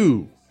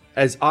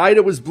 as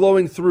Ida was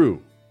blowing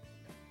through,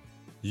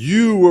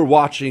 you were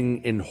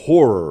watching in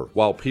horror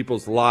while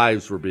people's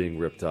lives were being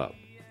ripped up.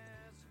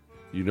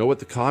 You know what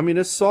the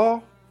communists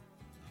saw?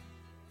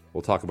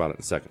 We'll talk about it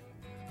in a second.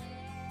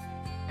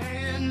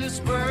 And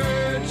this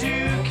bird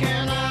you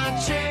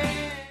cannot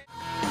change.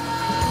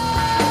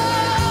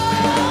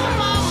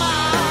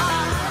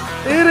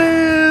 It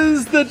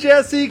is the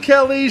Jesse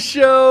Kelly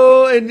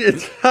Show, and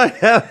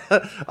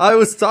I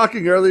was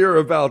talking earlier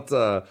about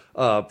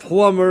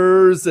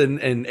plumbers and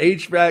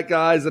HVAC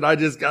guys, and I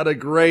just got a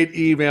great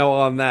email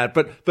on that.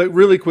 But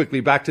really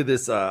quickly, back to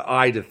this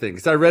Ida thing,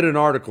 because I read an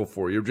article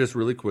for you just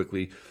really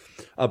quickly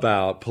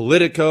about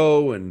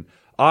Politico and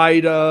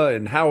Ida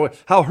and how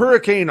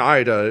Hurricane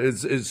Ida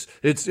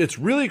it's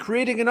really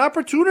creating an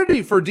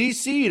opportunity for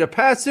DC to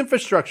pass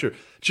infrastructure.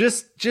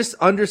 Just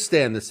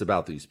understand this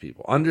about these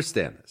people.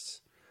 Understand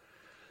this.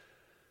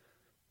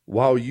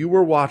 While you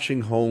were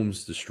watching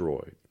homes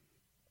destroyed,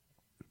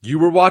 you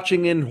were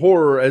watching in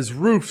horror as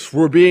roofs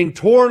were being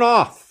torn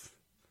off.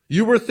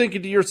 You were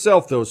thinking to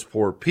yourself, those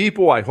poor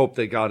people, I hope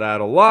they got out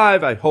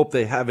alive. I hope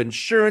they have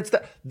insurance.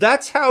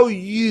 That's how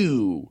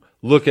you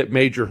look at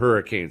major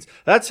hurricanes.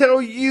 That's how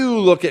you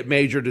look at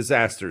major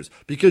disasters,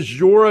 because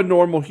you're a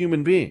normal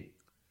human being.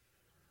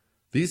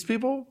 These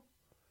people,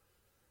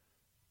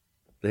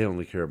 They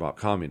only care about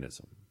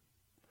communism.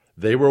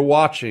 They were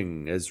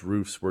watching as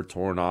roofs were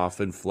torn off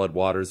and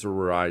floodwaters were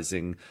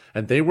rising,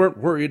 and they weren't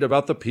worried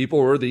about the people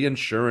or the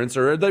insurance,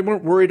 or they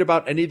weren't worried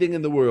about anything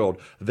in the world.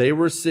 They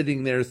were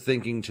sitting there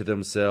thinking to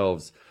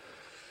themselves,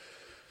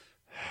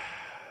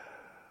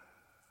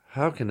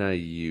 how can I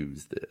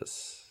use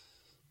this?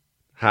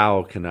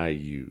 How can I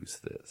use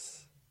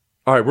this?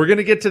 All right, we're going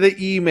to get to the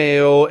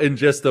email in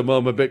just a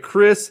moment, but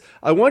Chris,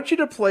 I want you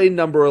to play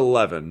number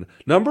 11.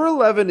 Number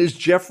 11 is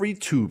Jeffrey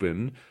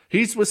Toobin.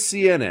 He's with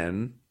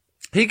CNN.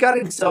 He got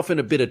himself in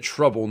a bit of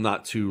trouble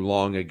not too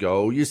long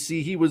ago. You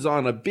see, he was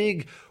on a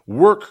big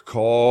work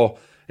call,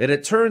 and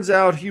it turns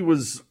out he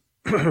was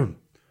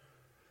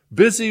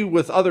busy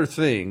with other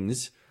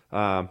things.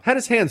 Had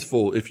his hands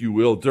full, if you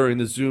will, during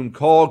the Zoom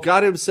call,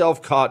 got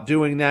himself caught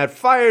doing that,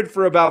 fired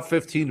for about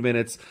 15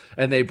 minutes,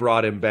 and they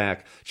brought him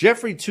back.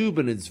 Jeffrey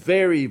Toobin is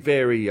very,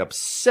 very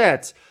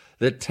upset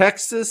that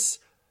Texas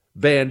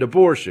banned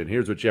abortion.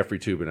 Here's what Jeffrey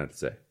Toobin had to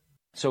say.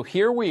 So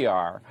here we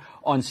are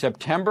on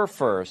September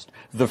 1st,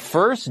 the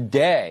first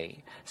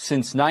day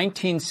since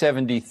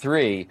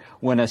 1973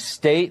 when a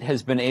state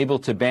has been able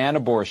to ban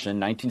abortion.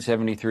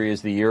 1973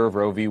 is the year of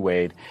Roe v.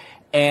 Wade.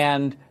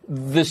 And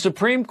the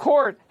Supreme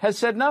Court has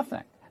said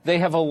nothing. They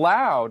have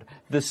allowed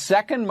the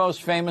second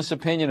most famous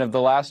opinion of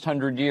the last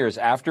 100 years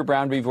after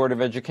Brown v. Board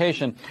of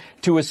Education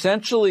to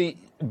essentially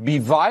be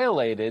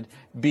violated,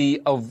 be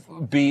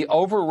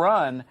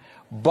overrun,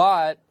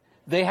 but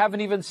they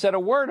haven't even said a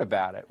word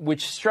about it,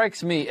 which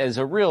strikes me as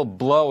a real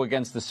blow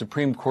against the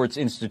Supreme Court's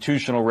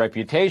institutional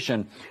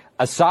reputation,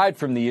 aside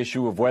from the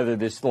issue of whether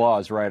this law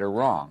is right or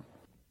wrong.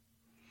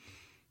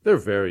 They're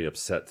very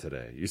upset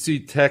today. You see,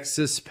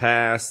 Texas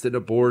passed an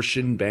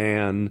abortion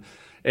ban,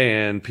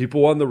 and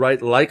people on the right,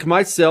 like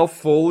myself,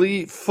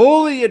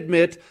 fully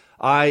admit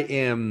I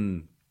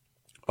am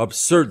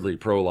absurdly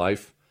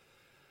pro-life.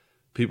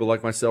 People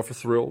like myself are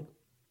thrilled.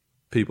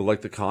 People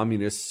like the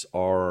communists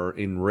are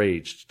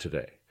enraged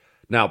today.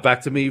 Now,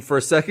 back to me for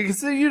a second,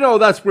 because you know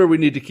that's where we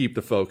need to keep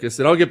the focus.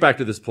 And I'll get back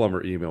to this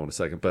plumber email in a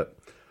second, but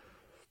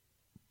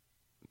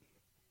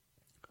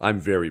I'm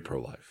very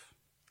pro-life.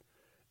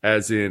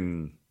 As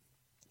in,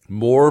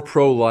 more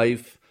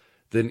pro-life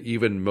than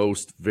even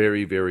most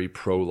very, very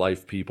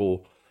pro-life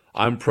people.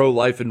 I'm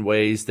pro-life in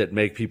ways that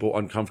make people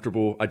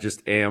uncomfortable. I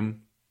just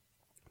am.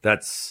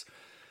 That's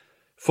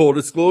full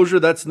disclosure.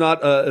 That's not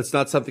it's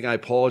not something I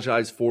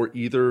apologize for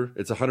either.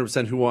 It's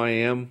 100% who I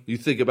am. You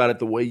think about it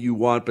the way you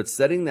want, but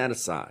setting that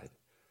aside,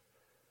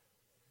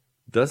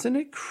 doesn't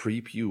it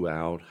creep you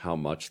out how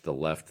much the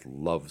left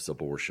loves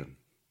abortion?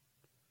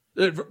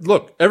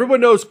 Look,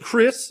 everyone knows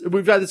Chris.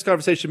 We've had this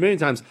conversation many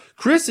times.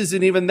 Chris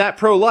isn't even that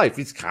pro-life.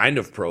 He's kind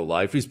of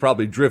pro-life. He's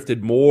probably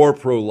drifted more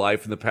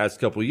pro-life in the past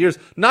couple of years.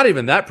 Not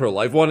even that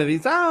pro-life. One of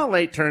these,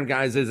 late-term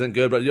guys isn't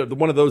good, but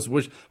one of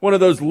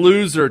those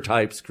loser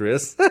types,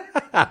 Chris.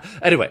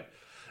 Anyway,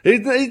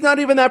 he's not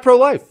even that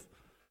pro-life.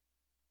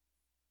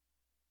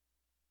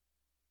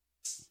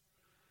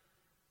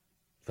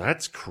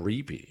 That's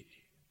creepy.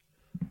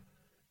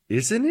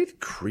 Isn't it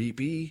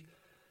creepy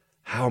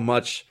how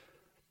much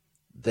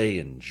they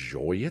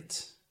enjoy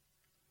it?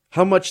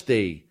 How much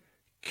they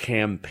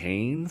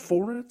campaign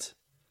for it?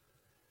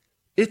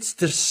 It's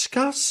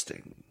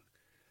disgusting.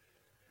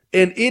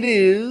 And it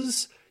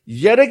is,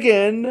 yet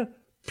again,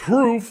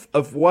 proof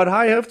of what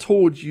I have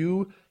told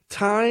you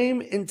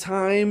time and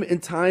time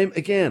and time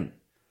again.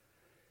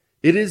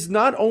 It is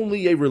not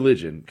only a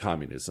religion,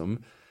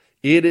 communism,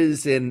 it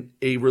is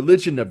a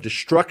religion of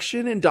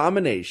destruction and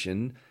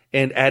domination,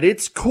 and at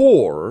its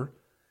core,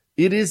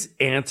 it is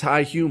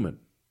anti-human.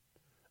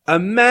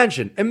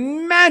 Imagine,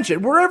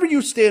 wherever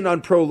you stand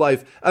on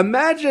pro-life,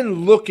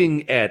 imagine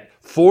looking at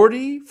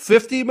 40,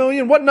 50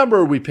 million, what number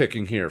are we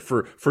picking here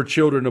for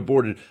children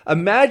aborted?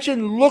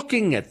 Imagine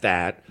looking at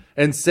that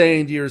and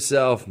saying to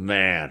yourself,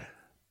 man,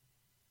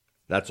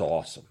 that's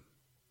awesome.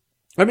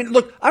 I mean,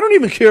 look, I don't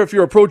even care if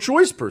you're a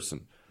pro-choice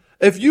person.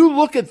 If you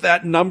look at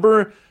that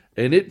number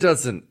and it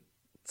doesn't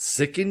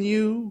sicken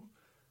you,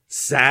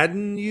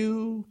 sadden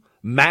you,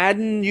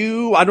 madden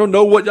you, I don't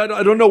know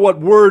what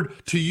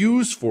word to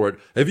use for it.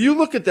 If you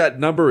look at that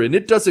number and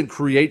it doesn't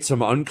create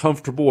some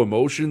uncomfortable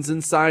emotions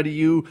inside of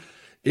you,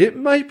 it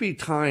might be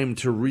time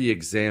to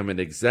re-examine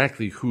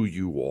exactly who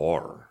you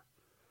are.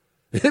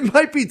 It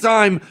might be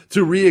time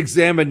to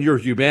re-examine your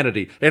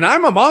humanity. And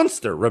I'm a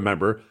monster,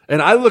 remember?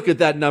 And I look at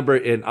that number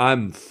and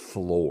I'm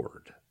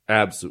floored.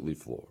 Absolutely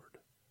floored.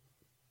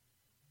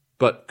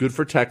 But good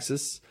for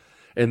Texas.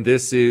 And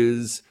this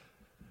is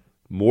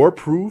more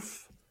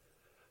proof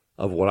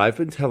of what I've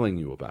been telling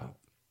you about.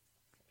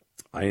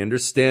 I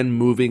understand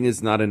moving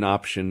is not an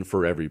option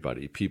for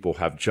everybody. People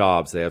have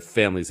jobs, they have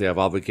families, they have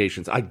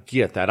obligations. I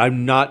get that.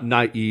 I'm not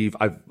naive.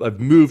 I've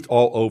moved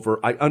all over.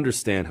 I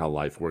understand how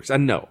life works. I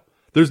know.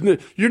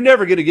 You're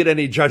never going to get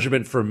any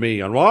judgment from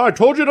me on, well, I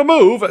told you to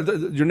move.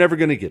 You're never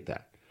going to get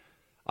that.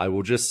 I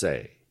will just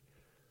say,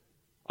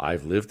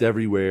 I've lived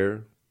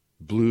everywhere,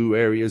 blue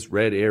areas,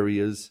 red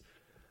areas.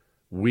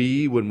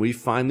 When we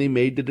finally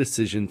made the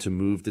decision to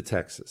move to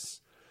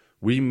Texas,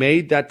 We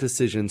made that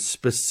decision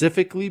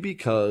specifically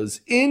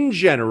because, in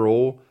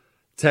general,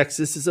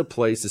 Texas is a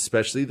place,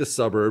 especially the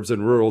suburbs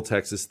and rural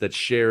Texas, that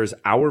shares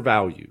our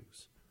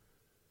values.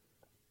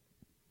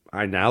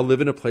 I now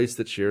live in a place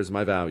that shares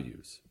my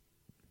values.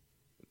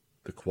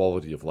 The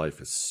quality of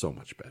life is so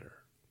much better.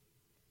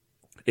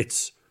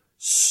 It's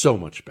so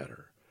much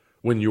better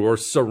when you're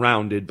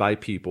surrounded by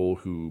people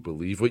who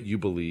believe what you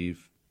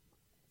believe,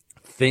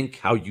 think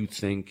how you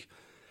think,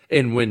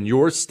 and when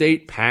your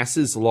state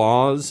passes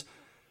laws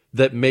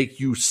that make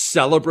you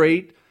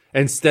celebrate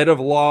instead of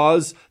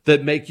laws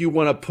that make you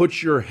want to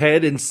put your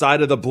head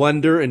inside of the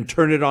blender and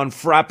turn it on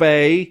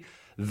frappe,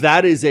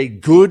 that is a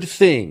good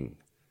thing.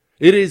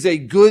 It is a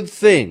good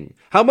thing.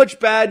 How much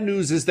bad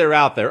news is there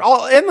out there?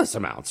 Endless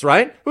amounts,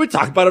 right? We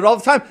talk about it all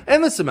the time.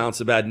 Endless amounts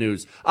of bad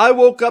news. I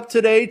woke up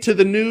today to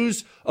the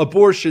news,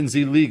 abortion's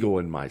illegal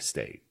in my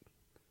state.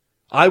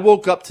 I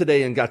woke up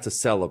today and got to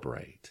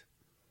celebrate.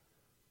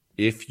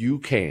 If you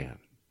can,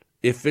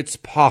 if it's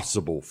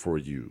possible for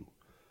you,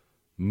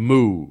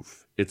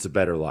 move. It's a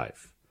better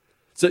life.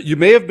 So you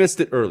may have missed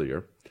it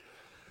earlier.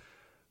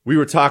 We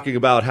were talking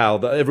about how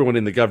everyone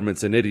in the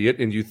government's an idiot,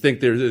 and you think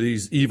they're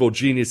these evil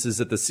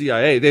geniuses at the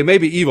CIA. They may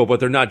be evil, but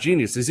they're not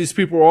geniuses. These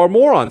people are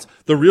morons.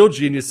 The real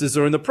geniuses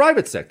are in the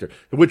private sector,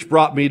 which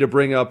brought me to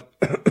bring up,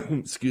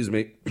 excuse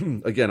me,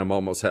 again, I'm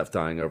almost half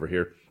dying over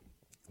here,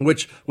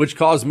 which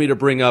caused me to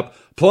bring up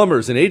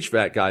plumbers and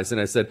HVAC guys.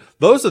 And I said,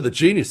 those are the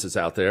geniuses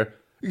out there.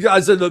 You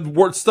guys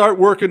start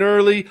working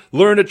early,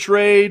 learn a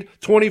trade,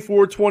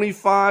 24,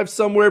 25,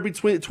 somewhere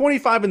between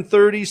 25 and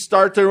 30,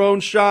 start their own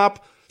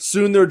shop.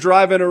 Soon they're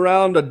driving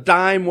around a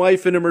dime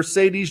wife in a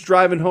Mercedes,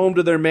 driving home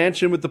to their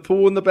mansion with the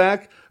pool in the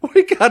back.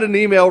 We got an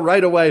email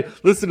right away.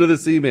 Listen to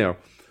this email.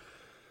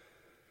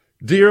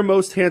 Dear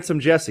most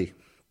handsome Jesse,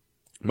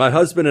 my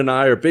husband and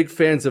I are big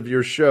fans of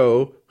your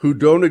show who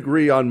don't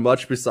agree on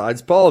much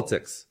besides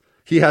politics.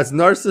 He has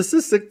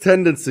narcissistic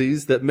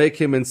tendencies that make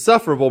him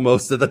insufferable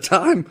most of the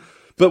time,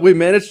 but we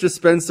managed to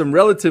spend some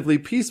relatively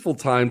peaceful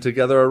time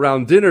together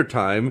around dinner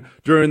time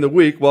during the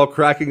week while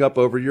cracking up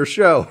over your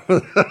show.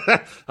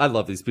 I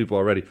love these people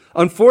already.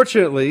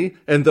 Unfortunately,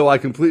 and though I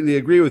completely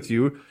agree with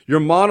you,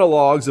 your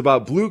monologues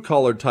about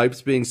blue-collar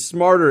types being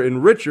smarter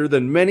and richer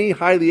than many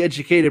highly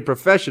educated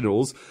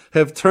professionals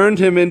have turned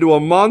him into a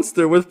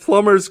monster with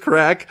plumber's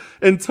crack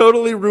and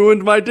totally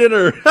ruined my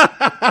dinner.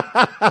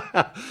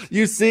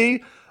 You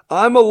see,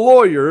 I'm a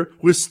lawyer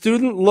with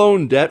student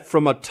loan debt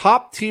from a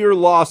top-tier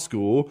law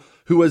school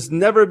who has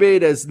never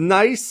made as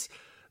nice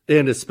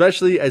and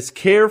especially as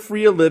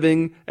carefree a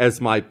living as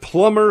my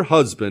plumber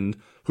husband,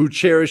 who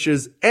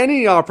cherishes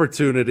any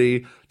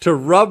opportunity to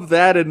rub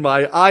that in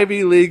my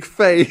Ivy League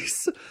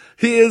face.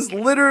 He is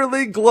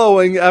literally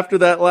glowing after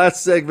that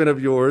last segment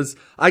of yours.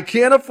 I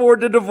can't afford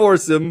to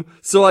divorce him,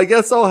 so I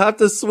guess I'll have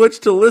to switch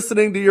to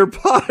listening to your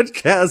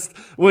podcast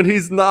when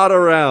he's not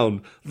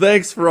around.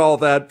 Thanks for all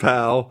that,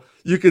 pal.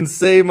 You can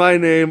say my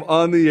name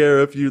on the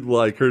air if you'd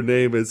like. Her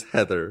name is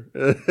Heather.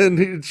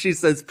 And she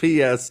says,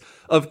 P.S.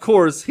 Of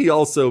course, he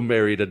also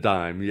married a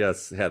dime.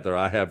 Yes, Heather,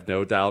 I have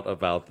no doubt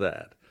about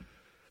that.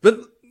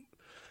 But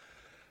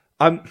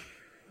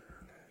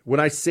when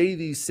I say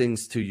these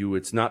things to you,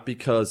 it's not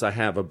because I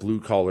have a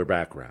blue-collar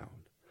background.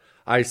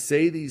 I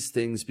say these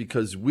things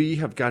because we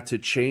have got to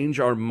change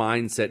our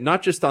mindset,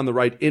 not just on the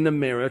right, in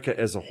America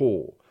as a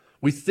whole.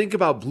 We think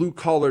about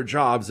blue-collar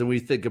jobs and we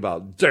think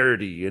about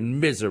dirty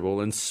and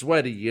miserable and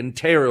sweaty and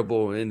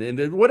terrible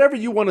and whatever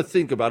you want to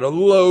think about, a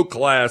low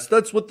class.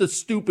 That's what the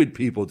stupid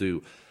people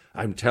do.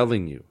 I'm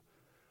telling you,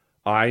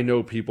 I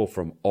know people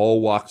from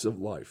all walks of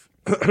life,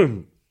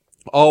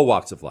 all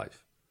walks of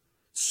life,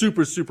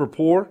 super, super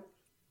poor,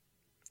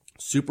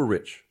 super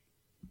rich.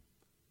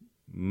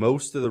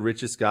 Most of the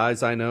richest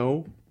guys I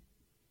know,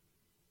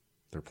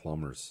 they're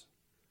plumbers.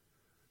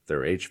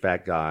 They're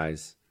HVAC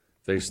guys.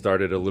 They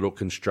started a little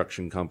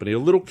construction company, a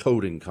little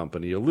coding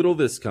company, a little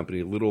this company,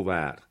 a little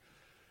that.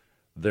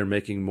 They're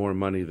making more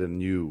money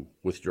than you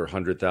with your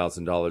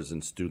 $100,000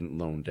 in student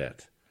loan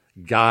debt.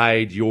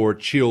 Guide your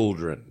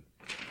children.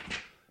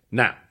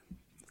 Now,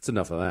 that's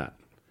enough of that.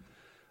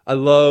 I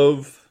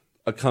love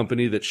a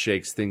company that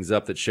shakes things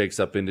up, that shakes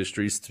up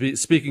industries.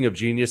 Speaking of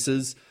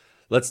geniuses,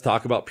 let's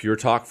talk about Pure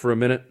Talk for a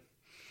minute.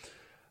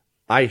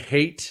 I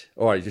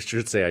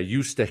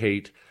used to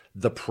hate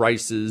the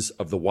prices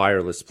of the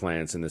wireless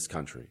plans in this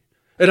country.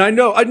 And I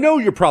know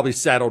you're probably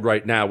saddled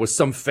right now with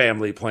some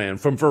family plan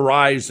from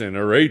Verizon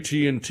or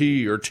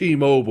AT&T or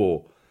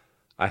T-Mobile.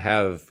 I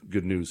have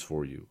good news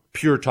for you.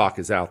 Pure Talk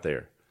is out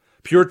there.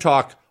 Pure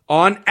Talk,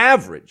 on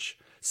average,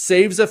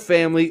 saves a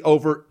family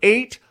over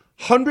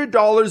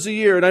 $800 a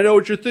year. And I know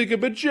what you're thinking,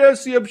 but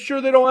Jesse, I'm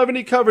sure they don't have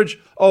any coverage.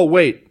 Oh,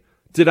 wait.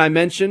 Did I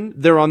mention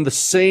they're on the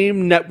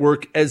same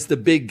network as the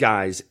big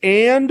guys?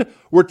 And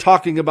we're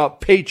talking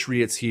about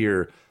patriots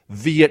here.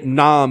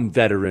 Vietnam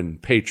veteran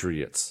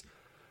patriots.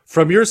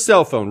 From your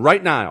cell phone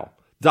right now,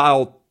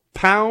 dial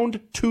pound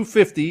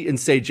 250 and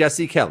say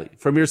Jesse Kelly.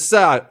 From your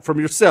cell,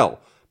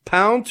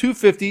 pound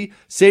 250,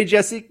 say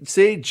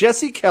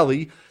Jesse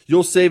Kelly.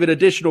 You'll save an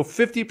additional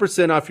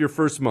 50% off your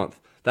first month.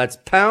 That's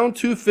pound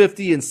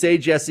 250 and say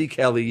Jesse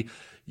Kelly.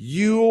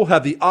 You'll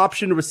have the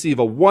option to receive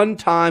a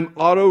one-time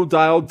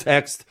auto-dialed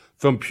text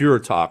from Pure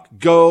Talk.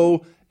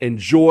 Go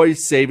enjoy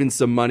saving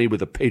some money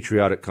with a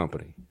patriotic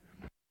company.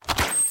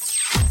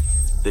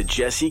 The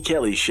Jesse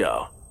Kelly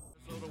Show.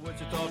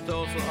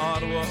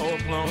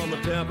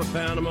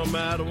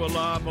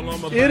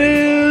 It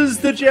is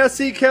the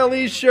Jesse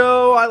Kelly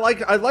Show. I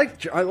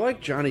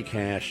like Johnny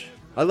Cash.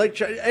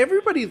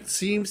 Everybody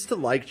seems to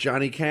like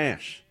Johnny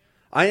Cash.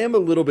 I am a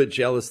little bit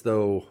jealous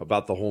though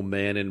about the whole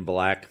Man in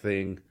Black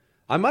thing.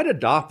 I might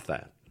adopt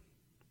that.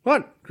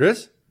 What,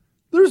 Chris?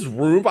 There's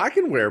room. I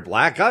can wear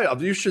black.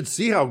 You should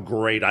see how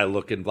great I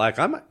look in black.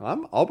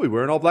 I'll be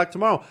wearing all black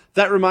tomorrow.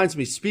 That reminds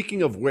me,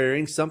 speaking of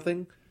wearing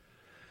something,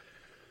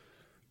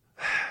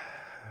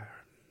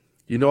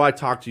 you know, I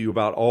talk to you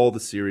about all the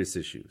serious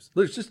issues.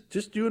 Look,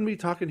 just you and me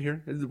talking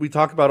here. We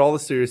talk about all the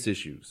serious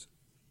issues.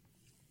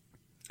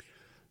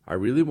 I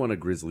really want a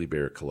grizzly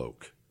bear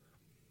cloak.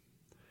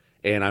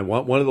 And I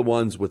want one of the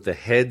ones with the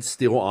head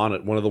still on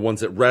it. One of the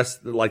ones that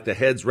rest, like the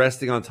head's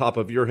resting on top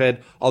of your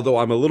head. Although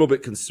I'm a little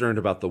bit concerned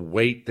about the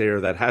weight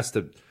there. That has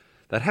to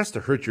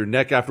hurt your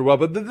neck after a while.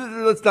 But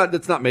let's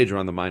not major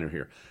on the minor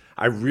here.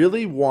 I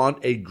really want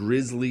a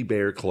grizzly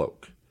bear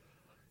cloak.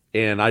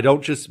 And I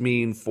don't just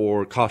mean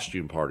for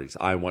costume parties.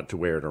 I want to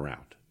wear it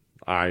around.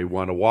 I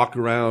want to walk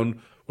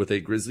around with a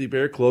grizzly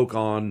bear cloak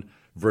on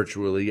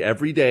virtually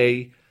every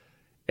day.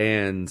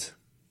 And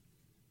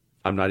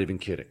I'm not even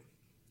kidding.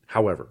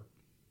 However,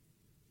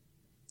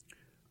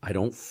 I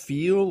don't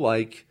feel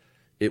like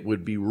it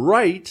would be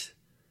right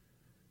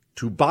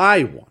to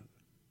buy one.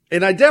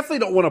 And I definitely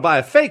don't want to buy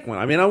a fake one.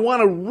 I mean, I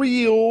want a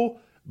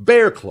real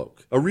bear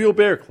cloak. A real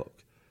bear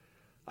cloak.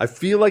 I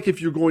feel like if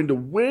you're going to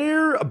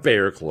wear a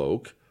bear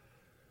cloak,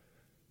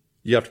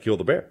 you have to kill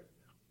the bear.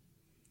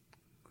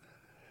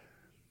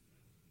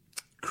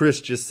 Chris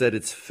just said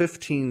it's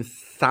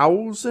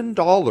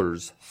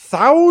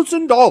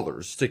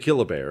 $15,000 to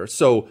kill a bear.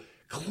 So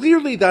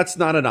clearly that's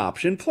not an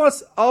option.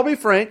 Plus, I'll be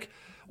frank,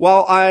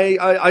 while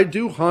I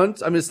do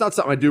hunt, I mean, it's not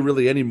something I do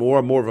really anymore.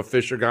 I'm more of a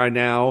fisher guy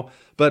now,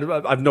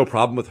 but I've no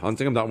problem with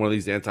hunting. I'm not one of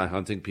these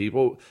anti-hunting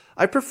people.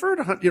 I prefer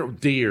to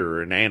hunt,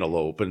 deer and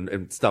antelope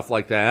and stuff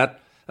like that.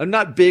 I'm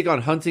not big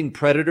on hunting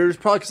predators,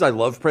 probably because I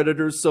love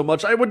predators so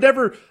much. I would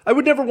never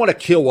want to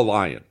kill a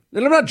lion.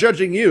 And I'm not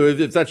judging you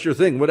if that's your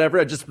thing, whatever.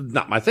 It's just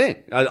not my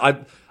thing.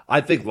 I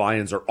think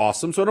lions are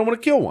awesome, so I don't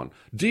want to kill one.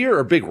 Deer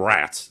are big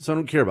rats, so I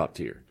don't care about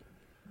deer.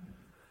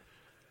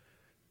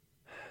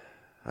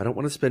 I don't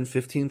want to spend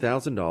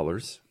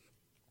 $15,000,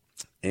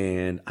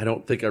 and I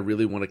don't think I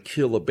really want to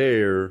kill a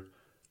bear,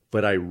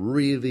 but I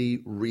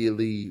really,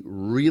 really,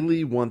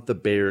 really want the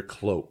bear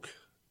cloak.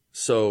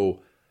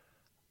 So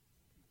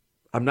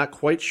I'm not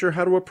quite sure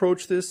how to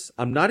approach this.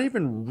 I'm not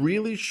even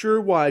really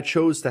sure why I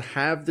chose to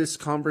have this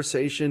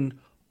conversation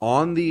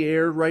on the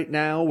air right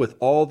now with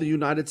all the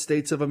United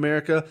States of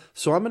America.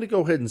 So I'm going to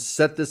go ahead and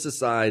set this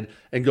aside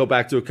and go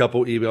back to a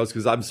couple emails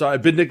because I'm sorry.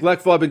 I've been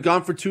neglectful. I've been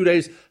gone for 2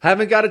 days.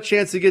 Haven't got a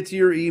chance to get to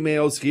your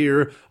emails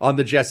here on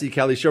the Jesse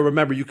Kelly Show.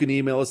 Remember, you can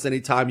email us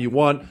anytime you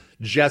want.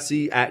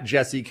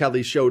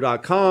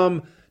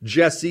 Jesse@jessekellyshow.com.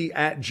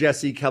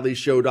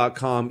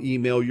 Jesse@jessekellyshow.com.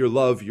 Email your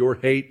love, your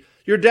hate,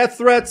 your death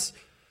threats.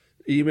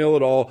 Email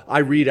it all. I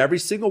read every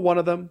single one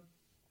of them.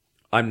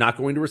 I'm not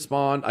going to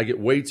respond. I get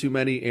way too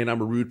many, and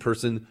I'm a rude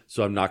person,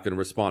 so I'm not going to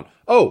respond.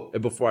 Oh,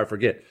 and before I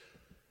forget,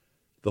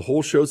 the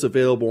whole show's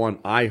available on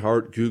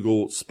iHeart,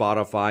 Google,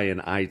 Spotify,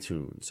 and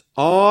iTunes.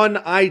 On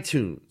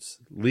iTunes,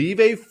 leave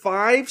a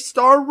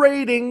 5-star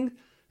rating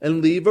and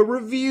leave a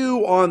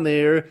review on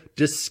there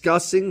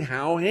discussing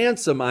how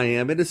handsome I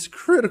am. It is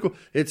critical.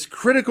 It's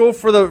critical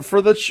for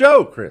the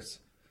show, Chris.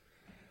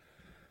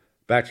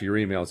 Back to your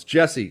emails.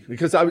 Jesse,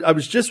 because I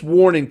was just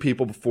warning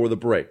people before the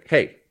break.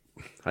 Hey,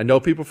 I know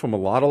people from a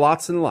lot of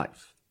lots in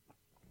life.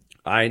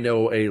 I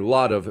know a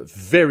lot of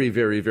very,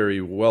 very,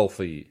 very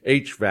wealthy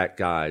HVAC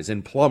guys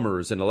and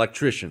plumbers and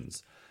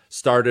electricians.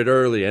 Started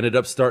early, ended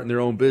up starting their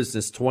own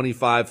business,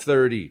 25,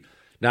 30.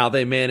 Now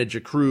they manage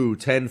a crew,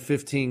 10,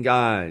 15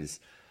 guys.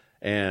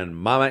 And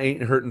mama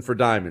ain't hurting for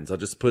diamonds. I'll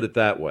just put it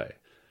that way.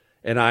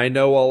 And I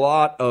know a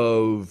lot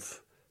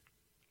of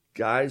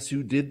guys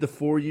who did the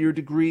 4-year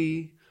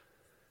degree,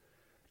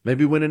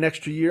 maybe win an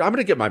extra year. I'm going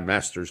to get my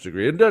master's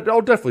degree, and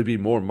I'll definitely be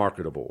more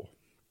marketable.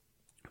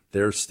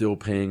 They're still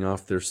paying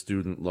off their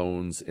student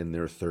loans in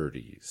their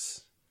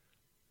 30s.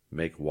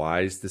 Make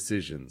wise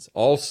decisions.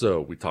 Also,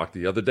 we talked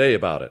the other day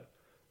about it,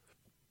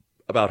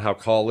 about how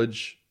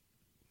college,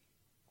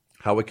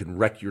 how it can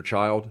wreck your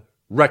child.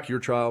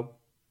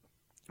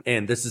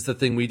 And this is the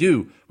thing we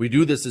do. We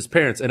do this as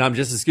parents, and I'm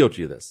just as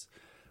guilty of this.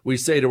 We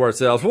say to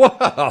ourselves,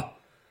 well,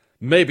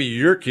 maybe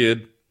your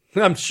kid,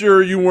 I'm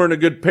sure you weren't a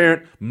good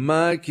parent.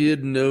 My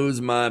kid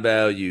knows my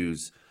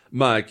values.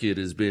 My kid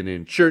has been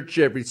in church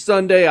every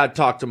Sunday. I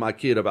talk to my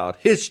kid about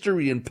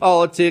history and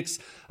politics.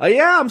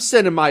 Yeah, I'm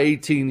sending my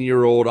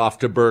 18-year-old off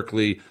to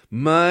Berkeley.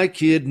 My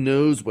kid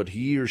knows what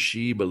he or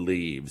she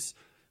believes.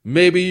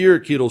 Maybe your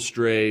kid will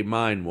stray,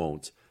 mine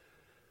won't.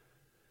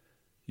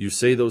 You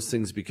say those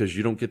things because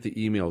you don't get the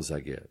emails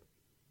I get.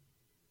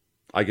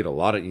 I get a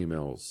lot of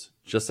emails,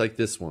 just like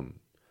this one,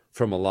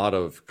 from a lot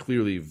of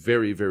clearly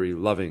very, very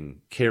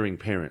loving, caring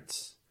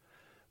parents.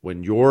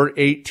 When you're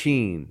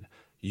 18,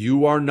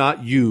 you are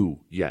not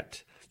you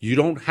yet. You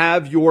don't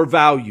have your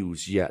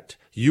values yet.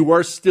 You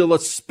are still a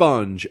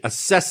sponge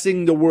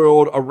assessing the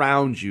world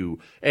around you,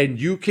 and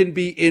you can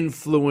be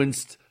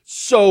influenced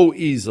so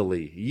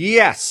easily.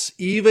 Yes,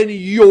 even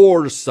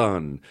your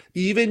son,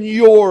 even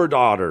your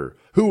daughter,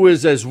 who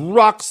is as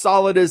rock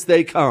solid as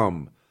they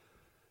come.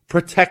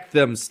 Protect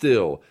them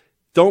still.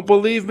 Don't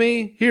believe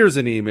me? Here's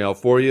an email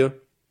for you.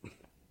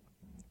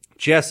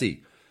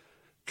 Jesse,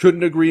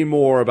 couldn't agree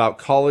more about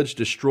college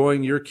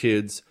destroying your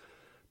kids,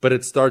 but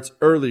it starts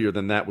earlier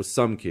than that with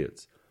some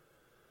kids.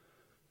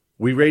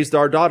 We raised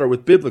our daughter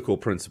with biblical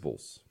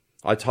principles.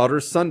 I taught her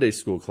Sunday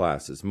school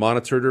classes,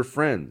 monitored her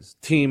friends,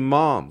 team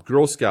mom,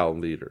 Girl Scout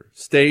leader,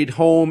 stayed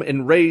home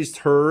and raised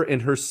her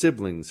and her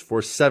siblings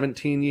for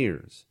 17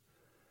 years.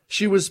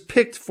 She was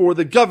picked for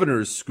the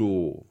governor's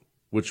school,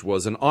 which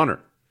was an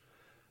honor.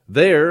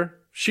 There,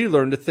 she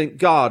learned to think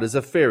God is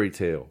a fairy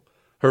tale.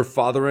 Her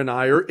father and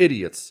I are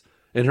idiots,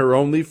 and her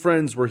only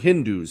friends were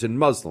Hindus and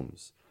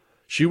Muslims.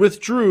 She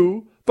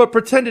withdrew, but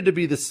pretended to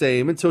be the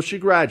same until she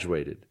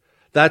graduated.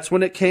 That's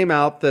when it came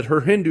out that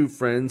her Hindu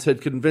friends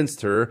had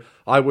convinced her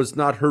I was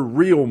not her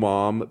real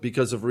mom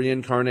because of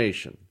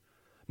reincarnation.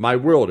 My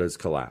world has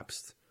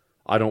collapsed.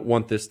 I don't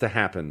want this to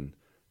happen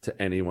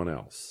to anyone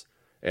else.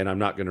 And I'm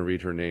not going to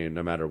read her name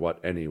no matter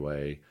what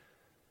anyway.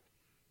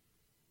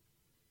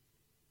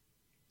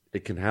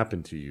 It can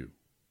happen to you.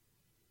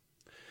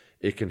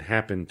 It can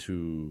happen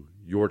to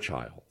your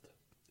child.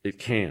 It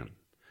can.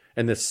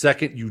 And the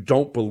second you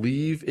don't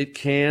believe it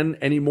can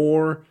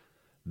anymore,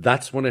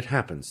 that's when it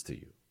happens to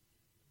you.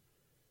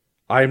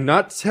 I'm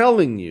not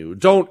telling you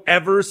don't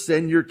ever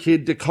send your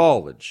kid to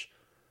college.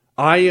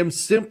 I am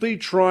simply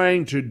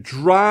trying to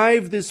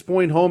drive this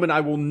point home, and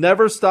I will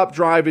never stop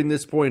driving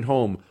this point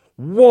home.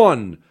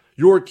 One,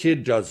 your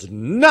kid does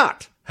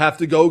not have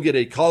to go get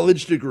a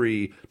college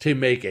degree to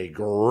make a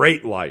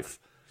great life.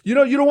 You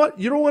don't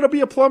want to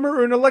be a plumber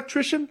or an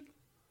electrician?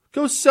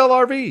 Go sell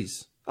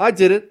RVs. I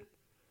did it.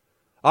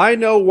 I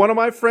know one of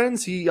my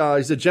friends. He's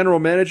a general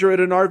manager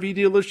at an RV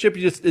dealership.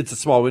 It's a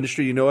small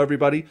industry. You know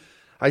everybody.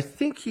 I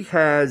think he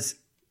has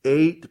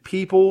 8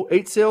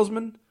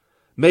 salesmen,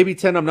 maybe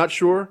 10. I'm not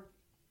sure.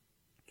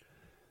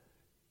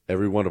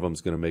 Every one of them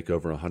is going to make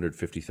over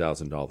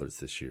 $150,000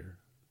 this year.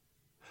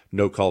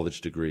 No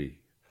college degree.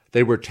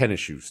 They wear tennis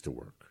shoes to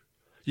work.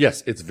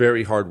 Yes, it's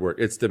very hard work.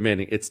 It's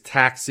demanding. It's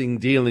taxing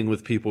dealing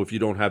with people if you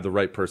don't have the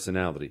right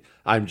personality.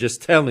 I'm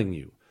just telling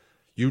you,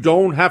 you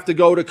don't have to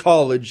go to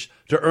college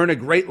to earn a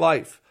great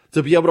life,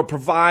 to be able to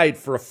provide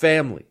for a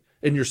family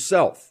and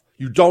yourself.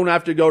 You don't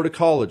have to go to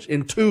college.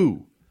 And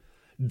 2,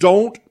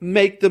 don't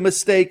make the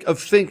mistake of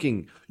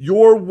thinking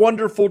your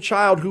wonderful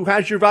child who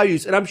has your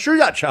values, and I'm sure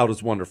that child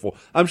is wonderful.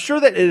 I'm sure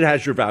that it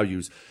has your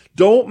values.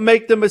 Don't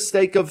make the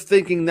mistake of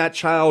thinking that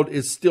child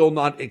is still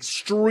not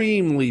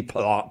extremely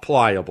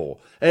pliable.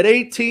 At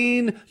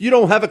 18, you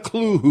don't have a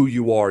clue who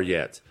you are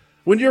yet.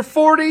 When you're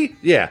 40,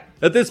 yeah,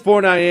 at this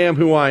point I am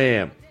who I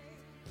am.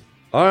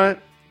 All right,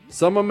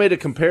 someone made a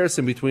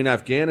comparison between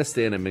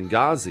Afghanistan and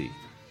Benghazi.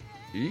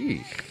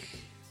 Eek.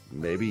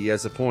 Maybe he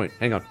has a point.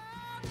 Hang on.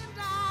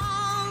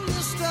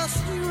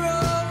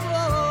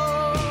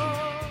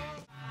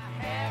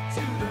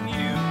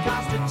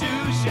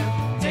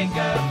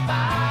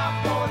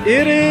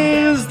 It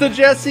is the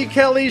Jesse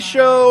Kelly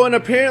Show, and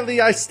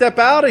apparently I step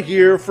out of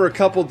here for a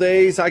couple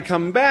days. I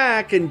come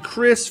back, and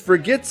Chris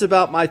forgets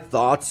about my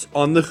thoughts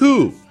on The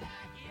Who.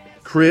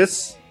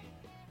 Chris,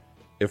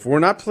 if we're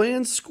not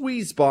playing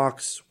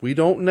Squeezebox, we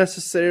don't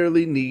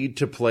necessarily need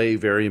to play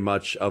very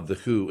much of The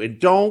Who. And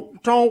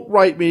don't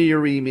write me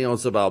your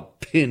emails about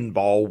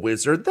Pinball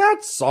Wizard.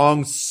 That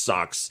song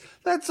sucks.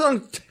 That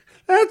song,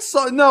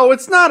 no,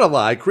 it's not a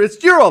lie,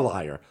 Chris. You're a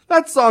liar.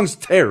 That song's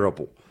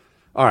terrible.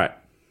 All right.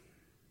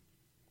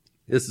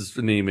 This is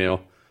an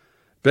email.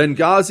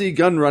 Benghazi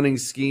gun running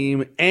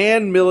scheme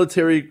and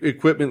military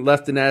equipment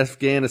left in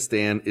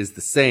Afghanistan is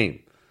the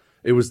same.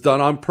 It was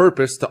done on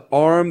purpose to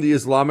arm the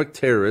Islamic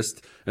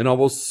terrorist and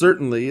almost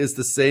certainly is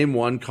the same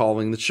one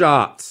calling the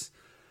shots.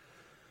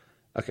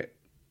 Okay.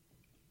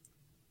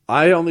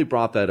 I only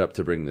brought that up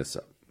to bring this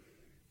up.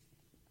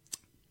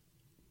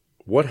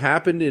 What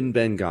happened in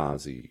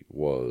Benghazi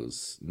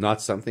was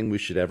not something we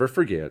should ever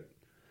forget.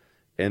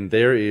 And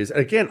there is,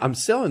 again, I'm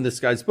selling this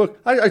guy's book.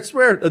 I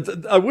swear,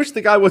 I wish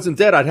the guy wasn't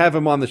dead. I'd have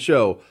him on the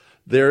show.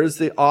 There is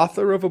the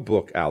author of a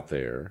book out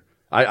there.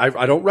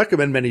 I don't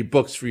recommend many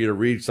books for you to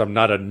read because I'm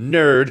not a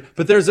nerd.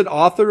 But there's an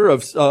author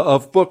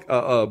of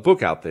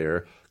book out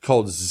there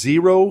called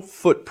Zero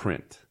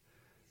Footprint.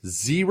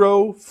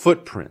 Zero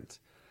Footprint.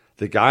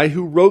 The guy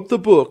who wrote the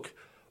book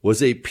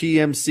was a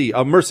PMC,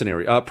 a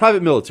mercenary, a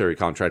private military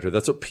contractor.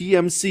 That's what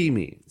PMC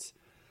means.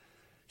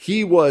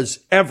 He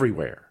was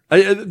everywhere.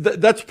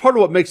 That's part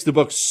of what makes the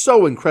book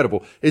so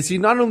incredible. Is he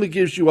not only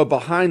gives you a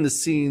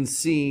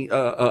behind-the-scenes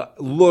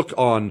look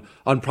on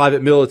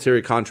private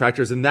military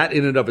contractors, and that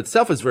in and of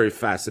itself is very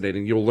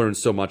fascinating. You'll learn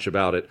so much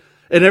about it.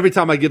 And every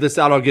time I give this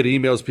out, I'll get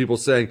emails, people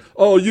saying,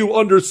 "Oh, you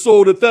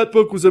undersold it. That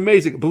book was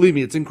amazing." Believe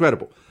me, it's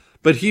incredible.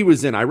 But he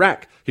was in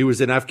Iraq. He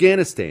was in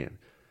Afghanistan.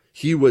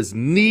 He was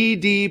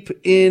knee-deep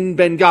in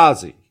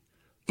Benghazi.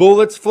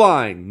 Bullets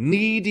flying,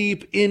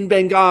 knee-deep in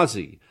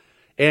Benghazi.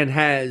 And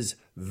has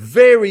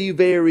very,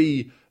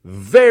 very,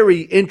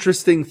 very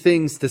interesting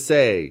things to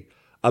say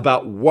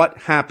about what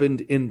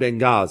happened in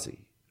Benghazi.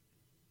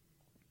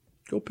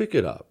 Go pick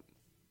it up.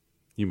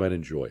 You might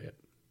enjoy it.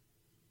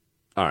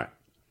 All right.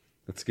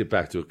 Let's get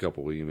back to a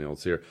couple of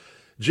emails here.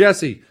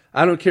 Jesse,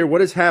 I don't care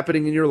what is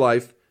happening in your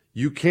life.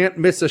 You can't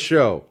miss a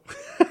show.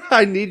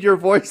 I need your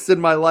voice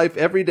in my life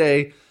every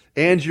day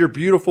and your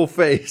beautiful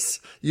face.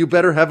 You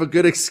better have a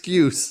good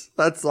excuse.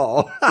 That's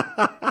all.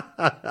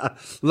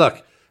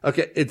 Look.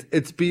 Okay,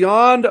 it's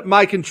beyond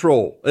my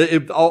control.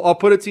 I'll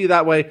put it to you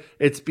that way.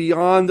 It's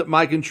beyond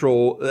my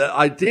control.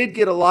 I did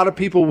get a lot of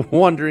people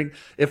wondering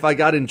if I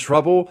got in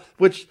trouble,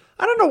 which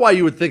I don't know why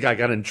you would think I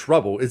got in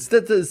trouble. Does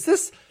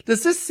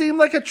this seem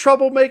like a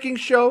troublemaking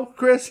show,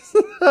 Chris?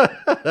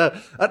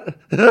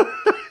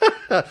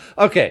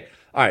 Okay,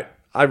 all right.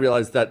 I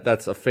realize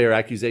that's a fair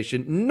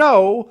accusation.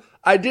 No,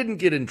 I didn't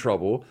get in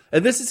trouble.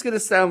 And this is going to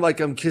sound like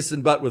I'm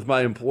kissing butt with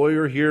my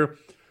employer here.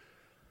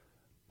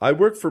 I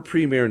work for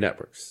Premier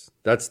Networks.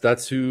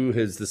 That's who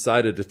has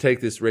decided to take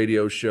this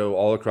radio show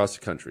all across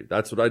the country.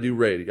 That's what I do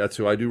radio. That's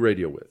who I do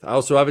radio with. I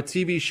also have a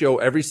TV show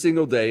every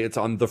single day. It's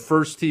on the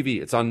First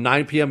TV. It's on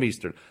 9 p.m.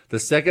 Eastern. The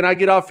second I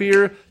get off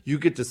here, you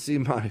get to see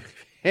my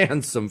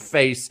handsome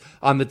face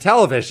on the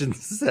television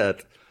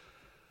set.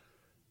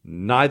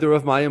 Neither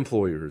of my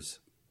employers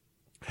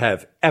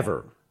have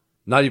ever,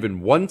 not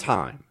even one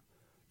time,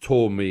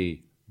 told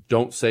me,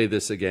 don't say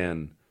this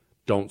again,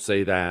 don't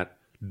say that.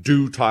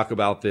 Do talk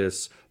about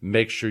this.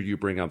 Make sure you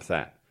bring up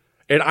that.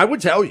 And I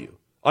would tell you,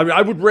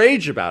 I would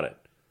rage about it.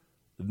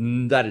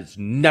 That has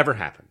never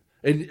happened.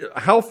 And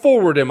how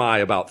forward am I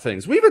about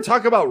things? We even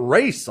talk about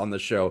race on the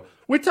show.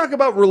 We talk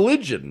about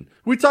religion.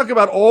 We talk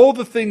about all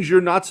the things you're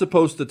not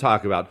supposed to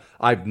talk about.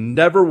 I've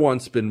never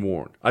once been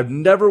warned.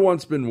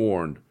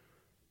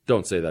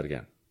 Don't say that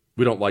again.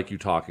 We don't like you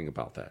talking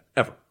about that.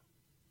 Ever.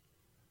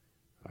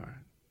 All right.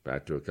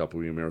 Back to a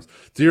couple of emails.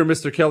 Dear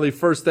Mr. Kelly,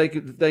 first,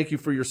 thank you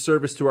for your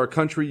service to our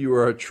country. You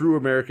are a true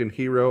American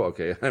hero.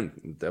 Okay,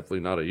 I'm definitely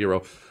not a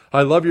hero.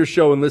 I love your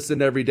show and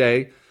listen every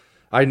day.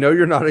 I know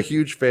you're not a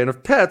huge fan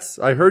of pets.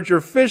 I heard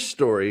your fish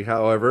story,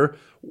 however.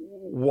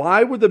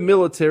 Why would the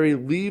military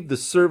leave the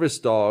service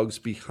dogs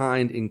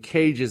behind in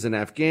cages in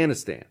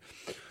Afghanistan?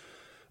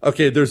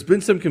 Okay, there's been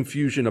some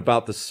confusion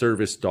about the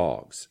service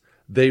dogs.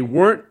 They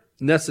weren't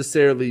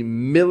necessarily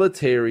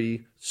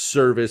military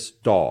service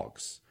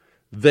dogs.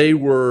 They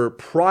were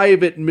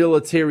private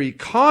military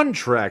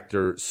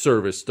contractor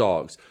service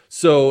dogs.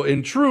 So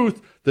in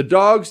truth, the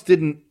dogs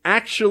didn't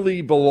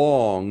actually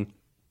belong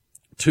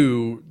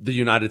to the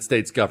United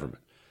States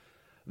government.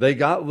 They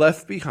got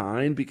left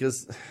behind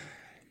because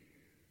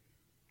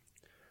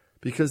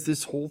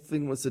this whole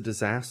thing was a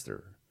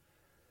disaster.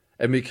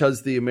 And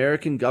because the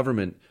American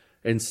government,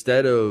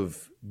 instead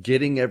of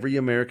getting every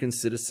American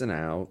citizen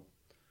out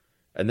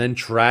and then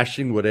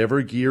trashing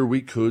whatever gear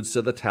we could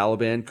so the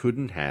Taliban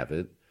couldn't have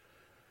it,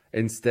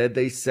 instead,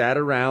 they sat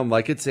around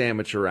like it's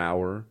amateur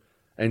hour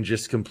and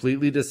just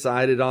completely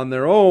decided on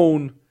their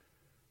own,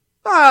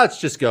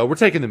 let's just go. We're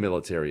taking the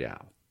military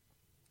out.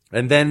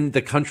 And then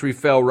the country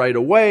fell right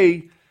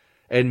away.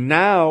 And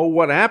now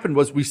what happened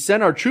was we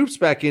sent our troops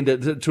back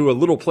into a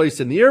little place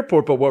in the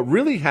airport. But what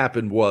really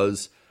happened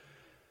was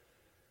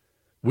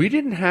we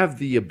didn't have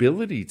the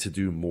ability to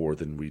do more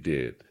than we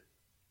did.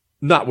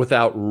 Not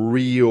without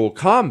real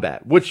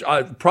combat, which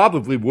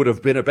probably would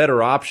have been a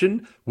better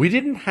option. We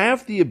didn't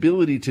have the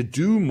ability to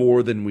do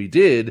more than we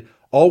did.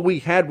 All we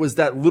had was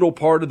that little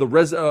part of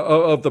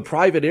the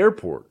private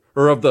airport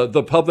or of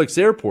the public's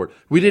airport.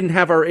 We didn't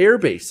have our air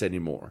base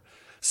anymore.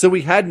 So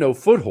we had no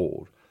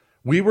foothold.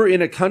 We were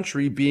in a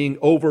country being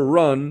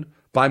overrun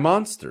by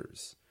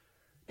monsters.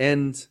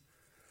 And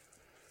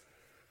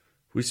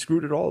we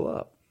screwed it all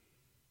up.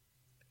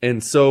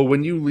 And so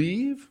when you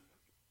leave,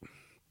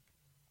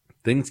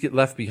 things get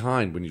left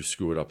behind when you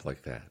screw it up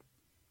like that.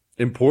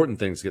 Important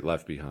things get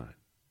left behind.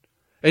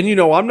 And you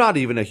know, I'm not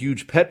even a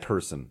huge pet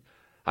person.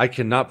 I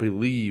cannot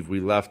believe we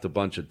left a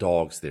bunch of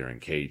dogs there in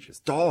cages.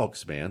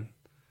 Dogs, man.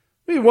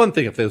 Maybe one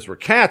thing if those were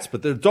cats,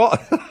 but they're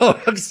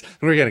dogs.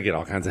 We're going to get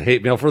all kinds of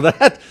hate mail for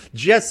that.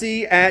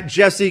 Jesse at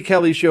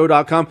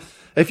jessekellyshow.com.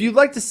 If you'd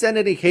like to send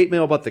any hate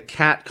mail about the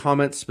cat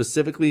comments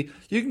specifically,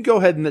 you can go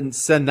ahead and then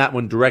send that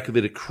one directly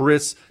to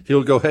Chris.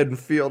 He'll go ahead and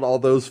field all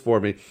those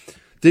for me.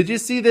 Did you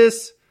see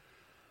this?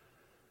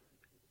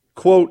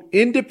 Quote,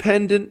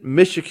 independent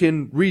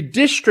Michigan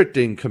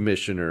redistricting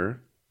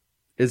commissioner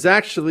is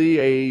actually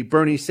a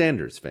Bernie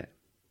Sanders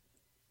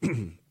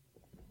fan.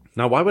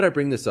 Now, why would I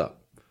bring this up?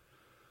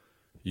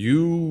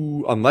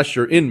 unless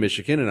you're in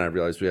Michigan, and I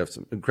realize we have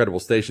some incredible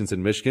stations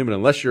in Michigan, but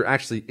unless you're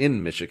actually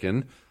in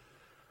Michigan,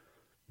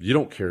 you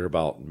don't care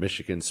about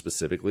Michigan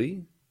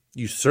specifically.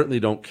 You certainly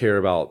don't care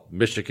about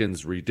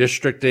Michigan's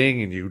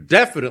redistricting, and you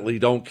definitely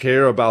don't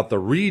care about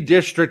the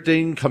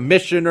redistricting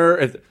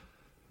commissioner.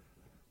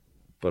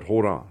 But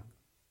hold on.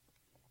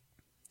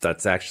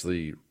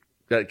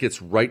 That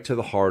gets right to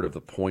the heart of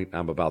the point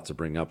I'm about to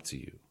bring up to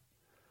you.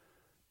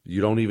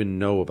 You don't even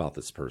know about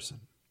this person.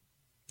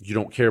 You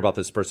don't care about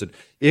this person.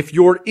 If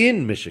you're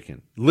in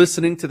Michigan,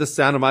 listening to the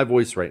sound of my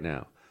voice right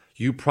now,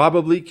 you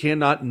probably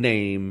cannot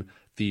name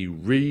the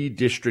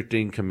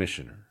redistricting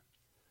commissioner.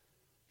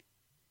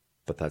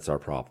 But that's our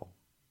problem.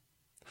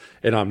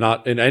 And I'm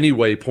not in any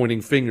way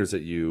pointing fingers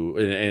at you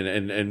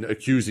and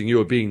accusing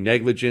you of being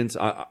negligent.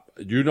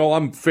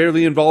 I'm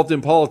fairly involved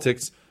in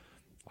politics.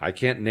 I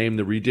can't name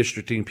the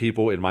redistricting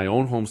people in my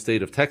own home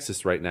state of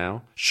Texas right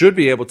now. Should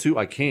be able to.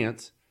 I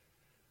can't.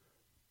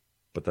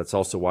 But that's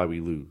also why we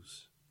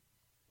lose.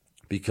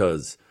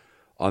 Because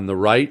on the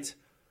right,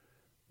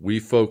 we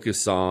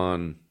focus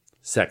on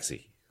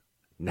sexy.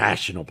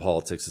 National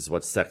politics is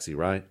what's sexy,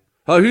 right?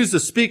 Oh, who's the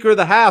Speaker of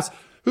the House?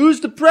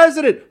 Who's the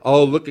president?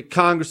 Oh, look at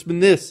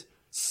Congressman this,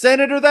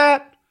 Senator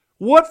that.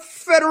 What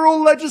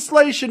federal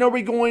legislation are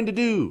we going to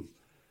do?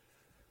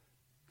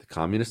 The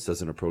communist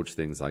doesn't approach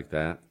things like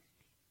that.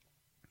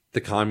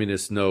 The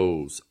communist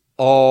knows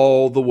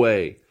all the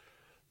way.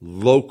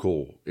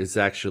 Local is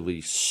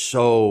actually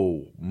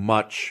so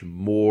much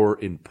more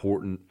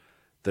important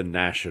than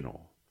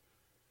national.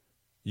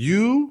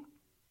 You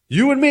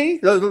and me,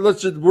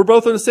 we're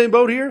both in the same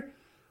boat here.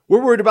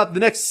 We're worried about the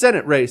next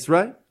Senate race,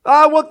 right?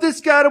 I want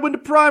this guy to win the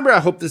primary. I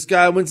hope this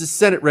guy wins the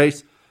Senate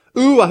race.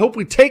 Ooh, I hope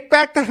we take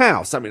back the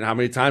House. I mean, how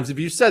many times have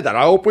you said that?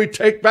 I hope we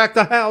take back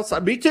the House.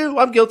 Me too.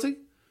 I'm guilty.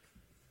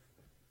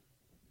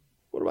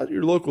 What about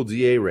your local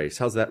DA race?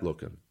 How's that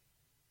looking?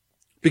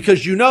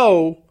 Because you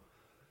know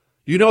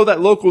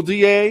that local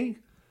DA?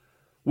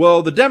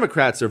 Well, the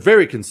Democrats are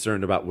very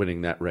concerned about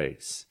winning that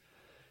race.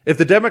 If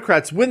the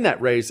Democrats win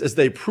that race, as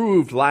they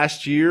proved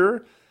last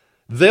year,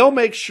 they'll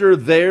make sure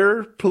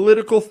their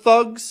political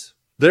thugs,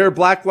 their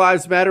Black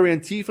Lives Matter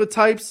Antifa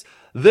types,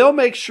 they'll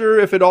make sure,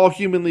 if at all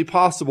humanly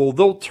possible,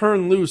 they'll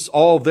turn loose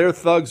all their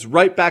thugs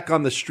right back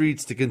on the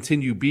streets to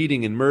continue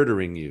beating and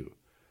murdering you.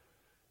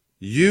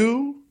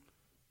 You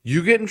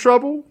get in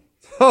trouble?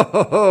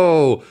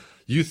 Oh,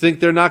 you think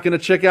they're not going to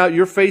check out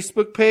your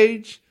Facebook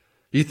page?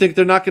 You think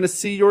they're not going to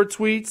see your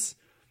tweets?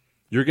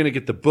 You're going to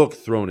get the book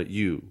thrown at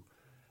you.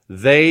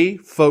 They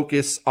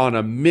focus on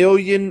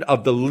 1,000,000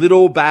 of the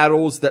little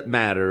battles that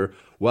matter,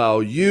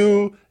 while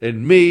you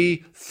and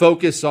me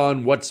focus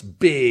on what's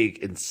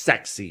big and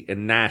sexy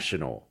and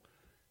national.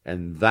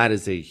 And that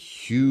is a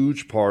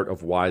huge part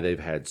of why they've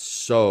had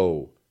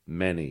so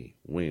many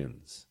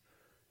wins.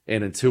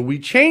 And until we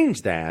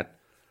change that,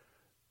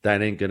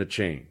 that ain't going to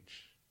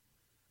change.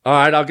 All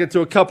right, I'll get to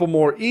a couple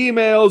more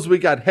emails. We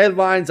got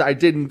headlines I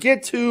didn't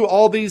get to,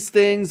 all these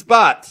things,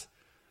 but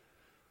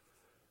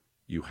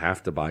you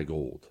have to buy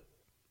gold.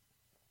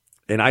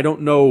 And I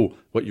don't know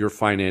what your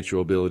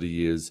financial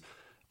ability is.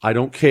 I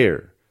don't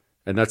care.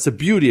 And that's the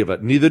beauty of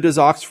it. Neither does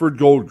Oxford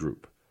Gold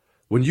Group.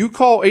 When you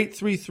call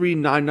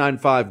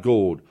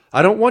 833-995-GOLD,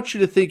 I don't want you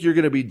to think you're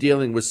going to be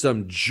dealing with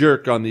some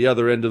jerk on the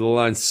other end of the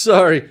line.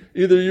 Sorry,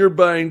 either you're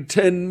buying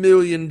 $10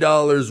 million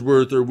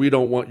worth or we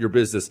don't want your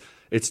business.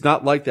 It's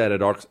not like that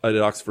at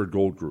Oxford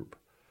Gold Group.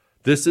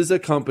 This is a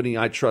company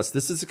I trust.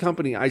 This is a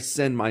company I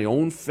send my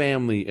own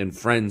family and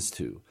friends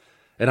to.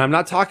 And I'm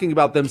not talking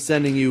about them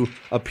sending you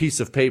a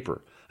piece of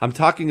paper. I'm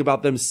talking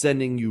about them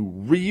sending you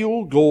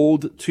real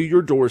gold to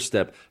your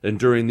doorstep. And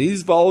during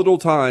these volatile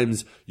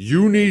times,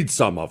 you need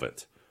some of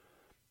it.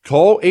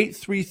 Call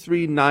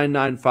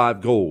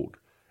 833-995-GOLD.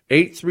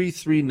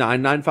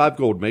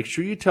 833-995-GOLD. Make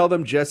sure you tell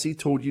them Jesse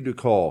told you to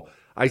call.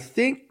 I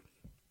think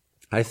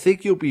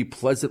you'll be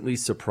pleasantly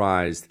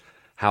surprised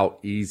how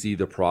easy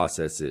the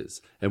process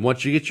is. And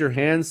once you get your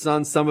hands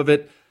on some of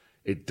it,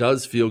 it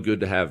does feel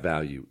good to have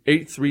value.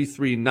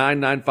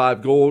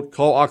 833-995-GOLD.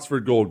 Call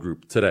Oxford Gold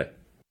Group today.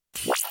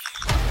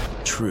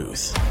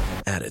 Truth,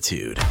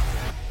 attitude,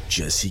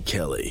 Jesse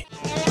Kelly.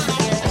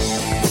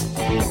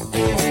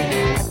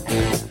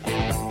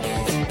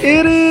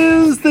 It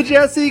is the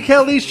Jesse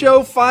Kelly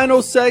Show,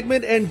 final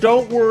segment. And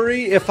don't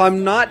worry, if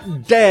I'm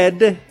not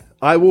dead,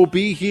 I will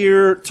be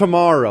here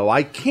tomorrow.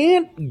 I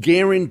can't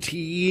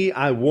guarantee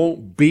I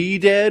won't be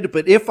dead,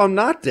 but if I'm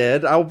not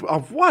dead,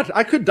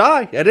 I could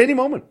die at any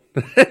moment.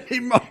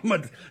 Any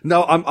moment.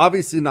 No, I'm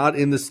obviously not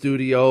in the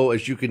studio.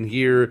 As you can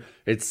hear,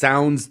 it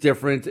sounds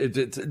different.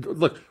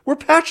 Look, we're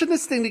patching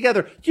this thing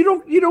together.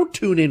 You don't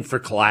tune in for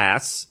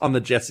class on the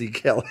Jesse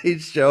Kelly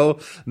Show.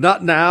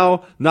 Not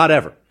now, not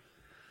ever.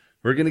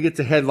 We're going to get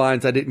to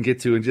headlines I didn't get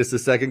to in just a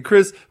second.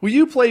 Chris, will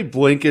you play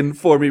Blinken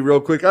for me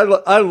real quick?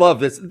 I love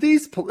this.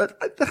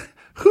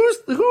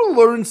 Who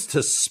learns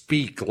to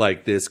speak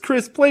like this?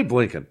 Chris, play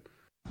Blinken.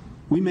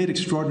 We made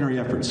extraordinary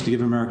efforts to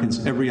give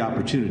Americans every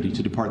opportunity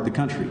to depart the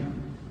country,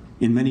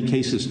 in many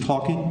cases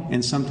talking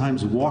and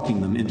sometimes walking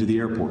them into the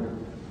airport.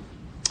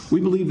 We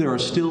believe there are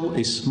still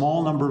a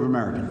small number of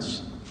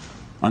Americans,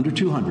 under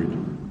 200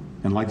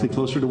 and likely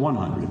closer to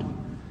 100,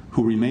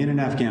 who remain in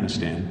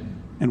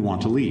Afghanistan and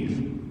want to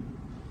leave.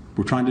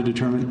 We're trying to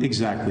determine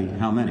exactly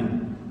how many.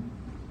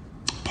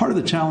 Part of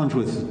the challenge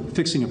with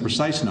fixing a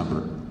precise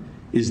number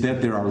is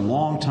that there are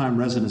longtime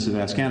residents of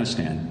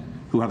Afghanistan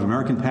who have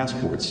American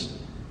passports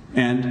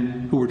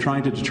and who are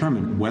trying to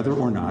determine whether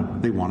or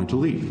not they wanted to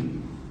leave.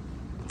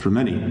 For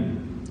many,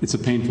 it's a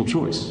painful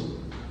choice.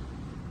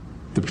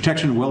 The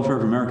protection and welfare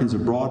of Americans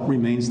abroad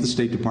remains the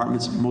State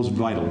Department's most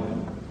vital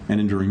and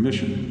enduring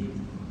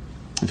mission.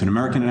 If an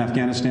American in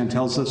Afghanistan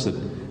tells us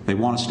that they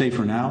want to stay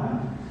for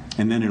now,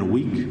 and then in a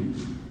week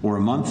or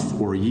a month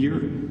or a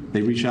year,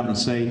 they reach out and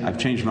say, "I've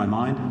changed my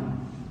mind,"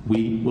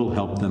 we will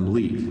help them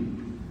leave.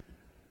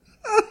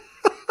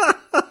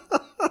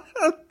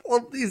 I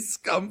love these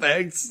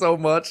scumbags so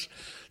much.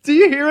 Do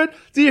you hear it?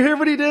 Do you hear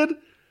what he did?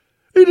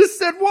 He just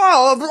said,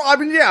 well, there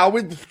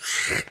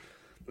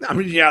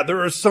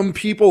are some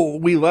people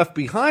we left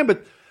behind,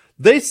 but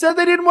they said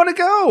they didn't want to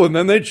go, and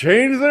then they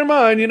changed their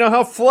mind. You know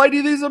how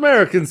flighty these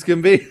Americans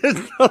can be.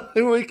 There's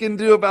nothing we can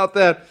do about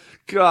that.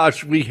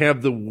 Gosh, we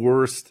have the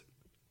worst.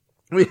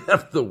 We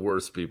have the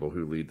worst people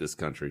who lead this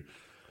country.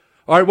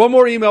 All right, one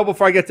more email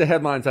before I get to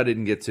headlines I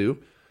didn't get to.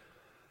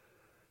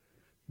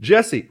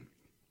 Jesse,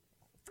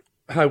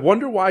 I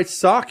wonder why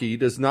Psaki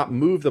does not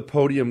move the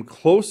podium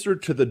closer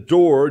to the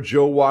door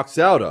Joe walks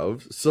out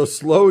of, so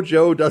Slow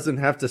Joe doesn't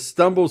have to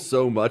stumble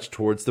so much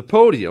towards the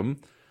podium,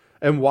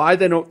 and why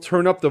they don't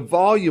turn up the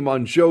volume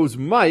on Joe's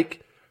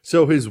mic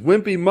so his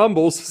wimpy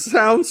mumbles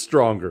sound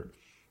stronger.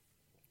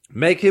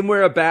 Make him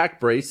wear a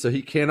back brace so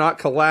he cannot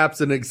collapse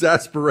in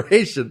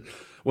exasperation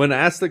when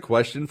asked the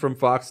question from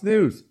Fox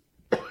News.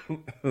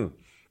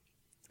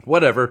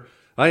 Whatever.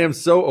 I am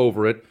so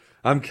over it.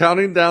 I'm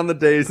counting down the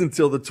days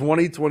until the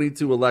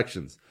 2022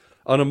 elections.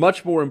 On a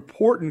much more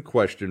important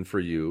question for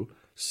you,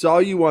 saw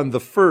you on The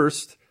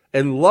First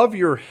and love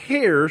your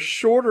hair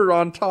shorter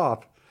on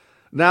top.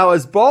 Now,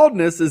 as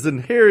baldness is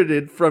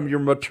inherited from your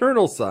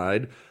maternal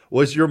side,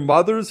 was your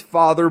mother's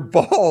father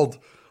bald?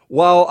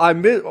 While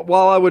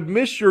I would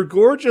miss your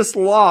gorgeous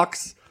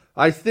locks,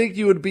 I think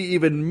you would be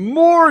even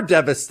more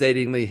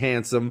devastatingly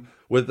handsome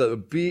with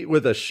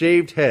a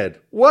shaved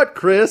head. What,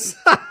 Chris?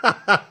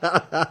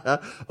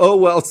 Oh,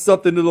 well,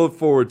 something to look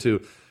forward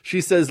to. She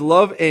says,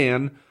 love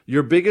Ann,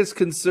 your biggest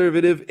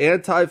conservative,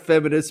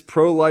 anti-feminist,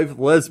 pro-life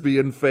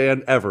lesbian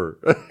fan ever.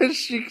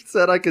 She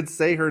said I could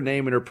say her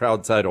name in her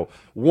proud title.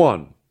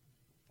 1.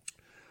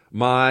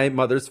 My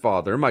mother's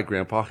father, my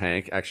grandpa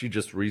Hank, actually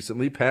just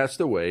recently passed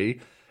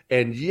away.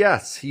 And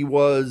yes, he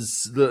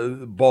was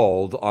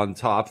bald on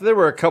top. There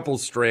were a couple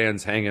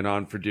strands hanging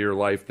on for dear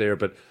life there.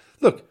 But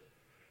look,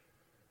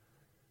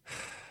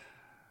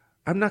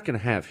 I'm not going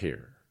to have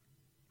hair.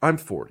 I'm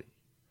 40.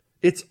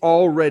 It's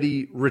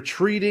already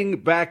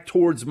retreating back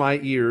towards my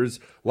ears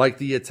like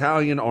the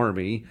Italian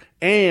army,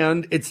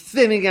 and it's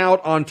thinning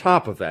out on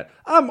top of that.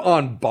 I'm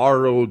on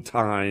borrowed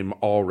time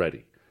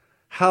already.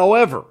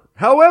 However,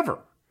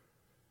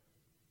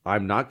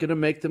 I'm not going to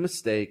make the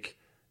mistake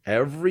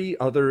every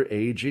other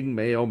aging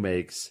male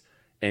makes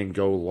and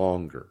go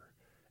longer.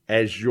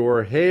 As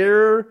your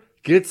hair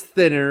gets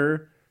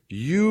thinner,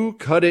 you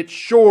cut it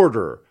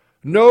shorter.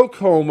 No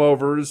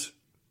comb-overs.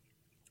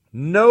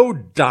 No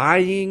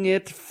dyeing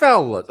it.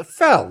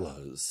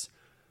 Fellas.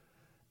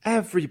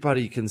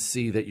 Everybody can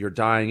see that you're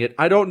dyeing it.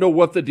 I don't know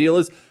what the deal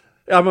is.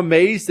 I'm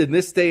amazed in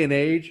this day and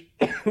age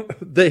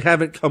they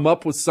haven't come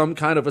up with some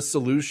kind of a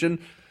solution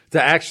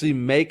to actually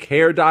make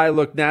hair dye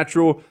look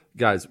natural.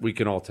 Guys, we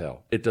can all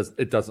tell. It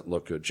doesn't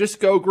look good. Just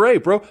go gray,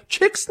 bro.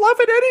 Chicks love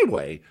it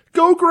anyway.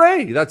 Go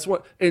gray. That's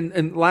what.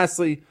 And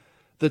lastly,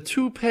 the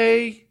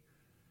toupee.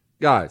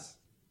 Guys,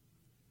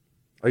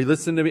 are you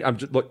listening to me? I'm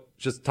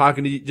just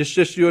talking to you,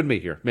 just you and me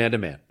here, man to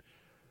man.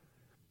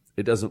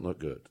 It doesn't look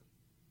good.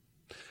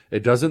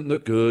 It doesn't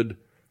look good.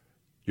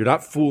 You're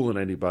not fooling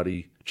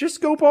anybody.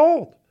 Just go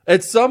bald.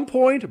 At some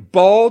point,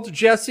 bald,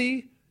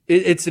 Jesse,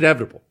 it's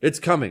inevitable. It's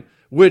coming.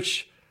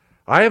 Which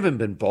I haven't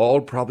been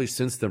bald probably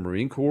since the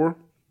Marine Corps.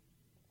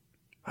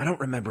 I don't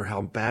remember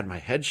how bad my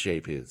head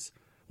shape is.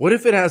 What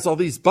if it has all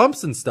these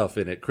bumps and stuff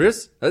in it,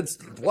 Chris?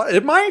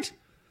 It might.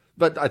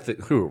 But I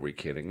think, who are we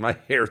kidding? My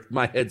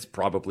head's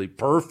probably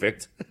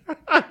perfect.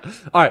 All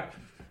right,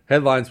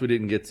 headlines we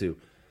didn't get to.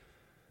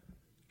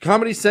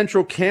 Comedy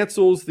Central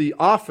cancels The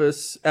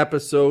Office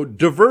episode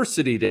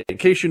Diversity Day. In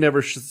case you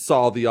never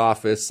saw The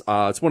Office,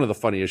 it's one of the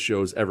funniest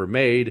shows ever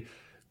made.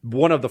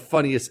 One of the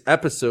funniest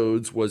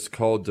episodes was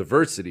called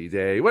Diversity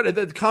Day.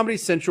 The Comedy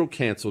Central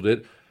canceled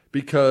it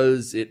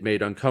because it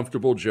made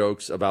uncomfortable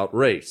jokes about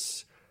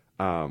race.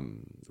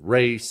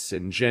 Race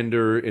and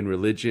gender and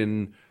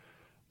religion.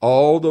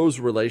 All those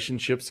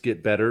relationships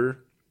get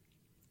better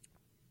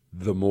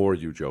the more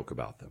you joke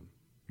about them,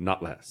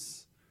 not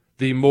less.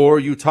 The more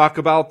you talk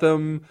about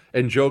them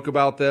and joke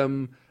about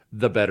them,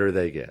 the better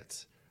they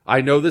get. I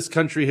know this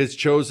country has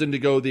chosen to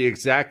go the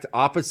exact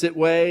opposite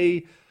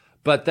way,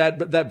 but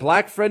that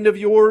black friend of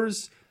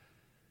yours,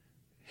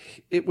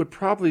 it would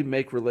probably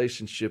make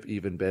relationship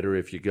even better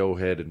if you go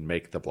ahead and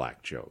make the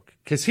black joke.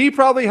 Because he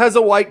probably has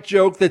a white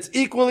joke that's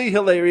equally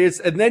hilarious,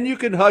 and then you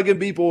can hug and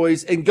be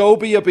boys and go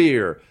be a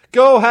beer.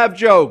 Go have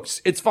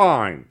jokes. It's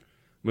fine.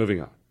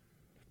 Moving on.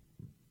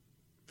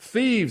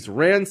 Thieves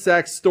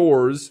ransack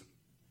stores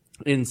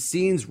in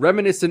scenes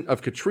reminiscent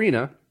of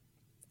Katrina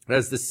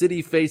as the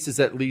city faces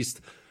at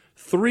least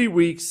 3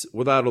 weeks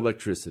without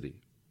electricity.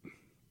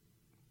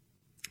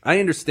 I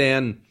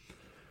understand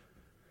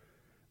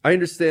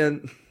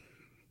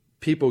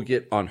people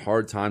get on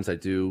hard times, I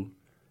do,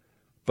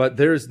 but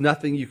there's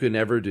nothing you can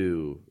ever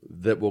do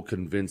that will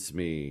convince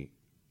me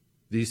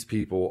these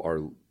people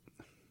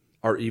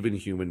are even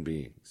human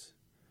beings.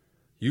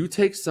 You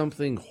take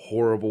something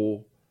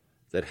horrible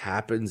that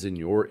happens in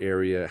your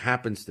area,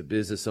 happens to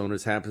business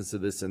owners, happens to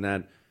this and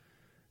that,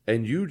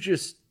 and you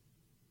just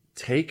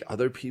take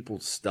other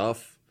people's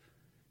stuff.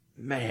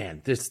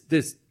 Man, this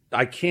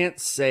I can't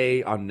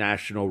say on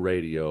national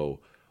radio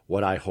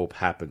what I hope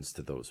happens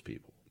to those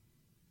people.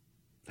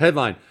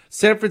 Headline: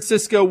 San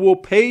Francisco will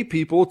pay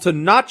people to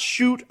not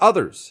shoot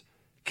others.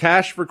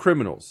 Cash for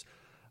criminals.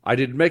 I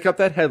didn't make up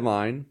that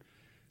headline.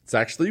 It's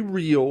actually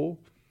real.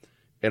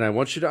 And I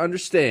want you to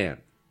understand.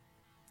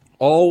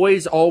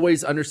 Always,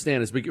 always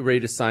understand as we get ready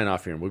to sign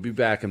off here. And we'll be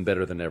back and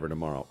better than ever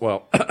tomorrow.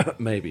 Well,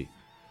 maybe.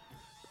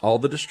 All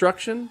the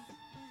destruction,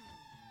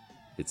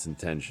 it's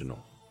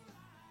intentional.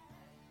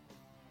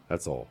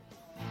 That's all.